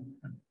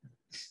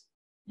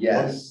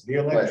 yes. The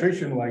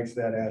electrician likes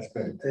that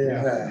aspect.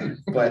 Yeah.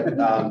 But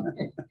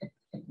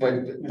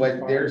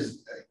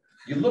there's,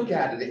 you look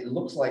at it, it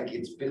looks like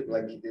it's been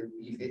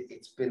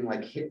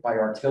like hit by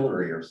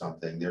artillery or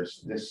something.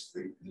 There's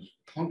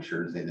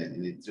punctures in it,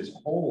 and it's just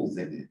holes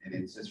in it, and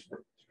it's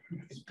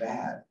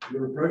bad.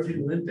 You're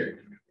approaching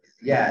winter.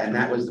 Yeah, and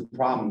that was the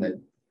problem,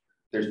 that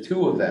there's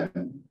two of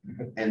them,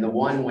 and the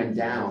one went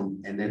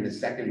down, and then the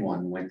second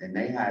one went, and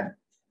they had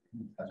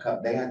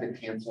they had to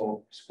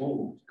cancel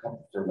school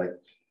for like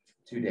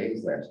 2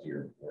 days last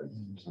year or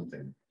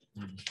something.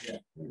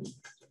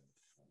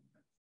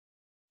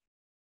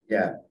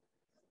 Yeah.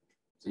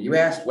 So you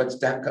asked what's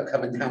that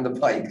coming down the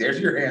pike.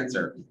 There's your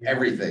answer.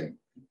 Everything.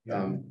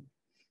 Yeah.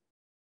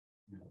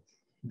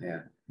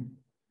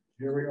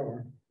 Here we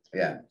are.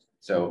 Yeah.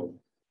 So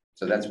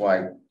that's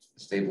why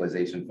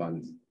stabilization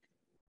funds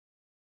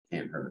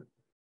can't hurt.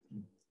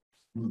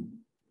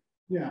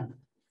 Yeah.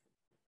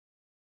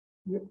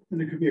 Yep,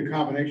 and it could be a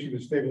combination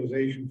of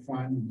stabilization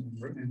fund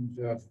and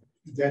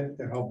debt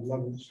to help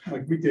levels,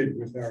 like we did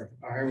with our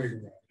highway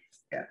garage.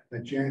 Yeah.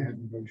 That Jan had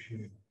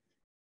negotiated.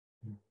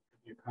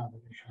 A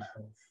combination of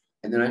both.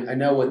 And then I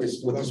know what the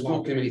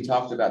school committee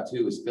talked about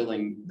too is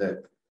filling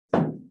the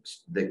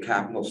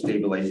capital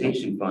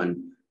stabilization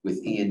fund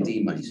with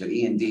E&D money. So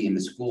E&D in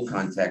the school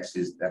context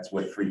that's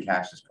what free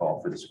cash is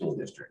called for the school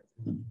district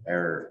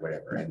or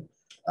whatever.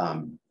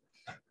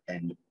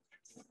 And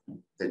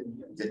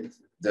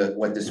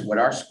what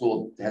our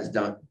school has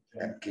done,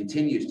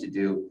 continues to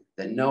do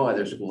that no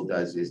other school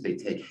does, is they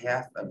take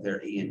half of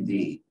their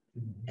E&D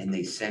and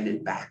they send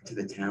it back to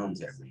the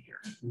towns every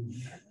year.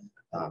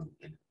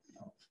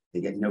 They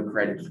get no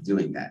credit for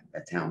doing that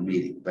at town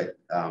meeting, but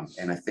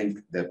and I think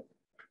the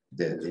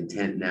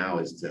intent now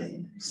is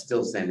to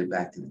still send it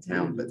back to the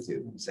town, but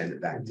to send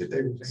it back to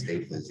the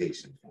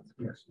stabilization fund.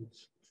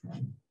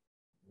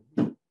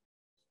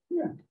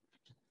 Yeah.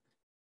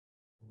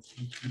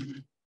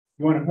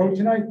 You want to vote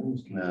tonight?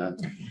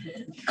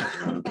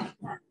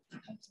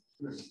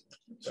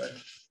 But at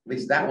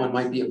least that one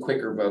might be a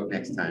quicker vote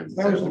next time.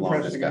 That was a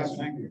long depressing.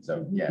 discussion.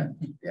 So yeah.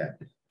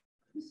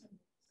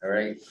 All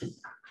right.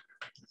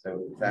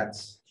 So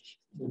that's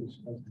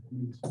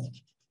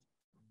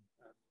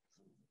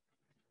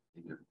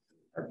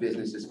our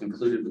business is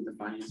concluded with the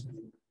finance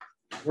committee.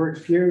 We're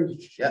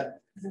excused.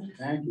 Yep.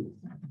 Thank you.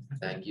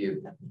 Thank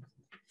you.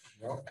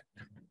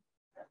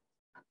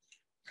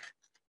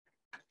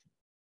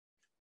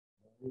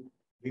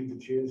 Leave the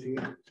chairs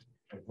here.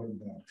 I put them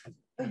down.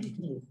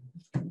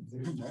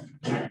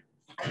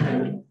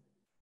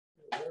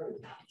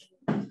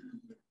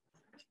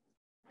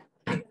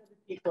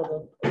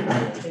 People,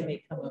 they may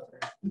come over.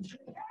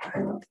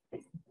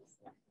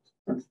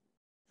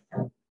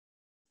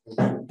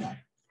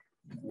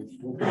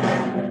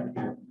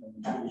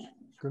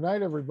 Good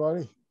night,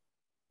 everybody.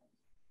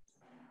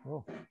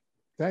 Oh,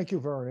 thank you,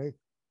 Veronique.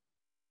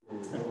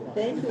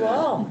 Thank you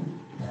all.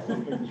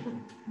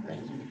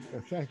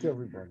 Yeah, thank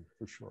everybody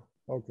for sure.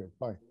 Okay,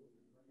 bye.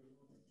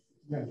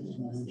 Yeah, it's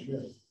my own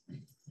chair.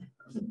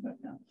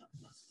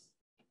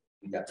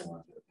 We got the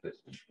one to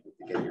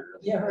get here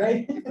early. Yeah,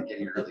 right. To get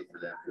here early for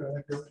them.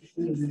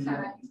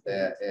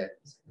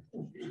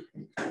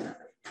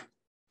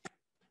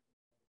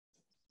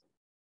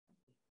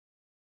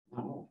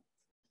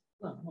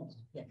 Well, most,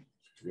 yeah.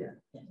 Yeah.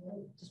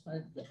 Just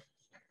wanted, yeah.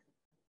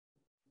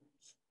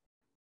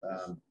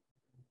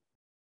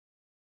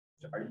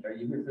 Are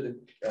you here for the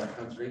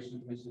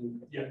Conservation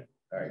Commission? Yeah.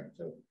 All right,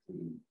 so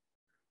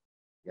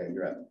yeah,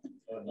 you're up.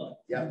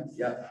 Yeah,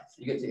 yeah.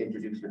 You get to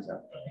introduce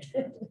yourself.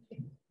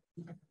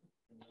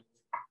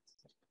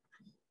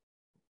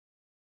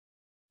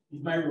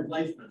 He's my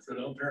replacement, so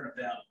don't turn him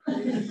down.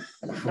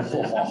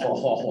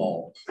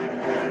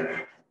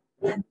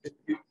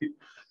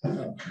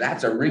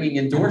 That's a ringing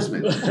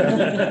endorsement.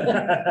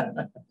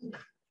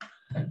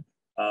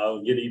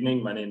 Good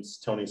evening. My name's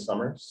Tony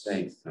Summers.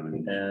 Thanks,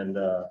 Tony. And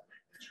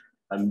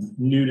I'm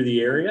new to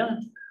the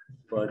area,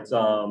 but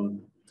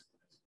I'm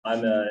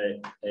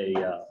a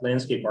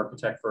landscape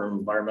architect for an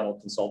environmental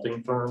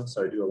consulting firm.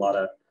 So I do a lot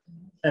of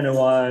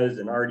NOIs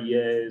and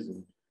RDAs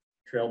and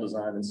trail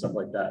design and stuff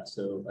like that.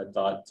 So I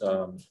thought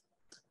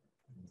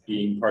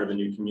being part of a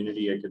new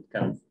community, I could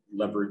kind of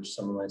leverage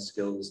some of my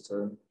skills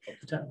to help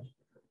the town.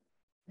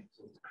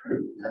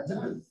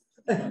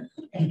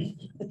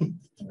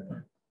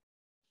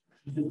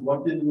 You just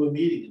walked into a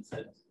meeting and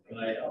said, "Can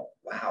I help?"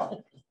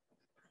 Wow.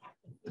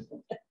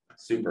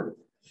 Super.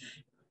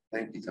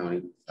 Thank you, Tony.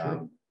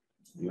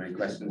 You have any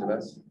questions of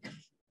us?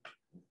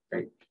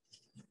 Great.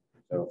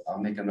 So I'll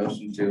make a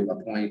motion to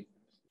appoint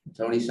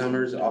Tony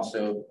Summers,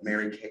 also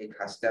Mary Kay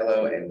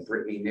Costello and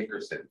Brittany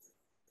Nickerson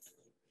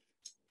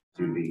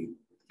to the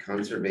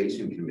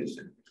Conservation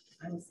Commission.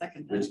 I will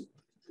second that.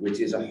 Which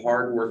is a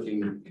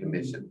hardworking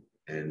commission,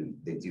 and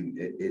it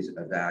is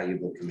a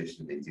valuable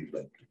commission. They do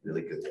like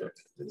really good work.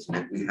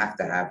 We have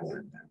to have one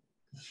of them.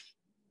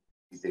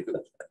 You think it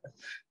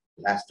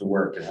has to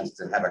work. It has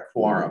to have a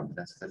quorum.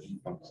 That's the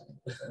function.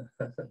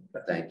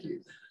 Thank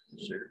you.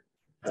 Sure.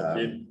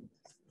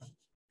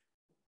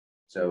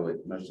 So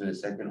motion is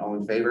second. All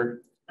in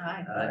favor?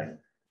 Aye. Aye.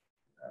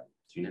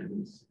 It's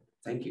unanimous.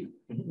 Thank you.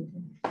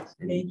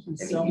 Thank you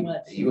so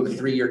much. You have a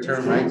 3-year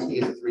term, right? He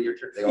has a 3-year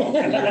term. They all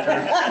have 3-year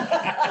terms.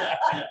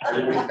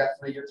 Everybody's got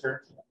 3-year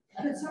terms.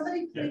 Could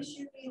somebody please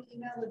shoot me an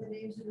email with the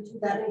names of the two?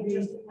 That would be,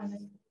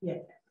 yeah.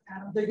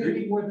 Adam? They're gonna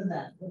be more than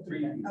that.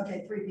 Three.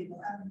 Okay, 3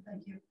 people. Adam,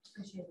 thank you.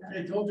 Appreciate that.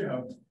 I told you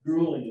how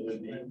grueling it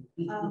would be.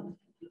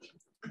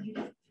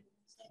 You-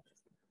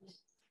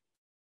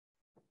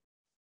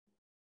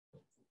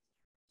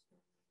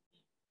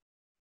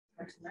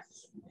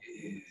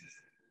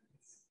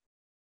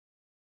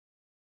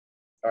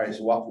 All right,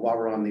 so while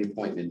we're on the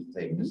appointment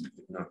thing, just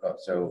knock off.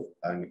 So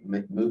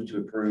move to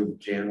approve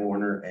Jan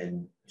Warner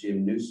and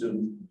Jim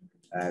Newsom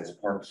as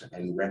Parks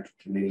and Rec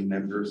Committee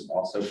members,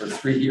 also for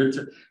 3 years.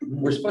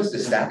 We're supposed to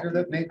stagger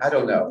them, maybe? I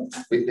don't know.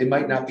 They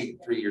might not be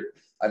 3 years.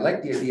 I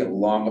like the idea of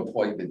long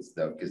appointments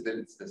though, because then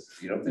it's this,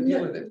 you don't have to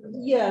deal with it.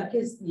 Yeah,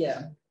 because,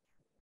 yeah,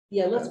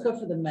 let's go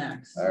for the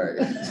max. All right.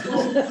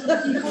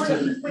 Before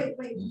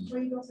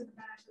you go to the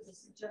back, there's a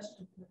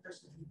suggestion from the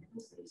person who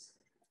please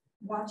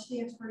watch the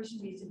expiration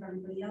dates of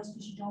everybody else,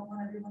 because you don't want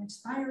everyone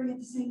expiring at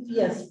the same time.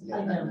 Yes, Yeah,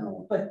 I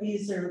know, but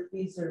these are,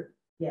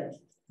 yes.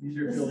 These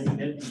are filling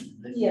empty.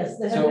 Yes,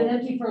 they have been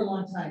empty for a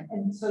long time,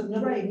 and so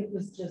nobody, it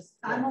was just.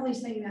 I'm only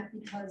saying that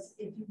because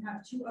if you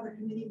have 2 other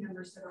committee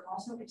members that are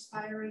also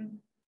expiring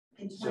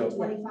in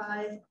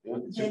 2025,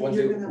 So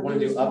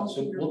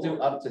we'll do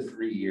up to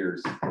 3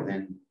 years, and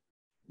then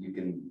you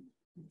can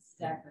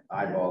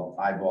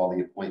eyeball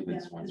the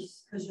appointments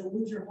once. because you'll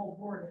lose your whole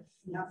board if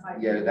you have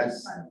 5. Yeah,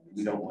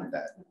 we don't want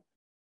that.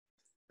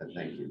 But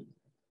thank you.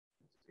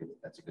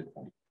 That's a good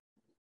point.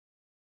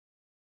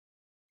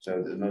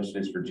 So the motion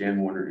is for Jan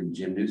Warner and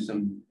Jim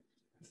Newsom.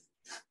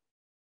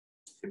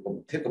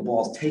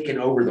 Pickleball's taken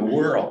over the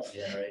world.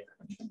 Yeah, right.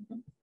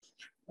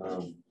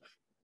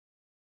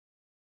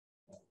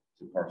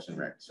 To Parks and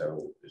Rec.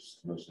 So there's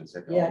motion and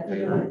second. Yeah, All in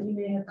favor? you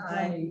may have to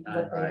tell me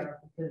what they Aye. are,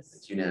 because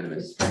It's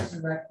unanimous. it's Parks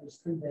and Rec, there's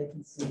 3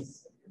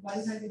 vacancies. Why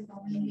did I do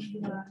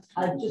phone?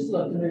 I just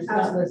looked, and there's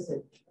not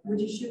listed.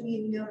 Would you shoot me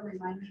an email to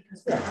remind me?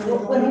 Because Yeah,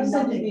 when I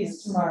send you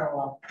these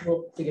tomorrow,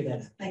 we'll figure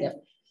that out. Thank you.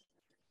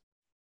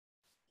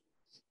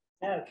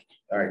 Okay.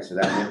 All right, so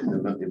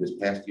that it was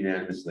passed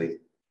unanimously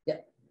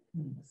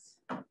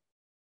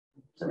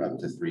for up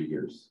to 3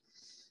 years.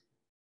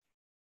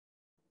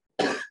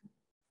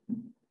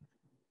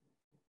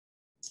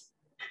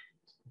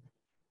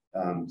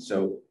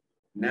 So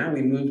now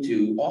we move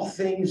to all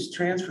things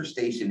transfer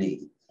station-y.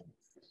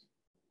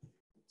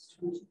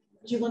 Do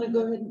you want to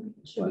go ahead and,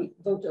 should we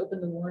vote to open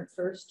the warrant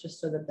first, just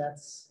so that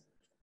that's,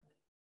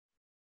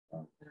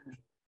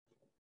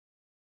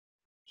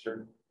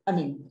 Sure. I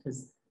mean,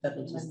 because that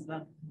was just,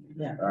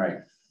 yeah. All right.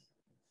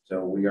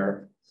 So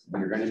we're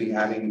going to be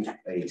having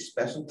a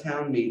special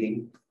town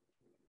meeting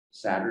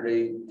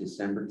Saturday,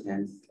 December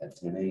 10th at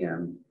 10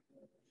 a.m.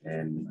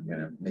 And I'm going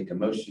to make a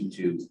motion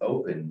to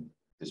open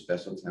the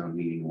special town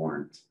meeting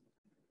warrant.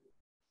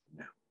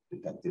 Now,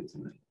 effective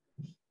tonight.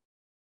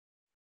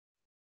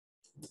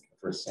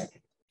 For a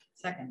second.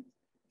 Second.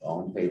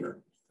 All in favor?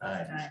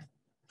 Aye.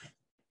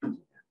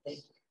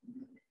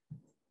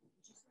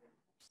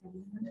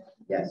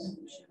 Yes.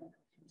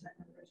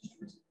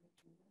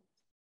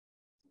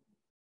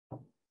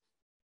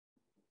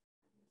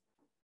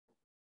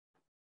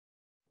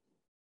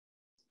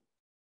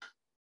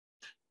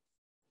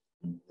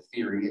 The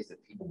theory is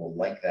that people will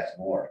like that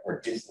more or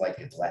dislike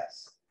it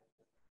less.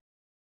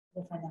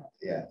 We'll find out.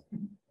 Yeah.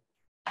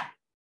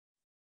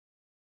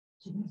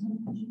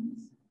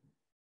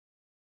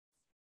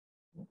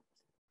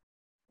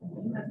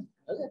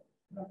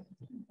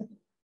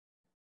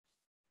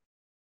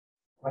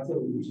 I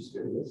thought we were just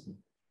gonna listen.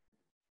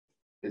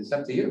 It's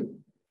up to you.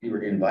 You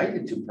were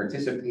invited to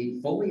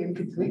participate fully and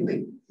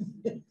completely.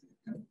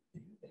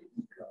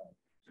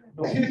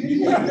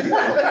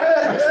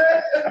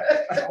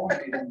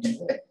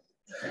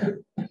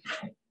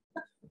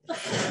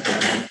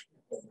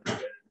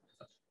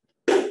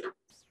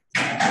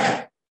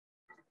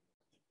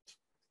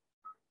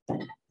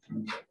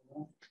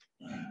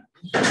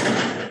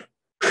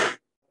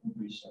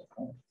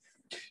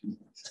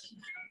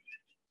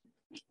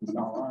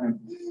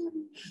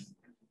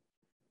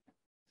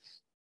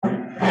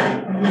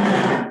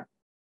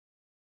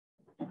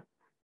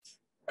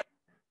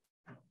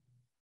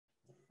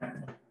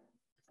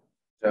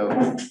 So,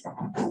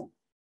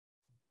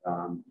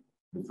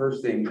 the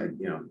first thing,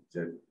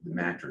 the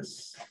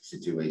mattress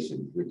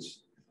situation, which,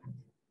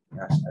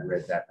 gosh, I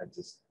read that, I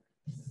just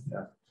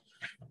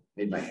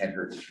made my head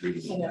hurt just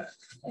reading that.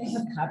 I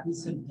have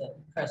copies of the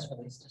press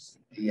release. Just.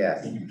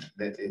 Yeah,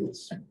 that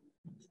it's.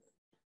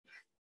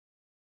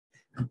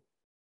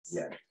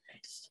 Yeah.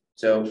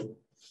 So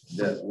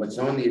what's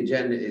on the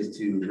agenda is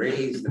to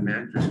raise the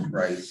mattress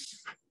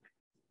price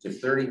to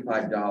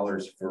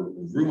 $35 for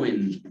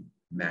ruined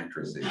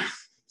mattresses.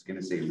 It's going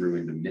to say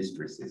ruined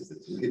mistresses.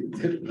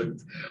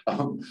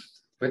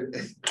 But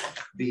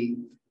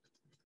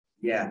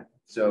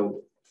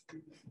so you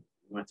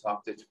want to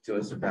talk to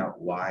us about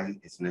why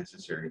it's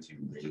necessary to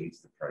raise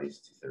the price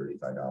to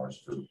 $35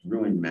 for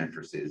ruined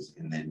mattresses,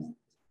 and then.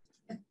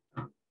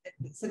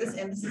 So this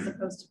is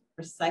opposed to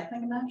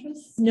recycling a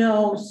mattress?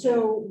 No,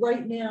 so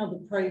right now the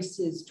price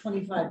is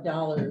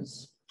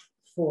 $25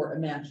 for a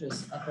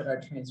mattress up at our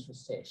transfer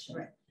station.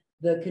 Right.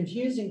 The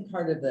confusing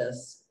part of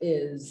this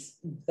is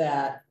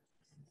that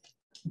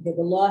Okay,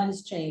 the law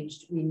has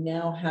changed. We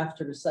now have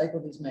to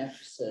recycle these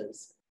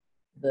mattresses.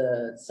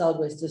 The solid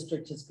waste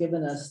district has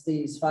given us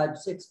these 5,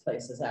 6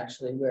 places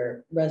actually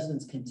where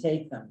residents can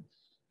take them.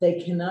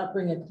 They cannot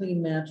bring a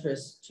clean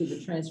mattress to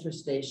the transfer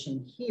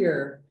station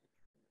here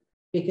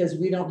because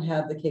we don't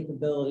have the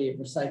capability of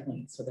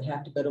recycling. So they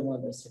have to go to one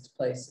of those 6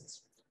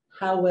 places.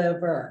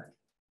 However,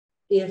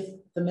 if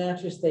the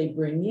mattress they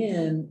bring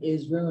in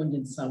is ruined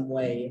in some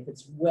way, if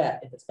it's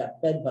wet, if it's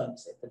got bed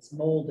bugs, if it's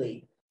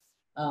moldy,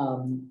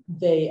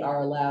 they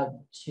are allowed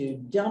to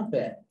dump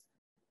it.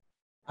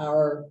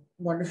 Our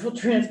wonderful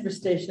transfer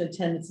station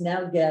attendants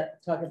now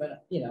talk about,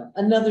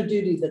 another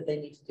duty that they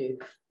need to do.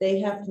 They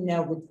have to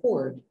now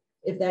record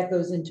if that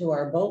goes into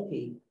our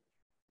bulky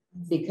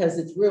because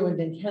it's ruined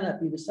and cannot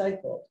be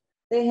recycled.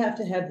 They have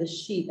to have this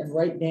sheet and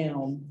write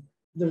down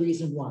the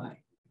reason why.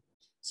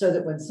 So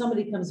that when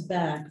somebody comes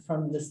back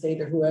from the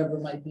state or whoever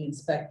might be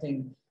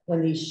inspecting,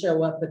 when these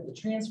show up at the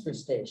transfer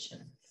station,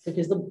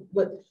 because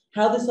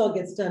how this all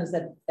gets done is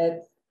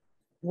that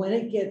when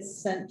it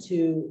gets sent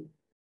to,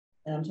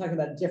 and I'm talking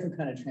about a different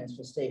kind of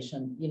transfer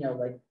station,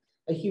 like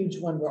a huge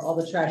one where all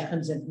the trash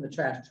comes in from the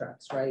trash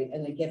trucks, right?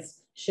 And it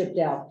gets shipped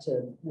out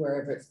to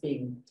wherever it's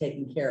being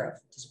taken care of,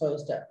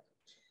 disposed of.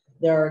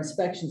 There are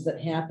inspections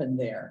that happen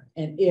there.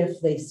 And if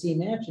they see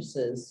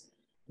mattresses,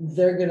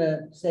 they're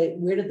gonna say,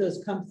 where did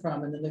those come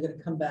from? And then they're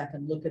gonna come back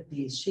and look at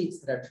these sheets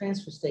that our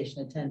transfer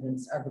station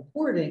attendants are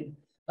reporting.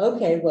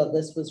 Okay, well,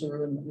 this was a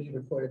ruined, we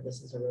reported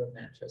this as a ruined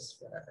mattress,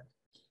 whatever.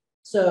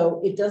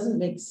 So it doesn't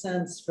make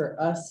sense for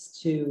us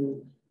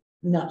to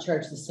not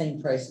charge the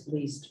same price, at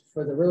least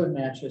for the ruined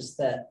mattress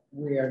that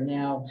we are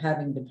now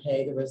having to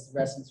pay, the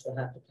residents will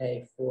have to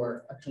pay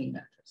for a clean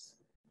mattress.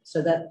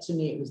 So that, to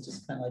me, it was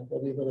just kind of like,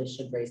 well, we really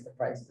should raise the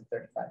price to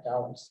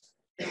 $35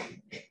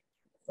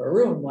 for a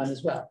ruined one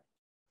as well.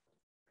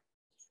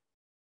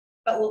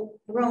 But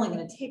we're only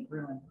going to take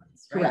ruined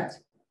ones, right? Correct.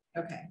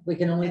 Okay. We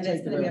can only And take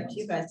it's the going to be ruined up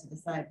to you guys to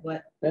decide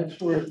what. That's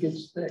where it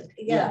gets thick.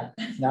 Yeah.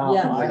 Now,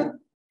 Yeah.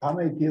 how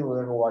many people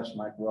ever watch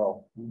Mike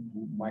Rowe? Who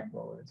Mike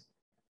Rowe is?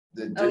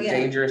 The Yeah.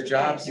 dangerous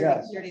jobs.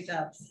 Yes. Dirty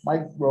jobs.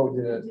 Mike Rowe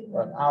did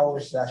an hour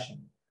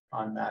session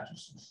on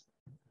mattresses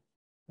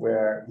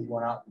where he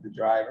went out with the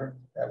driver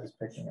that was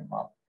picking him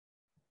up.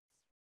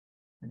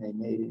 And they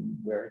made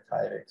him wear a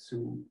Tyvek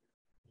suit,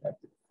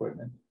 got the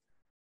equipment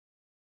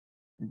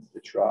into the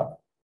truck.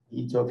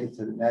 He took it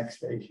to the next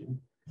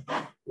station.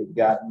 It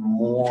got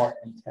more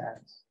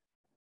intense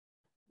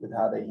with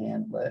how they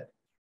handle it.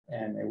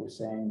 And they were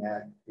saying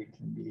that it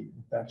can be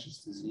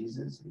infectious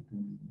diseases, it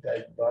can be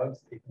bed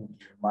bugs, it can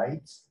be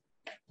mites,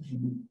 it can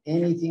be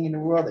anything in the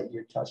world that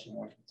you're touching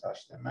when you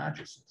touch the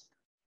mattresses.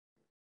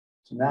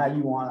 So now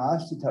you want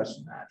us to touch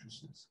the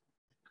mattresses,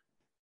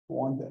 for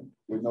one thing,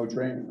 with no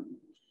training.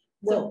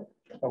 Well,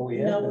 But we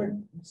no, have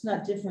to. it's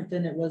not different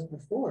than it was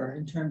before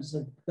in terms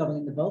of going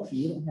in the bulky.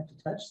 You don't have to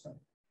touch them.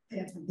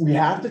 We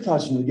have to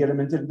touch them to get them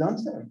into the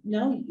dumpster.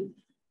 No,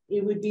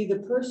 it would be the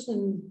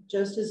person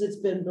just as it's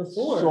been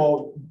before.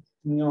 So,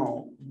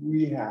 no,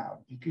 we have,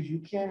 because you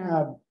can't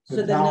have So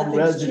the then town nothing's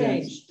residents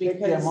changed pick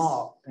them because-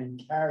 up and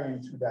carry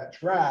them through that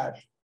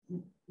trash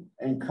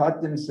and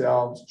cut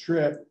themselves,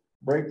 trip,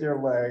 break their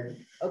leg.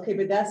 Okay,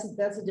 but that's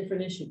a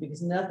different issue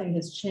because nothing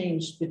has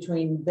changed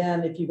between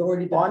then. If you've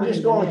already been. Well, I'm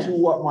just putting them going in.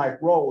 through what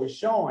Mike Rowe was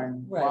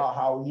showing, Right. about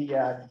how he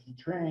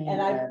trained.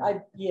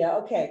 And yeah,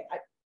 okay.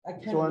 I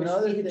kind So of wish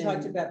another we had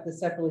talked thing- about this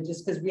separately,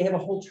 just because we have a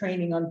whole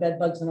training on bed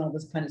bugs and all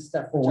this kind of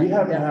stuff. which Well, we I can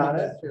haven't had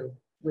definitely it. go through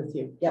with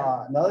you.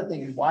 Yeah. Another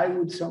thing is, why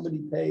would somebody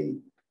pay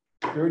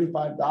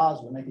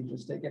 $35 when they could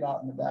just take it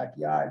out in the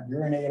backyard,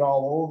 urinate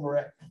all over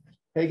it,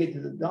 take it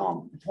to the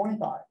dump, for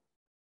 $25?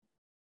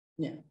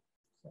 Yeah.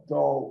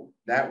 So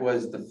That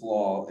was the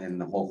flaw in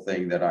the whole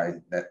thing that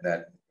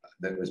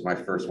was my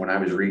first, when I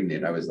was reading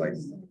it, I was like,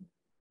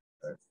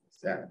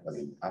 yeah, I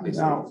mean,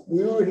 obviously. now,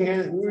 we were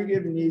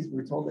given these, we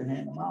were told to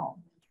hand them out.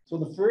 So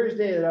the first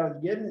day that I was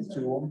giving it to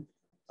them,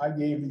 I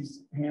gave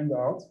these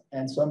handouts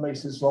and somebody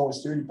says, well,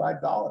 it's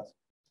 $35.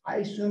 I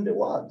assumed it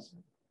was.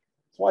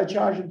 So I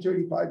charged them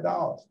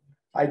 $35.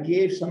 I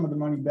gave some of the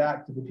money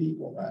back to the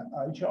people that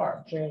I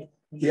charged. Great.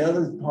 The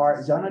other part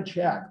is on a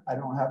check. I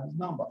don't have his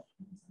number.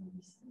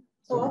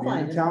 Oh, I'll So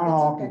find the it. town It's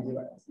hall okay. can do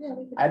it. Yeah,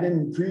 we can- I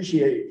didn't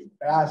appreciate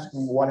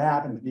asking what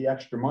happened to the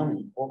extra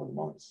money over the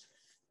months.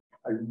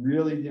 I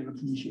really didn't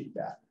appreciate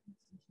that.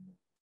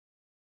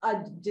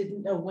 I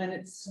didn't know when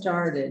it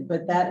started,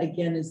 but that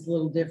again is a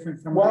little different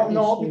from. Well, our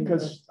no, issue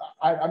because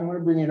I'm gonna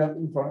bring it up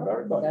in front of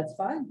everybody. That's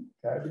fine.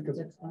 Okay, because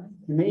That's fine.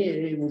 to me,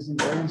 it was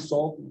very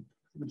insulting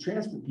to the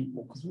transfer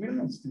people, because we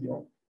didn't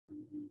steal.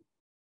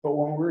 But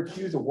when we're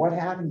accused of what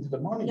happened to the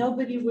money,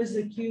 Nobody was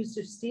accused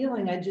of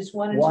stealing. I just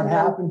wanted to what know.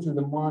 happened to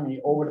the money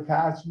over the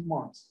past few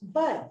months?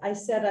 But I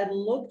said I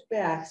looked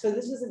back. So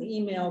this is an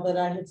email that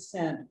I had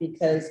sent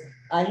because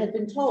I had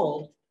been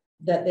told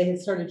that they had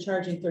started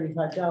charging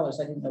 $35.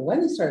 I didn't know when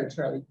they started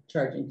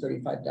charging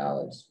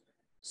 $35.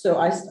 So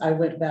I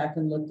went back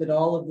and looked at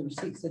all of the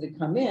receipts that had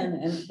come in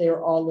and they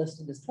were all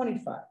listed as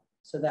 25.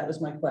 So that was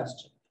my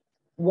question.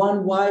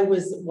 One, why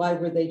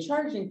were they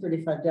charging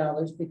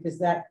 $35? Because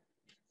that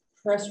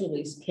press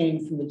release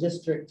came from the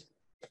district.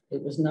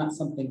 It was not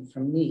something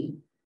from me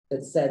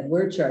that said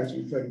we're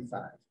charging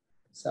 35.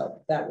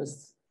 So that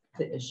was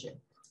the issue.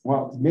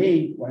 Well, to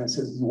me, when it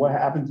says what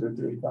happened to the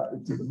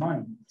 35, to the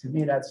money, to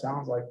me, that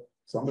sounds like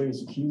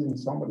somebody's accusing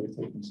somebody of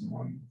taking some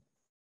money.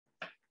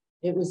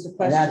 It was the And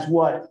question. that's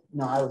what,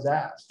 I was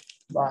asked,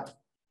 but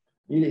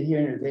neither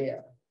here nor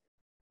there.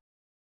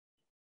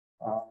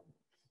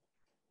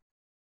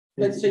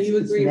 But so you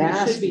agree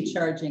we should be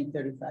charging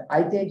 35?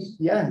 I think,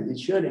 yeah, it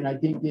should, and I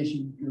think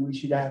we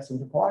should have some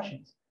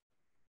precautions.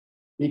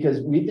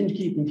 Because we've been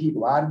keeping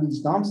people out of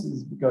these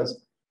dumpsters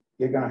because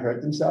they're gonna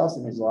hurt themselves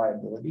and there's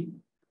liability.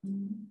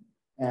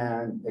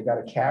 And they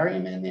gotta carry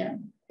them in there,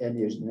 and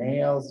there's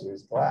nails,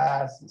 there's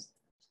glass, there's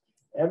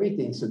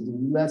everything. So do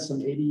we let some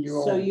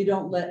 80-year-old? So you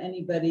don't let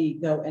anybody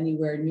go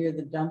anywhere near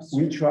the dumpster?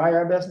 We try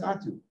our best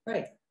not to.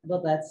 Right.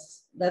 Well,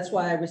 that's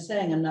why I was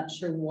saying I'm not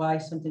sure why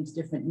something's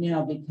different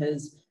now,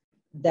 because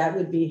that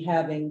would be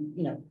having,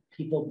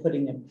 people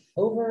putting it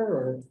over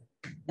or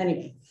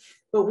anyway.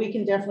 But we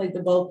can definitely,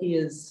 the bulky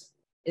is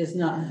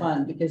not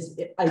fun, because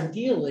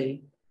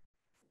ideally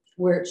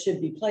where it should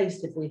be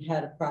placed, if we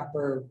had a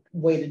proper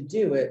way to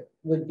do it,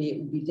 would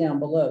be down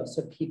below,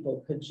 so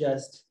people could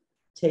just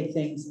take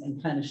things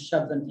and kind of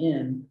shove them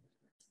in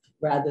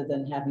rather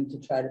than having to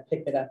try to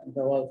pick it up and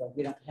go over.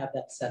 We don't have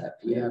that set up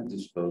We here. have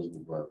disposable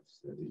gloves.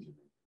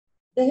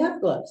 They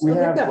have gloves. We Oh,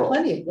 they've have got gloves.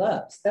 plenty of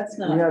gloves. That's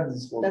We not, have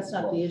disposable that's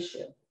not the gloves.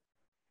 issue.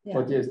 Yeah.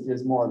 But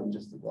there's more than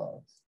just the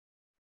gloves.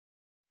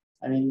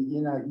 I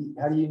mean,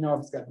 how do you know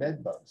if it's got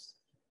bed bugs?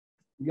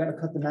 You gotta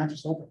cut the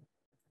mattress open.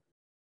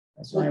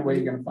 That's the only way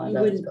you're gonna find You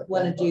out. if it's wouldn't got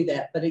want to bed do bugs.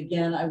 that, but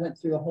again, I went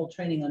through a whole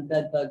training on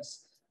bed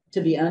bugs.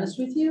 To be honest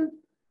with you,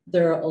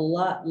 they're a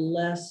lot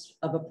less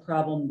of a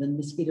problem than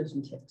mosquitoes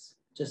and ticks,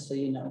 just so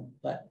you know,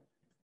 but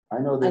I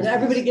know I there's. know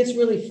everybody gets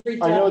really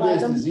freaked I know out by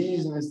there's them.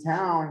 disease in this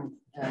town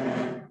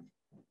and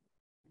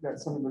that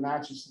some of the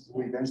mattresses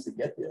will eventually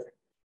get there.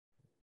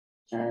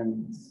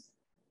 And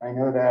I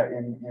know that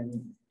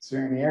in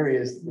certain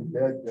areas,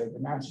 the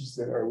mattresses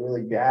that are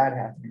really bad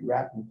have to be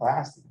wrapped in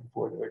plastic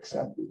before they're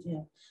accepted.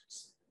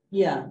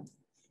 Yeah,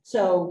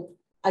 so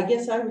I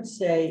guess I would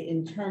say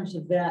in terms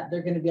of that, there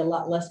are going to be a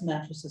lot less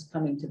mattresses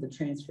coming to the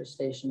transfer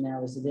station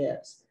now as it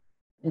is.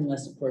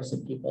 Unless, of course,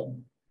 if people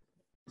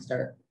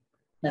start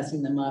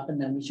messing them up, and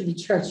then we should be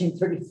charging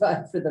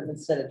 35 for them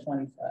instead of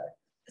 25.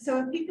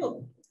 So if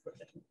people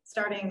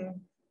starting,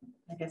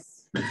 I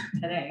guess,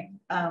 today,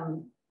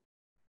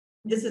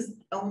 this is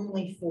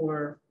only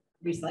for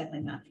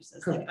recycling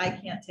mattresses. Like I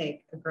can't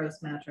take a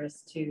gross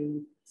mattress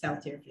to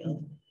South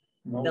Deerfield.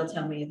 No. They'll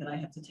tell me that I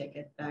have to take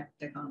it back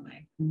to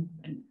Conway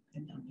and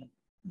dump it.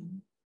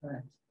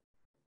 Correct.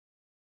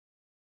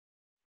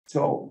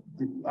 So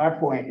our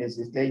point is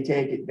if they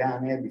take it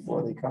down there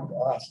before they come to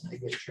us and they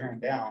get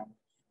turned down,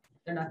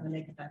 They're not gonna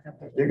make it back up.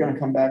 if they're gonna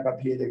come back up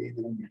here, they're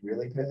either gonna be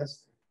really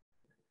pissed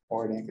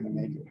or it ain't gonna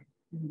make it.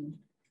 And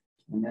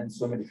then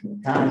somebody from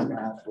the town is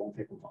gonna have to go and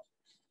pick them up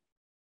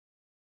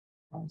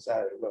on the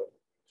side of the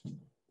road.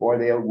 Or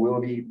there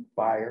will be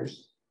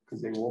fires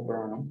because they will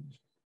burn them.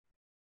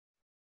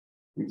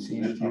 We've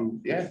seen a few.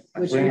 Yeah.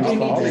 Which Bring we do need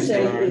to alcoholics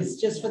say around. is,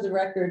 just for the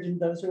record, and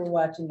those who are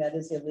watching, that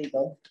is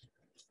illegal.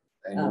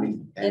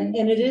 And And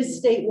it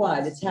is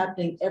statewide. It's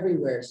happening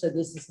everywhere. So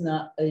this is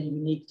not a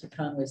unique to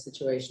Conway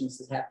situation.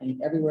 This is happening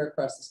everywhere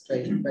across the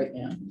state right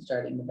now,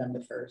 starting November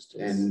 1st.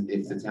 And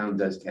if the town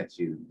does catch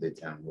you, the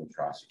town will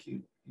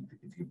prosecute.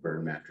 If you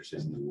burn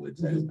mattresses in the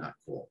woods, that is not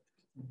cool.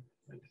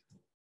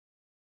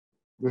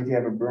 If you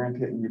have a burn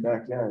pit in your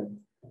backyard.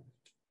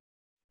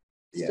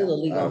 Still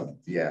illegal.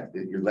 Yeah,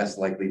 you're less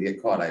likely to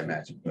get caught, I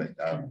imagine, but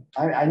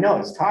I know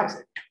it's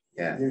toxic.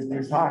 yeah.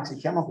 There's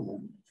toxic chemicals in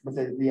it, but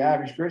the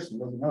average person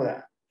doesn't know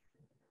that.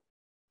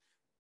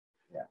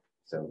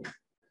 So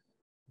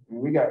And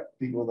we got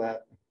people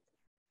that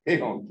they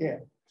don't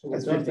care. So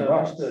That's it's up to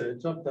us $50.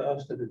 it's up to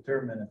us to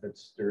determine if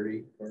it's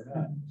dirty or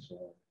not, so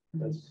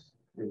that's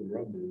where the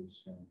rub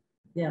is, so.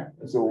 Yeah.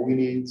 So we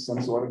need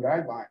some sort of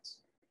guidelines.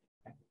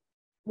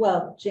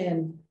 Well,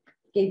 Jan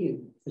gave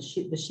you the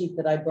sheet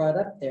that I brought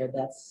up there.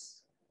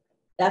 That's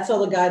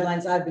all the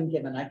guidelines I've been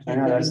given. I I can't.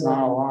 know give that's you more.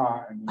 not a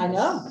law. I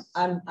know,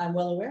 I'm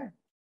well aware,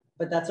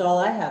 but that's all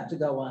I have to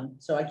go on.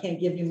 So I can't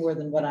give you more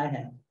than what I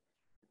have.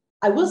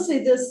 I will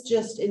say this,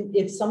 just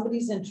if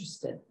somebody's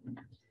interested,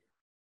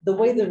 the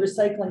way the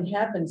recycling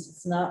happens,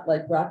 it's not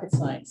like rocket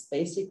science.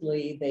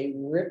 Basically, they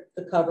rip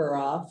the cover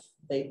off,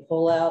 they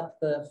pull out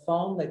the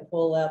foam, they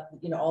pull out,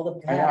 all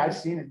the. I've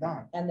seen it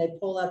done. And they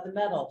pull out the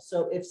metal.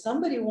 So if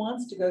somebody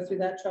wants to go through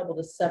that trouble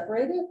to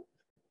separate it,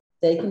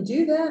 they can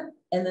do that.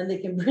 And then they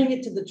can bring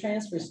it to the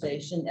transfer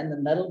station and the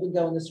metal would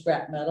go in the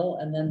scrap metal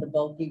and then the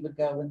bulky would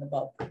go in the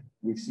bulk.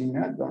 We've seen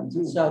that done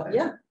too. So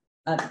yeah,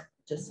 I'm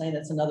just saying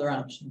that's another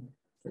option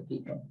for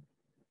people.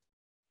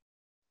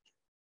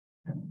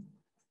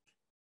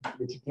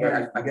 But you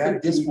yeah, can't. I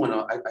put this one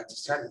on. I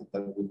decided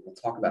that we'll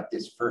talk about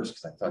this first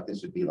because I thought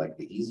this would be like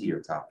the easier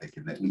topic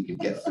and that we could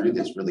get through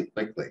this really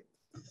quickly.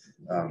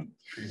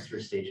 Transfer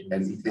station.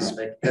 And easy this,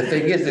 topic. the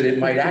thing is that it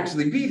might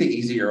actually be the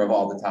easier of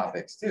all the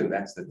topics too.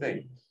 That's the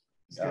thing.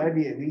 It's gotta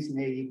be at least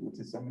made equal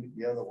to some of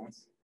the other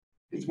ones.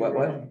 It's what?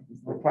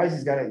 The price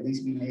has gotta at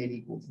least be made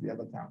equal to the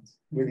other towns.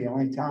 We're the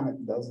only town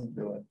that doesn't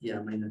do it. Yeah,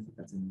 I mean, I think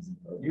that's an easy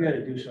vote. You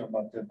gotta do something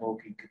about the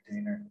bulky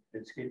container.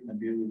 It's getting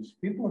abused.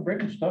 People are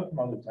bringing stuff from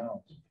other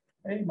towns.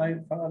 Hey, my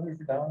father's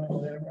down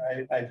or whatever.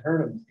 I've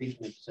heard of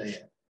people say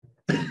it.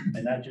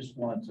 And not just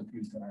once, a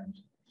few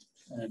times.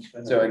 And it's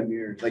been So, a few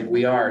years. like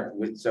we are,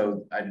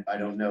 so I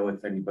don't know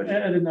if anybody.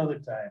 At another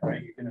time,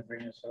 right? You're gonna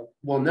bring this up.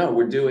 Well, no,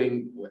 we're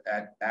doing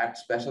at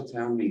special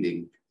town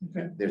meeting.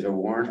 Okay. There's a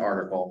warrant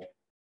article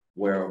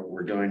where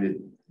we're going to,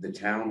 the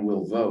town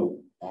will vote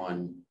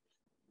on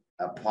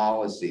a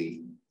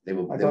policy. They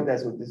will. I thought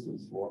that's what this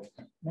was for.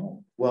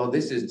 No. Well,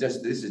 this is,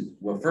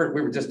 well, first,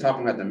 we were just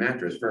talking about the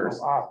mattress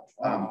first.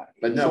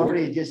 But no.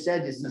 Somebody just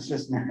said this is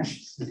just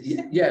mattresses.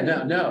 Yeah,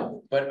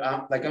 no, but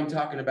like I'm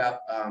talking about,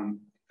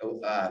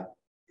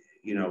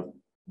 you know,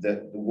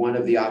 the one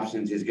of the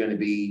options is going to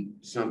be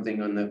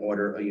something on the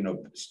order, you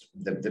know,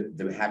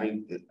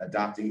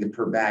 adopting the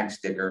per bag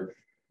sticker,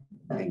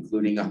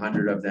 including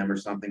 100 of them or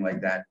something like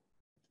that,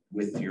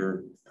 with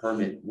your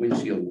permit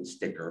windshield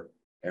sticker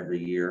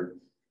every year,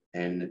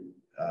 and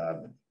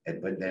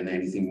but then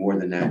anything more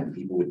than that,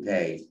 people would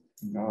pay.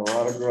 Got a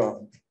lot of gruff.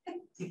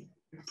 Got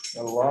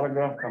a lot of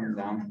gruff coming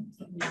down.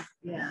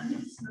 Yeah.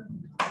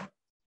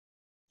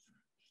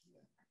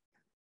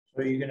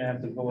 So you're gonna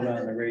have to vote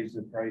on to raise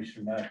the price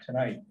or not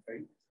tonight,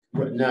 right?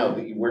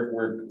 No,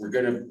 we're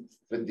gonna,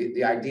 but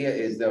the idea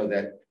is though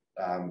that,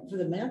 For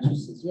the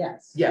mattresses,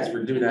 yes. yes,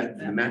 we're doing that,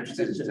 the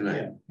mattresses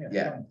tonight,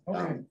 yeah. fine.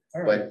 Okay,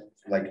 all right. But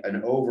like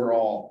an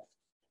overall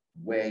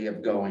way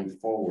of going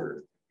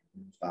forward,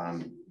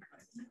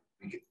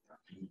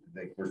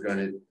 like we're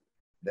gonna,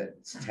 that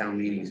town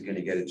meeting is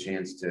gonna get a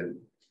chance to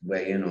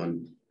weigh in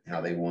on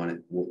how they want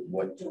it,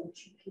 what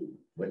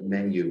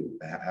menu,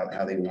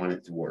 how they want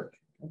it to work.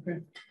 Okay.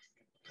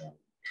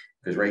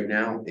 Because right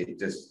now, it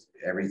just,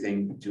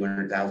 everything,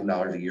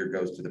 $200,000 a year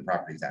goes to the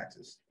property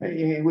taxes.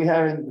 Hey, we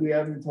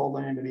haven't told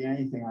anybody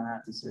anything on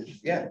that decision.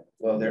 Yeah,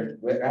 well, there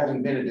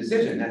hasn't been a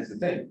decision, that's the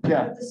thing.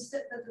 Yeah.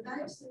 The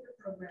bag sticker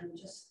program,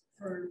 just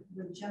for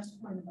with Jeff's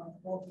point about the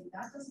bulky,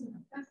 that doesn't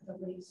affect the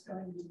lease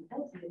going to be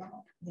bulky at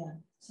all. Yeah.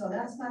 So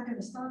that's not going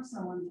to stop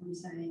someone from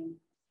saying,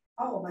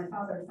 oh, my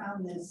father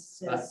found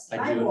this I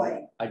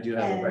do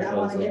have a and I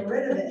want to get proposal.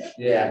 rid of it.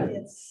 Yeah.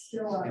 It's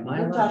still. Am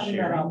I We're allowed talking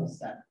about all sharing? the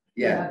stuff.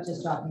 Yeah. We're not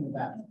just talking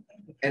about.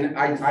 And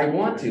I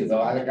want to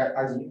though, I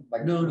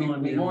like. No, we I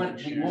mean, want. I'm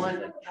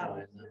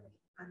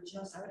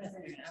just.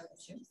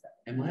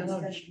 Am I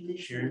allowed to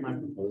share my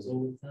proposal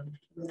with them?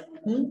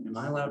 Am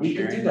I allowed We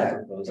to can share do my that.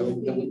 proposal?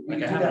 We Like,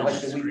 can I do have it that on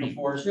like the the week screen.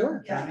 before.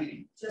 Sure. Yeah.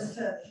 meeting. Just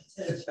to.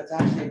 That's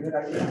actually a good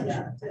idea.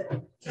 Yeah.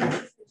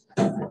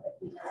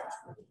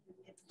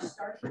 If you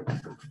start.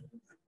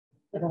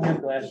 I don't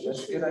have glasses.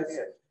 That's a good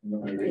idea.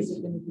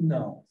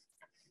 No,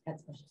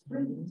 That's special.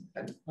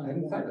 I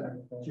didn't find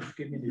that. just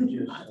give me the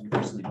gist. I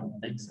personally don't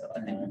think so.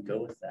 I think we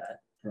go with that.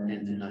 And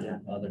then I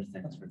have other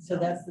things for. So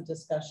that's the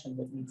discussion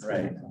that needs to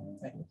Right. happen.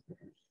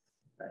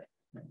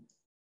 Right.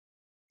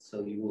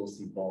 So you will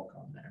see bulk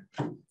on there.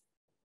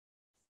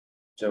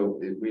 So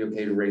is we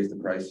okay to raise the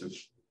price of,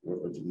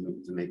 or to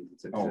make,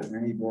 to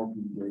Any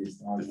bulky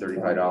raised. the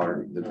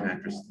 $35, the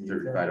mattress,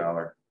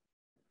 $35.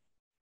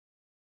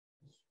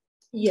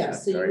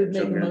 Yes, so you All right, would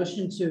make so a we're gonna-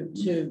 motion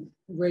to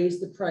raise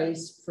the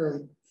price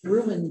for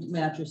ruined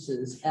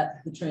mattresses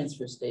at the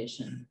transfer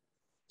station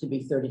to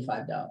be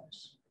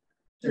 $35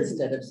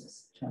 instead of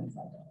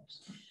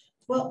 $25.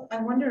 Well,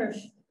 I wonder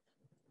if,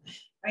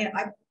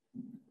 I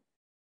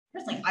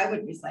personally, I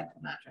would recycle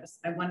a mattress.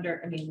 I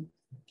wonder, I mean,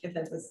 if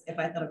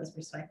I thought it was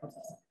recyclable,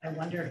 I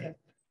wonder if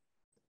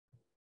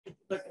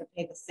people are gonna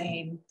pay the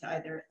same to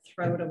either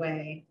throw it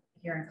away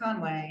here in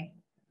Conway,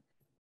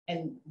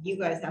 and you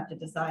guys have to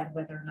decide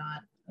whether or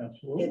not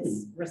Absolutely.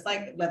 it's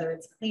recycled, whether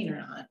it's clean or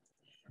not.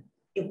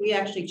 If we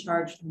actually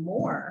charged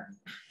more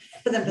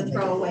for them to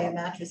throw away a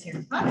mattress here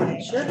in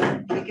Conway, Sure.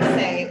 we could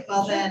say,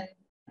 well then,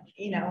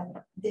 you know,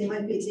 They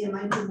might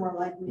be more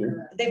likely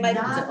to. They might-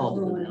 not I'll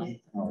do it ruin now.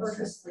 it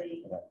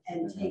purposely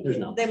and take There's it.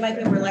 no. they might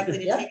be more likely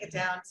to Yeah. take it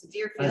down to I don't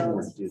Deerfield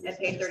want to do this. and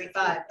pay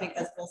 35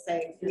 because we'll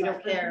say, we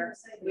don't care.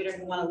 We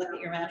don't want to look at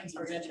your mattress.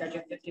 We're gonna charge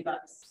you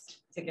 $50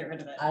 to get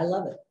rid of it. I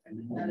love it.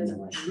 That is a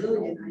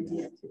brilliant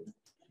idea.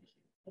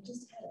 I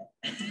just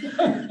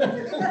had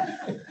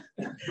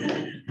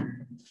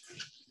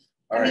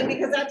All I mean, right,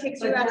 because that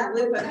takes you out of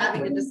the loop of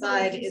having to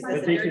decide, is But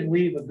this they a can dirty?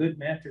 leave a good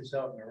mattress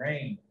out in the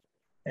rain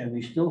and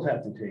we still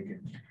have to take it.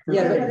 for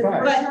Yeah, but-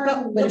 35.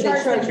 But we'll if they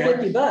charge them-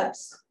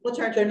 $50, We'll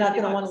charge. they're you not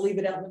gonna $50. want to leave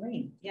it out in the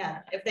rain.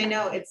 Yeah, if they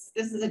know this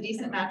is a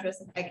decent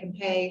mattress, I can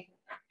pay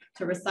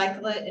to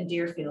recycle it in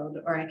Deerfield,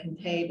 or I can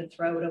pay to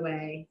throw it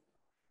away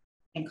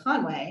in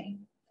Conway.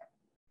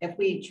 If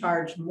we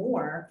charge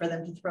more for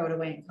them to throw it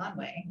away in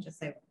Conway, just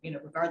say,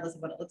 regardless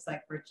of what it looks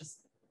like, we're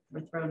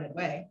throwing it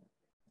away.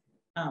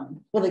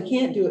 Well, they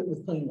can't do it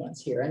with clean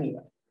ones here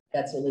anyway.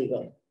 That's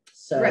illegal.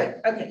 So. Right,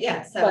 okay,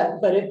 yeah, so,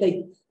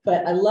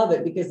 But I love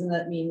it because then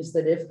that means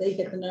that if they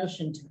get the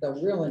notion to go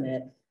ruin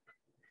it,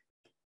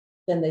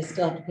 then they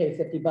still have to pay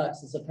 $50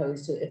 as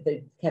opposed to if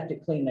they kept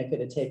it clean, they could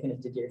have taken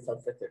it to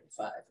Deerfield for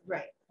 35.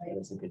 Right.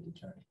 That's a good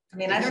deterrent. I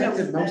mean, I don't know.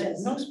 Except What that that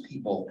is. most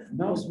people.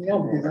 Most are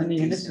people, any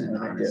decent innocent, and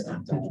honest,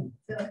 don't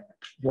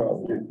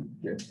Well,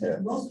 yeah.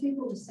 Most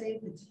people to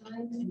save the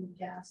time and the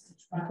gas to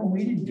How come travel. we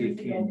to didn't get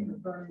Deerfield candy? or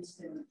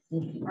Bernston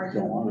Mhm. are Go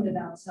gonna on. put it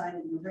outside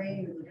in the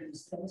rain, or they're gonna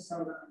spill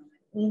soda on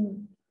it.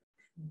 Mhm.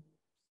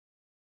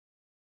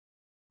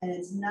 And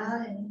it's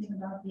not anything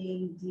about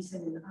being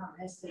decent and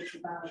honest, it's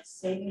about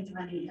saving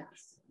time and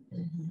gas.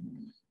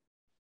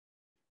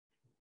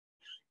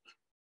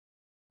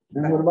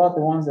 And what about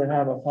the ones that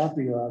have a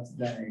puppy who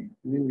accidentally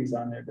wheelies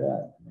on their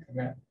bed? We're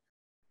gonna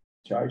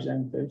charge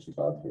them $50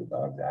 for a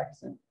dog's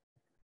accident.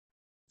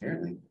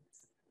 Apparently.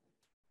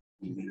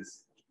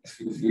 Wheelies.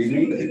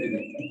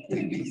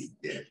 Wheelies?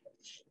 Yeah.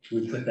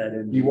 We put that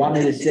in. You want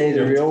me to say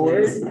the real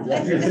word? You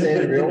want me to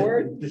say the real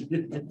word?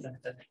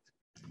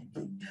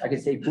 I can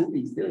say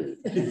poopies too.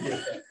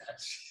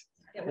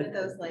 Get one of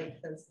those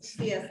like those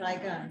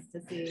CSI guns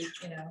to see,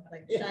 you know,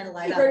 like shine a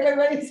light Right, on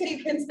right, it. right. So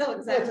you can tell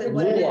exactly Blue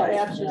what it is. light,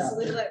 Yeah, yeah.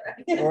 blue light,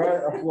 right.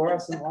 Or a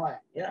fluorescent light,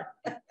 yeah.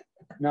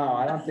 No,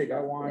 I don't think I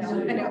want No, I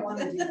to. don't want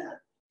to do that.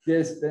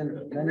 There's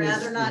been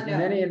Rather not know.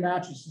 many a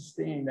mattress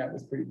sustained that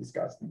was pretty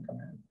disgusting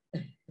coming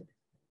in.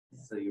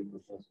 So your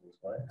proposal was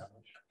what? How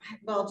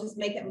much? Well, just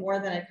make it more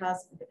than it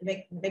costs,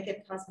 make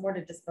it cost more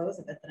to dispose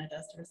of it than it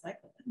does to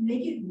recycle it.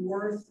 Make it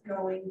worth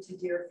going to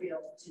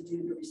Deerfield to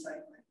do the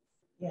recycling.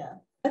 Yeah.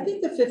 I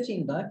think the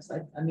 $15,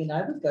 I mean,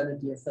 I would go to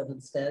Deerfield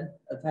instead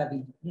of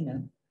having, you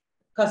know,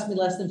 cost me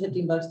less than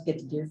 $15 to get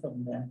to Deerfield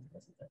and back.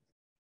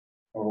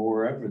 Or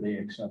wherever they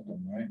accept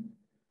them, right?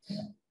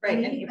 Right.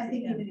 I And think, I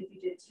think yeah. even if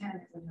you did 10,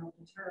 it would help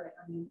deter it.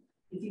 I mean,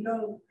 if you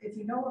go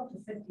up to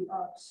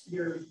 $50,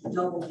 you're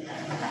double.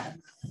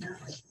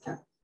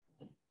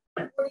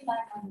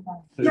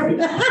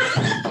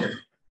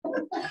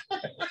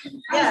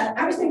 Yeah.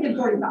 I was thinking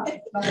 45.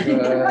 Okay,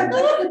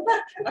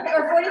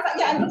 or 45,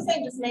 yeah, I'm just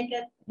saying, just make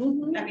it,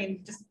 Mhm. I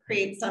mean, just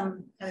create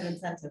some kind of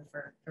incentive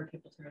for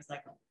people to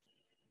recycle.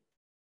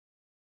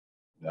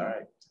 All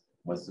right.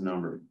 What's the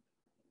number?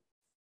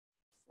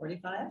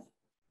 45?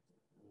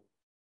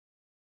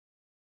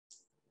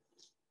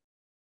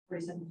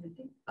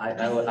 47.50.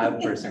 I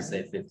would personally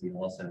say 50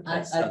 also,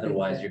 because I think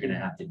otherwise you're 50, gonna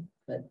have to,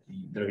 but-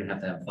 they're gonna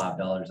have to have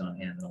 $5 on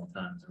hand at all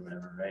times or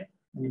whatever, right?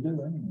 We do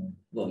anyway.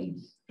 Well,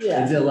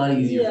 Yeah. it's a lot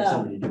easier for Yeah.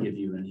 somebody to give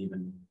you an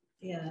even.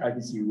 Yeah, I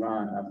can see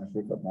Ron having to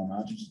pick up more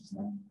mattresses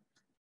now.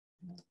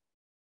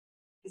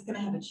 he's gonna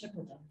have a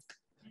chipper though.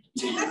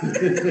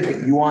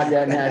 You want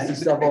that nasty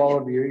stuff all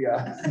over you,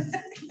 yeah.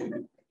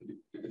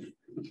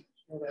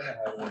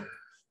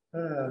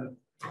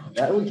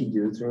 That we can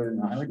do, throw it in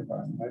the highway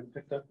department. I've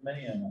picked up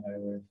many on the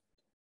highway.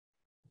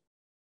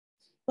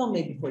 Well,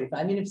 maybe 45.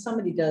 I mean, if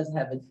somebody does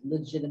have a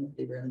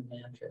legitimately ruined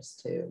mattress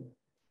too,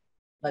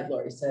 like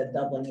Lori said,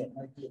 doubling it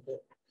might be a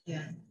bit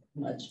Yeah,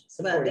 much.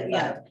 So Well, 45.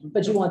 yeah.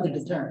 But you want the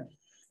deterrent.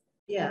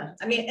 yeah,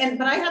 I mean,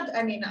 but I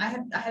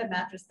had a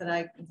mattress that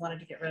I wanted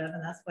to get rid of,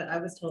 and that's what I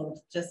was told,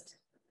 just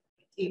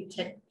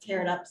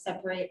tear it up,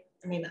 separate.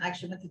 I mean, I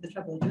actually went through the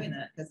trouble of doing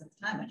that, because at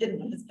the time I didn't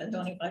want to spend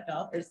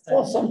 $25.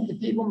 Well, some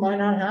people might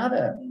not have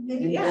it.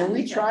 Yeah. And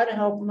we try to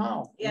help them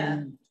out.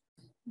 Yeah.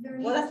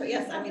 Well, that's what,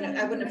 yes, I mean,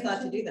 I wouldn't have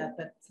thought to do that,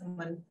 but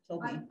someone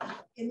told me.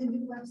 In the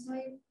new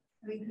website,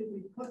 I mean, could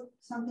we put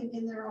something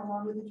in there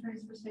along with the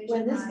transfer station?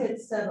 When this on-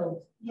 gets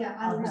settled, Yeah,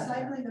 I'll on have that.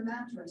 recycling the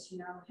mattress, you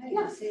know, hey,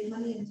 Yeah. save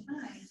money and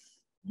time,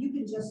 you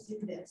can just do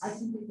this. I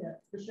can do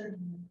that for sure.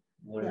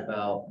 What Yeah.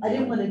 about? I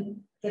didn't want to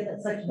get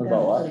that section. What down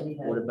about what? until we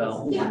had- What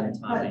about Yeah, one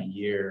time a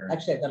year?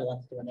 Actually, I've got a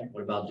lot to do in there.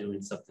 What about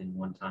doing something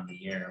one time a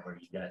year where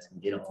you guys can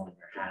get all in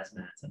your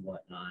hazmats and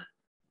whatnot?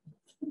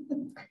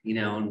 You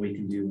know, and we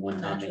can do one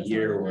time a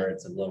year where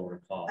it's a lower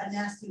cost. A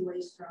nasty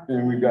waste drop.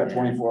 And we've got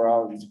 24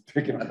 hours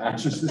picking up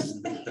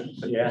mattresses.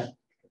 Yeah.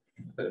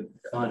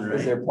 Fun, Is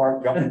right? there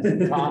park going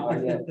to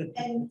Tom? Yeah.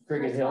 And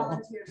Cricket first Hill.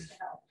 volunteers to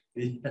help.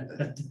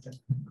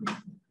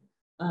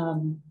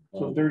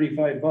 So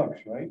 $35,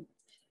 right?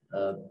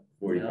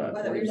 45.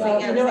 Whether we're Well,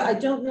 saying you know, I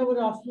everything. don't know it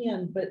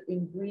offhand, but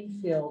in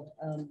Greenfield,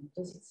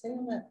 does it say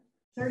on that?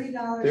 $30.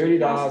 $30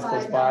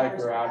 plus $5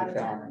 $5 for out of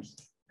towners.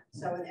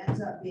 So it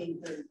ends up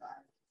being 35.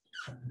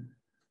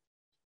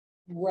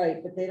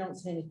 Right, but they don't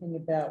say anything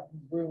about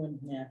ruined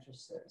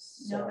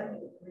mattresses. No,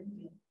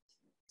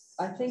 So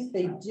I think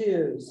they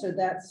do. So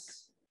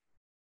that's,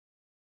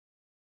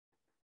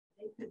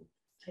 they could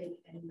take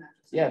any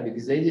mattress. Yeah,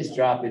 because they just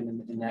drop it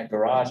in that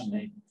garage and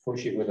they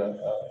push it with a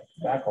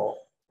backhoe.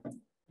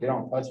 They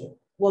don't touch it.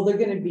 well, they're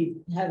gonna be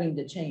having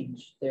to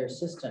change their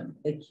system.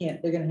 They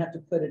can't, they're gonna have to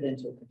put it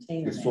into a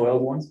container. The now.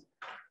 soiled ones?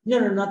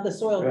 No, not the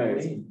soil. Right.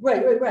 ones.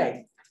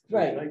 Right.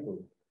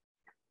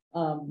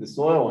 The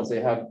soil ones,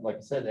 they have, like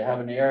I said, they have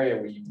an area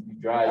where you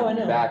drive Oh, I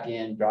know. back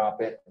in,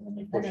 drop it, and then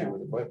you push it know.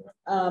 with equipment.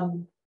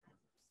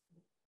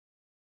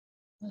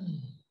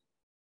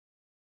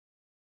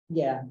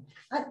 Yeah,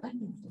 I So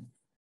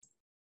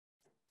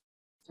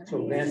I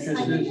think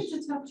mattresses,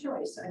 it's a tough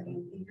choice. I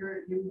mean,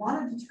 you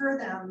want to deter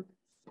them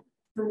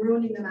for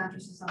ruining the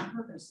mattresses on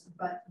purpose,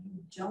 but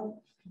you don't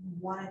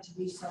want it to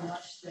be so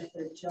much that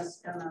they're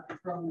just gonna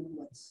throw them in the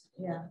woods.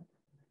 Yeah.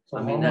 So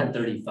I mean, that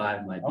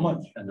 35 might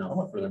be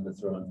enough for them to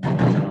throw in.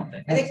 I don't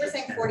think. I think we're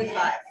saying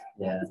 45.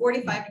 Yeah.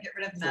 45 to get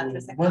rid of the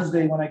mattress. So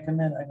Wednesday, when I come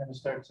in, I'm gonna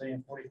start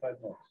saying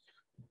 45 bucks.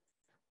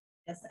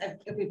 Yes,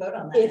 if we vote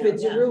on that. If now,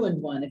 it's yeah. a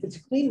ruined one, if it's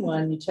a clean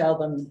one, you tell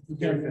them, you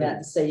can that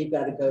and say you've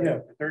got to go. Yeah,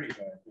 for 35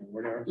 or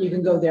whatever. You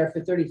can go there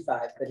for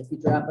 35, but if you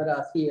drop it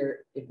off here,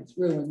 if it's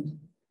ruined.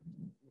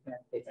 You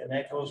have to pay for And it.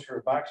 that goes for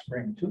a box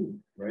spring too,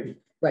 right?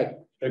 Right,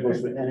 That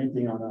goes with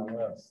anything on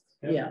our list.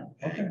 yeah.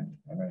 Okay,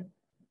 all right.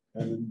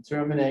 And the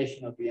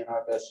determination will be in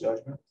our best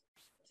judgment.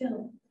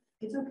 Phil,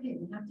 it's okay,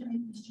 we have to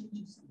make these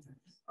changes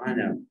sometimes. I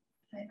know.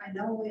 I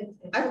know it.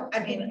 I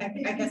mean, I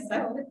guess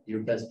so. Your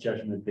best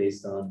judgment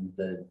based on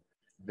the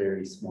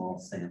very small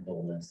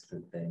sample list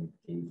that they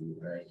gave you,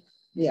 right?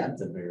 Yeah.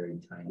 It's a very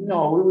tiny.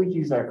 No, we would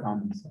use our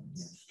common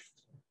sense.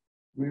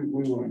 We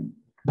wouldn't.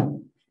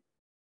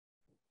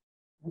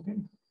 Okay.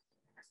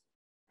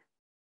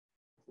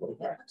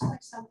 That looks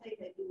like something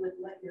that you would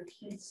let your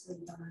kids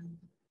sleep on,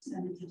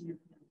 send it to your.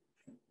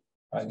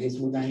 I guess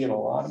we're gonna get a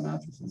lot of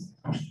mattresses.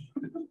 I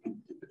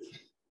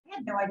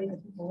had no idea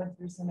that people went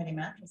through so many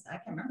mattresses. I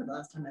can't remember the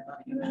last time I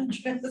bought a new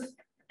mattress.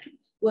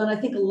 Well, and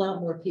I think a lot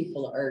more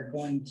people are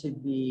going to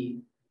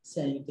be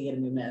saying if they get a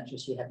new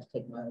mattress, you have to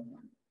take my old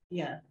one.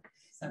 Yeah.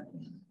 So,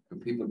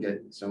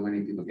 So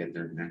many people get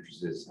their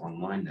mattresses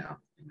online now,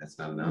 and that's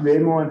not enough.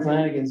 Raymore and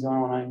Flanagan's the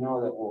only one I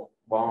know that will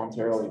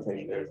voluntarily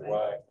take theirs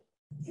away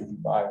if you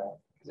buy one.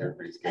 Because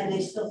everybody's And they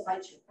getting still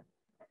fight you.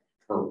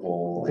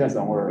 purple, Depends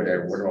on where it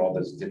whatever, is. what are all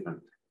those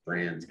different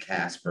brands,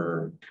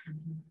 Casper.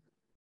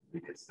 Who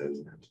gets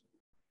those now?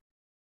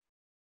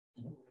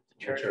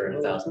 Charge her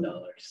 $1,000,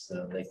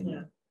 so they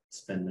can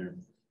spend their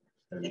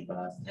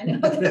 35. I know,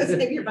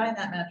 if you're buying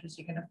that mattress,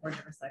 you can afford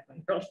to recycle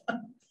your old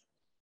one.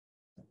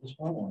 Just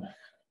one more.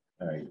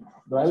 All right.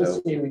 But I would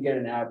So- say we get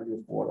an average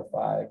of 4 to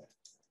 5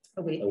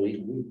 A week. A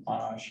week. on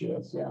our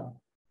shifts, yeah.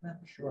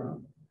 Sure.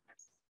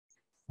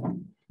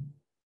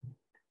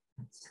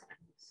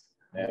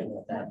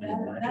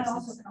 That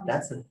also comes-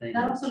 That's the thing.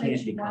 that it also can't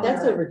makes be you common.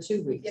 That's over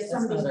 2 weeks. If That's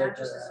some of these not over-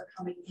 mattresses are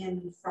coming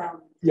in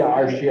from. Yeah,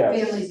 our shifts.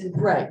 Families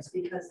and Right. friends,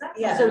 because that's.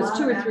 Yeah. a So it's lot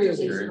 2 of or 3 a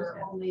mattresses week.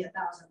 for only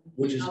 1,000.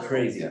 Which is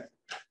crazy. Yeah.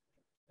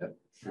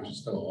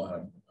 There's still a lot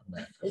of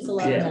It's a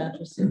lot of Yeah.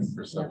 mattresses.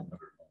 for Yeah. 700.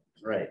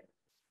 Right.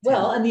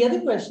 Well, and the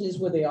other question is,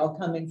 were they all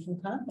coming from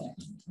Conway?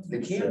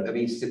 They can't, I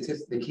mean, they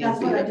can't That's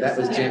be, what I that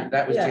was just Jan,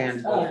 that was Yeah.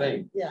 Jan's whole Yeah.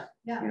 thing, Yeah,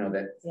 you know,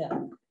 that.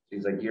 yeah.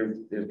 She's like,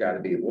 there's gotta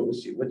be,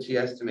 what'd she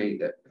estimate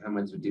that, how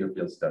much of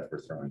Deerfield stuff we're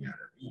throwing at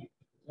her?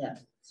 Yeah,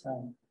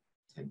 so.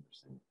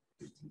 10%,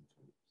 15%.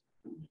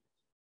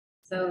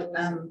 So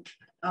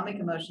I'll make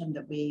a motion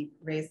that we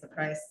raise the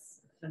price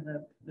for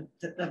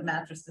the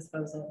mattress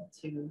disposal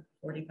to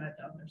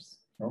 $45.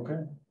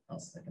 Okay, I'll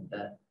second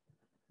that.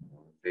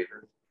 All in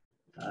favor?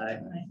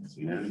 Aye. It's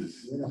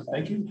unanimous.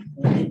 thank you.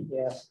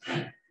 Yes.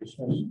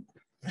 Dismiss.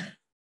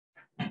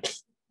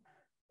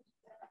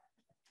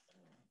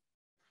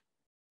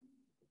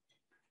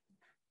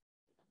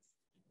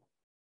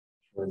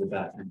 Where the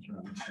bathrooms are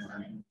on the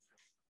corner.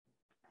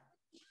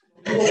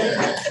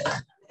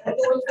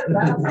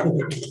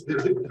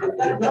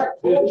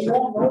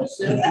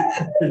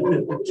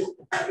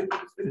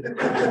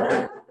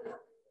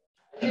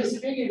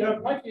 Just figured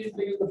out my kids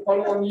think it's the fun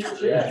on your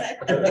chair.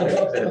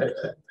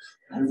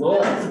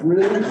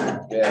 Really?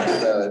 Yeah,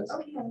 so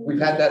we've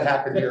had that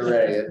happen here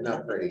already, it's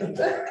not pretty. Thank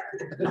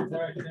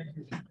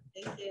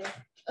you.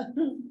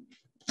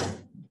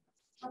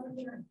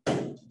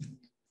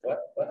 What?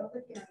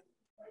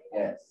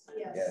 Yes,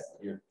 Yes.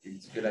 yeah,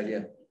 it's a good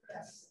idea.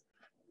 Yes.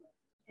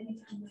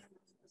 Anytime.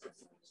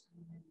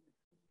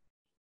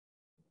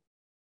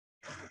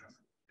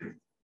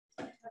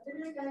 Good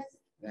night, guys.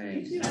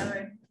 Thanks. All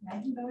right. I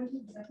can go into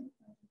executive.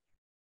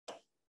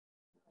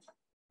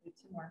 Do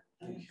 2 more.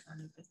 All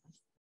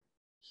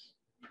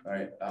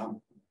right,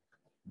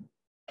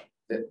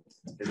 let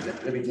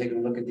me take a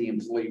look at the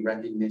employee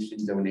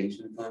recognition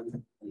donation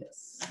fund.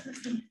 Yes.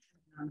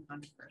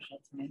 Non-controversial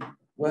to me.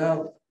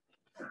 Well,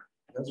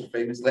 those are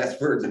famous last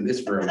words in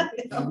this room.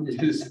 Anything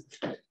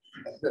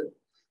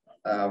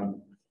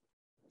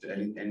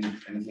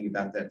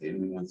about that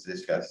anyone wants to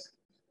discuss?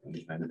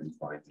 Any kind of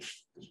inclined to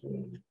this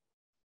room?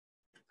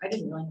 I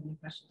didn't really have any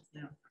questions,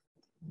 no.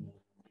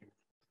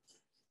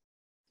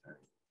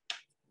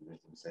 Anything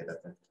to say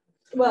about that?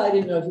 Well, I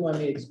didn't know if you wanted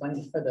me to explain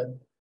it for the,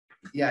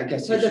 Yeah, I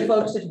guess. for you the should.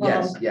 folks at home.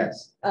 Yes,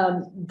 yes.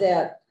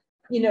 That,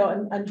 you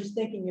know, I'm just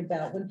thinking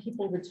about when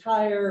people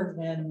retire,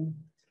 when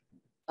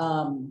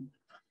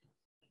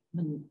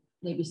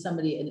maybe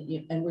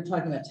somebody, and we're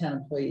talking about town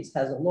employees,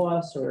 has a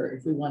loss, or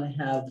if we want to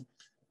have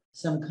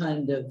some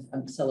kind of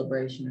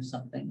celebration or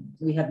something.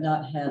 We have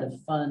not had a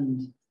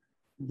fund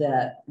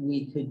that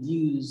we could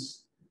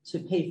use to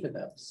pay for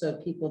those. So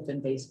people have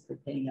been basically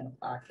paying out of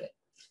pocket,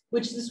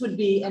 which this would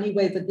be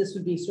anyway, but this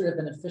would be sort of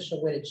an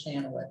official way to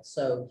channel it.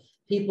 So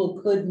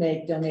people could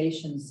make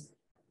donations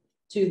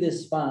to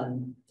this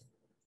fund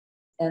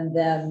And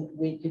then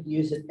we could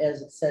use it,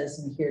 as it says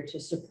in here, to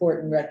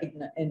support and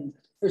recognize, and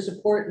for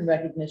support and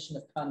recognition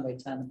of Conway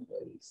town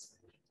employees.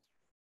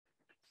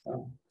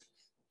 So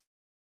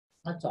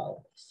that's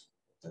all it is.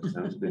 That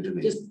sounds good to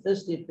me. Just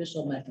the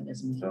official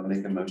mechanism. So I'll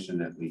make a motion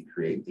that we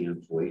create the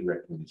employee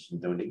recognition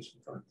donation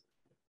fund.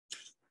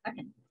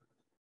 Okay.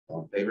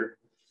 All in favor?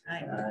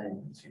 Aye.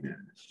 It's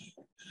unanimous.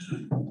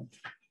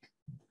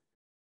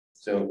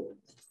 So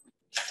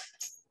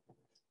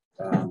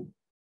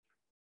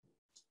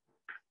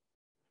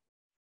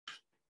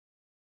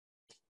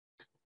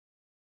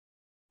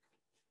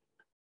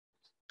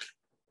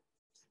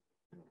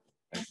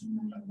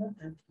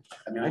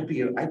I mean, I'd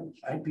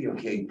be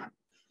okay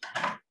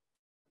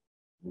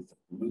with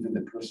moving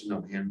the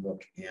personnel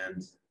handbook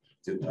and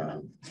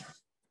to,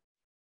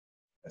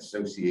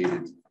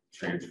 associated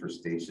transfer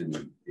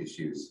station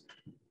issues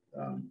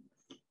to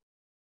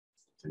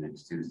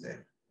next Tuesday.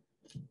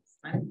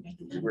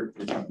 We're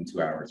talking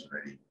 2 hours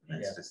already.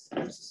 That's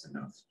just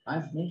enough.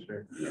 I've made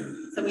sure.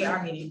 So we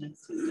are meeting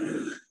next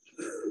Tuesday.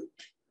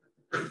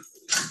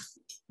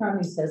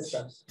 Tommy says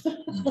so.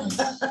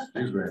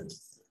 Thanks, Brad.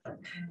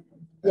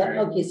 Yeah, All right.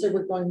 okay, so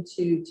we're going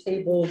to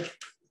table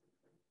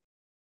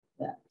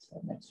that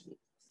till next week.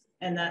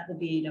 And that will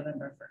be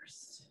November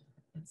 1st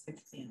at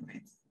 6 p.m.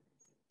 right?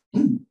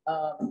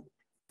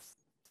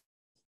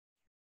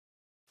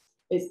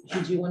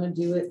 Did you want to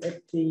do it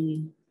at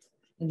in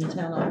the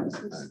town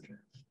offices,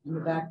 in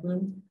the back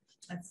room?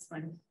 That's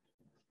fine.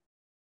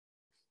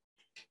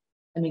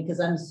 I mean,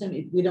 because I'm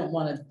assuming we don't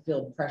want to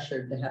feel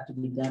pressured to have to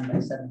be done by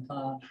 7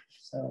 o'clock,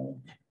 so.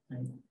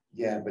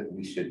 Yeah, but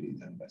we should be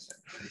done by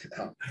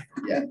 7.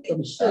 Yeah. So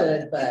we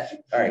should, but.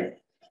 All right,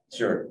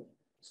 sure.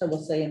 So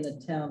we'll say in the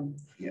town,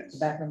 Yes. the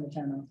back room, the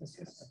town offices.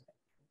 Yes.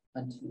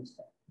 On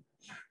Tuesday.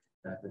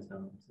 Back in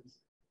town offices.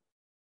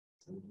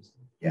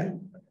 Yeah.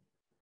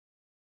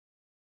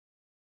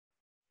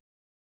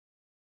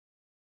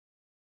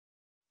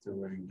 So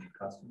wearing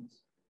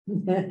costumes.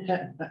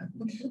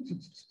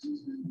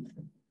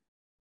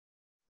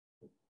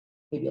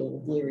 Maybe a little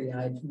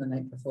bleary-eyed from the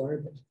night before,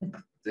 but.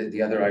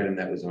 The other item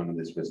that was on the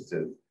list was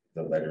the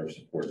letter of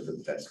support for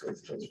the festival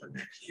goes for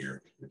next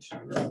year, which he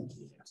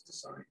has to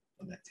sign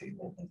on that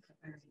table.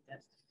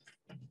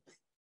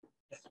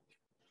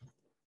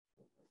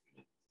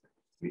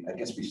 I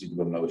guess we should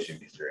do a motion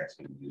because you're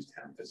asking to use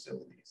town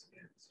facilities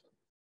again. So.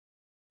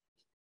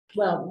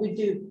 Well, we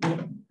do,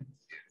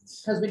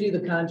 because we do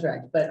the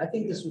contract, but I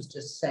think this was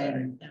just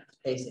saying,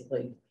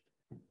 basically,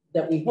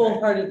 that we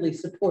wholeheartedly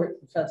support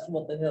the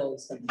Festival of the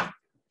Hills and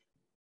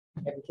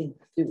everything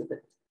to do with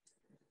it.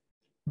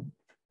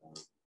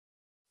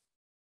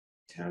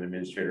 Town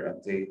administrator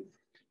update.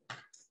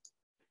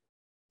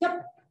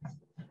 Yep.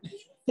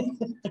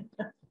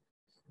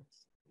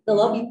 They'll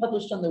all be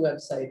published on the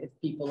website if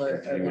people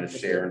are. Do you want to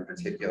share in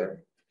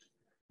particular?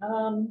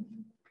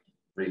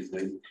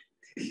 Briefly.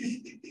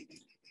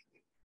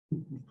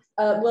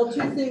 Well,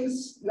 2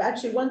 things.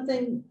 Actually, one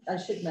thing I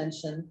should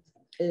mention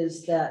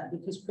is that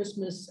because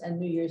Christmas and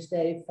New Year's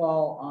Day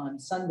fall on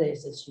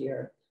Sundays this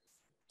year,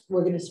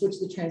 we're going to switch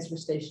the transfer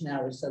station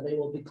hours. So they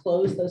will be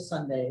closed those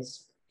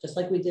Sundays, just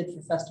like we did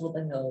for Festival of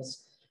the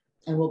Hills,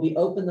 and will be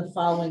open the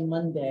following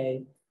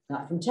Monday,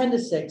 not from 10 to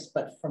 6,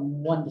 but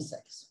from 1 to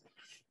 6.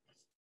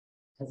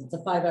 Because it's a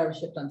 5-hour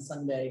shift on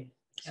Sunday.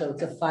 So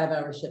it's a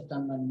 5-hour shift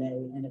on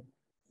Monday. And it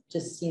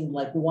just seemed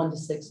like 1 to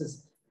 6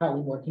 is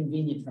probably more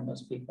convenient for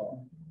most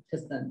people.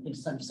 Because then if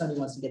somebody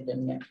wants to get there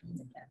in the afternoon,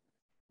 they can.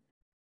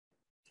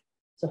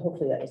 So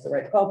hopefully that was the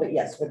right call, but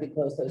yes, we'll be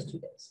closed those 2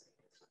 days.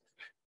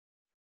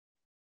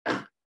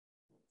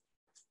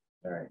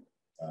 All right.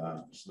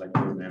 Select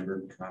board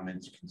member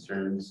comments,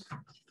 concerns.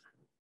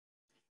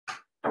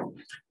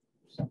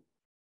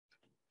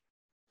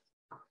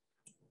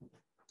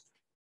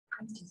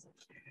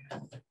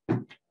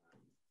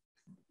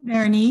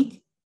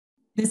 Veronique,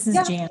 this is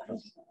Jan.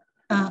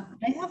 I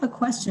have a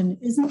question.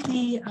 Isn't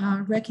the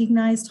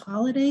recognized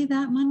holiday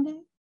that Monday?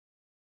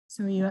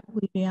 So we'd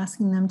be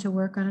asking them to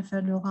work on a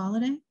federal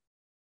holiday?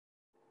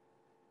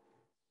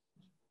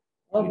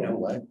 Oh, you know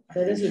what?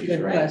 That is a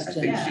good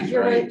question. Yeah.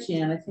 You're right,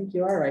 Jan. I think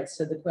you are right.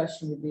 So the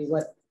question would be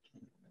what?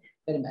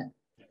 Wait a minute.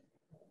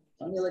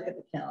 Let me look at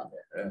the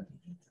calendar.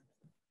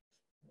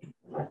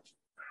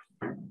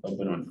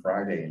 Open on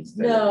Friday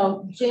instead.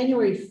 No,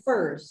 January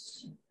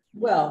 1st.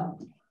 Well,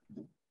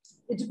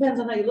 it depends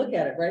on how you look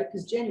at it, right?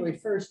 Because January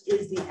 1st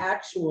is the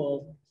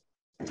actual,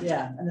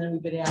 yeah. And then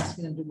we've been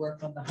asking them to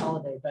work on the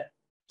holiday. But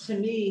to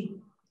me,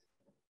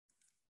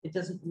 it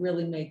doesn't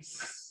really make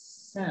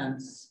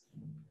sense.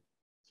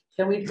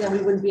 Then we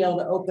wouldn't be able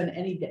to open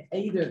any day,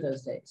 either of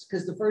those days,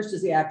 because the 1st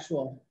is the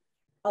actual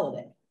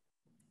holiday.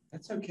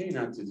 That's okay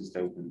not to just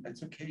open.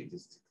 That's okay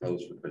just to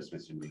close for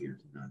Christmas and New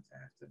Year's and not to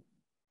have to.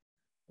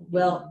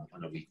 Well,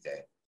 on a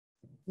weekday.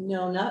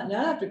 No, not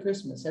after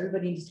Christmas.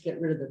 Everybody needs to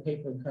get rid of their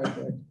paper and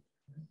cardboard.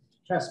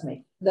 Trust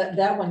me,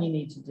 that one you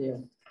need to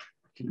do.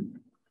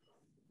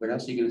 What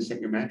else are you going to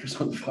set your mattress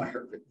on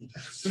fire with?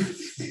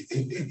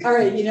 All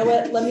right, you know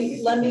what? Let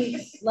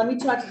me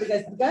talk to the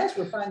guys. The guys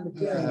were fine with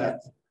doing it,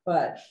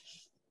 but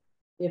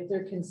if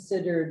they're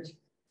considered,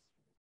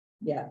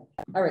 yeah,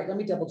 all right, let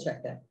me double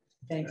check that.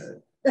 Thanks.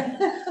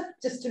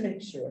 Just to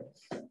make sure.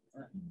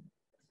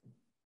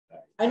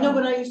 I know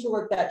when I used to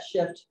work that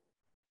shift,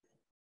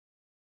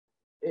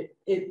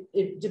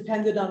 it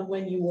depended on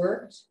when you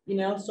worked, you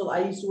know, so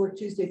I used to work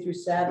Tuesday through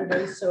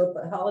Saturday. So if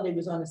a holiday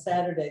was on a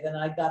Saturday, then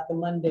I got the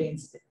Monday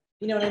instead.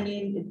 You know what I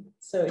mean?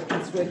 So it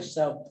can switch.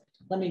 So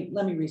let me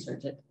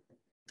research it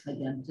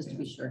again, just to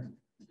be sure.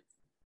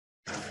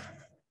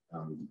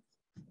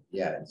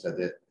 Yeah, and so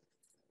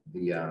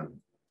the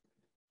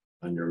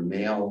under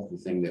mail, the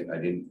thing that I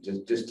didn't,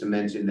 just to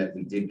mention that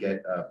we did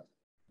get a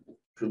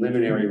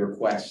preliminary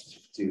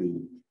request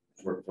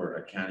for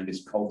a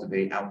cannabis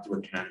outdoor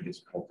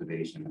cannabis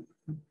cultivation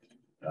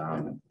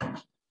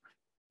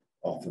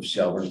off of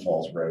Shelburne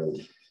Falls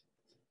Road,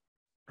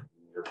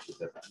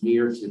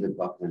 near to the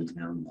Buckland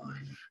town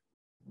line.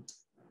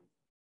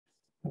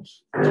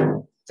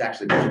 It's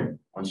actually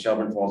on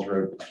Shelburne Falls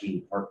Road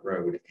between Park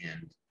Road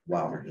and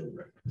Wilder Hill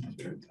Road.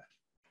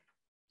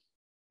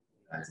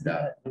 And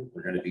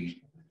we're going to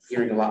be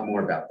hearing a lot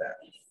more about that.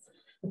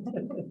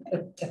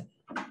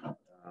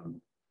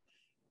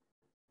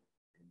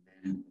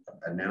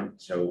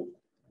 So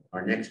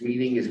our next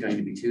meeting is going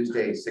to be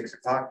Tuesday, 6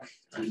 o'clock.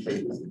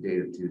 Tuesday is the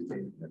date of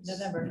Tuesday. That's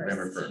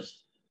November 1st.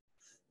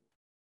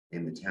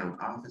 In the town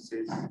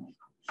offices,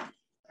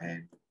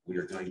 and we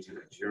are going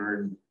to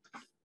adjourn.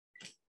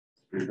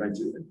 We're going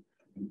to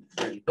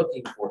be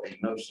looking for a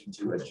motion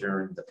to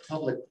adjourn the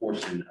public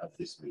portion of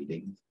this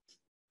meeting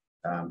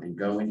and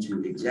go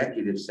into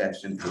executive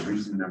session for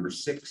reason number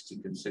 6 to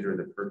consider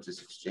the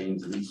purchase,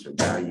 exchange, lease, or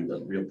value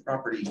of real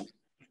property.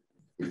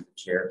 If the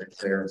chair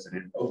declares that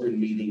an open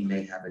meeting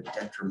may have a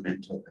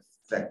detrimental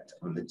effect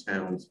on the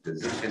town's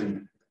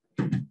position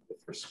with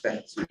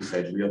respect to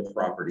said real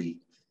property,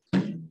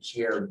 the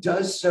chair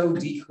does so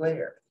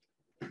declare.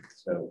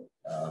 So,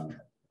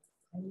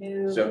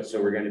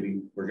 so we're going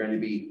to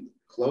be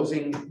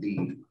closing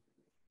the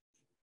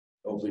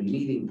open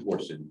meeting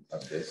portion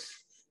of this,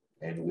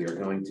 and we are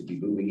going to be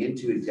moving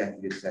into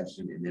executive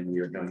session, and then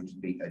we are going to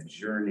be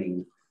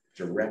adjourning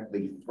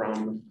directly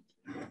from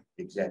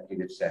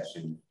executive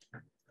session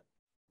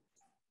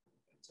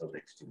until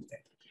next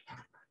Tuesday.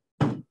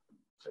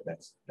 So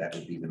that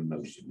would be the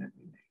motion that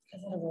we make.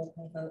 Is it a roll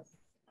call vote?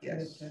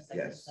 Yes, yes,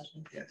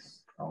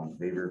 yes. All in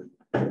favor?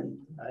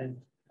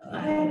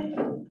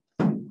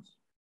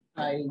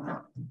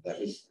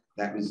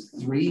 That was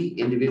 3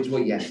 individual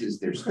yeses.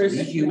 There's 3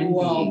 human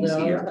beings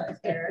here.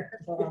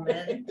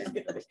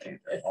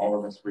 All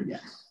of us were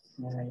yes.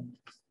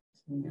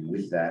 And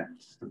with that,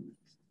 the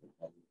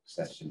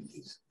session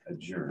is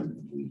adjourned.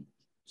 We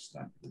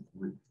stop the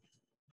recording.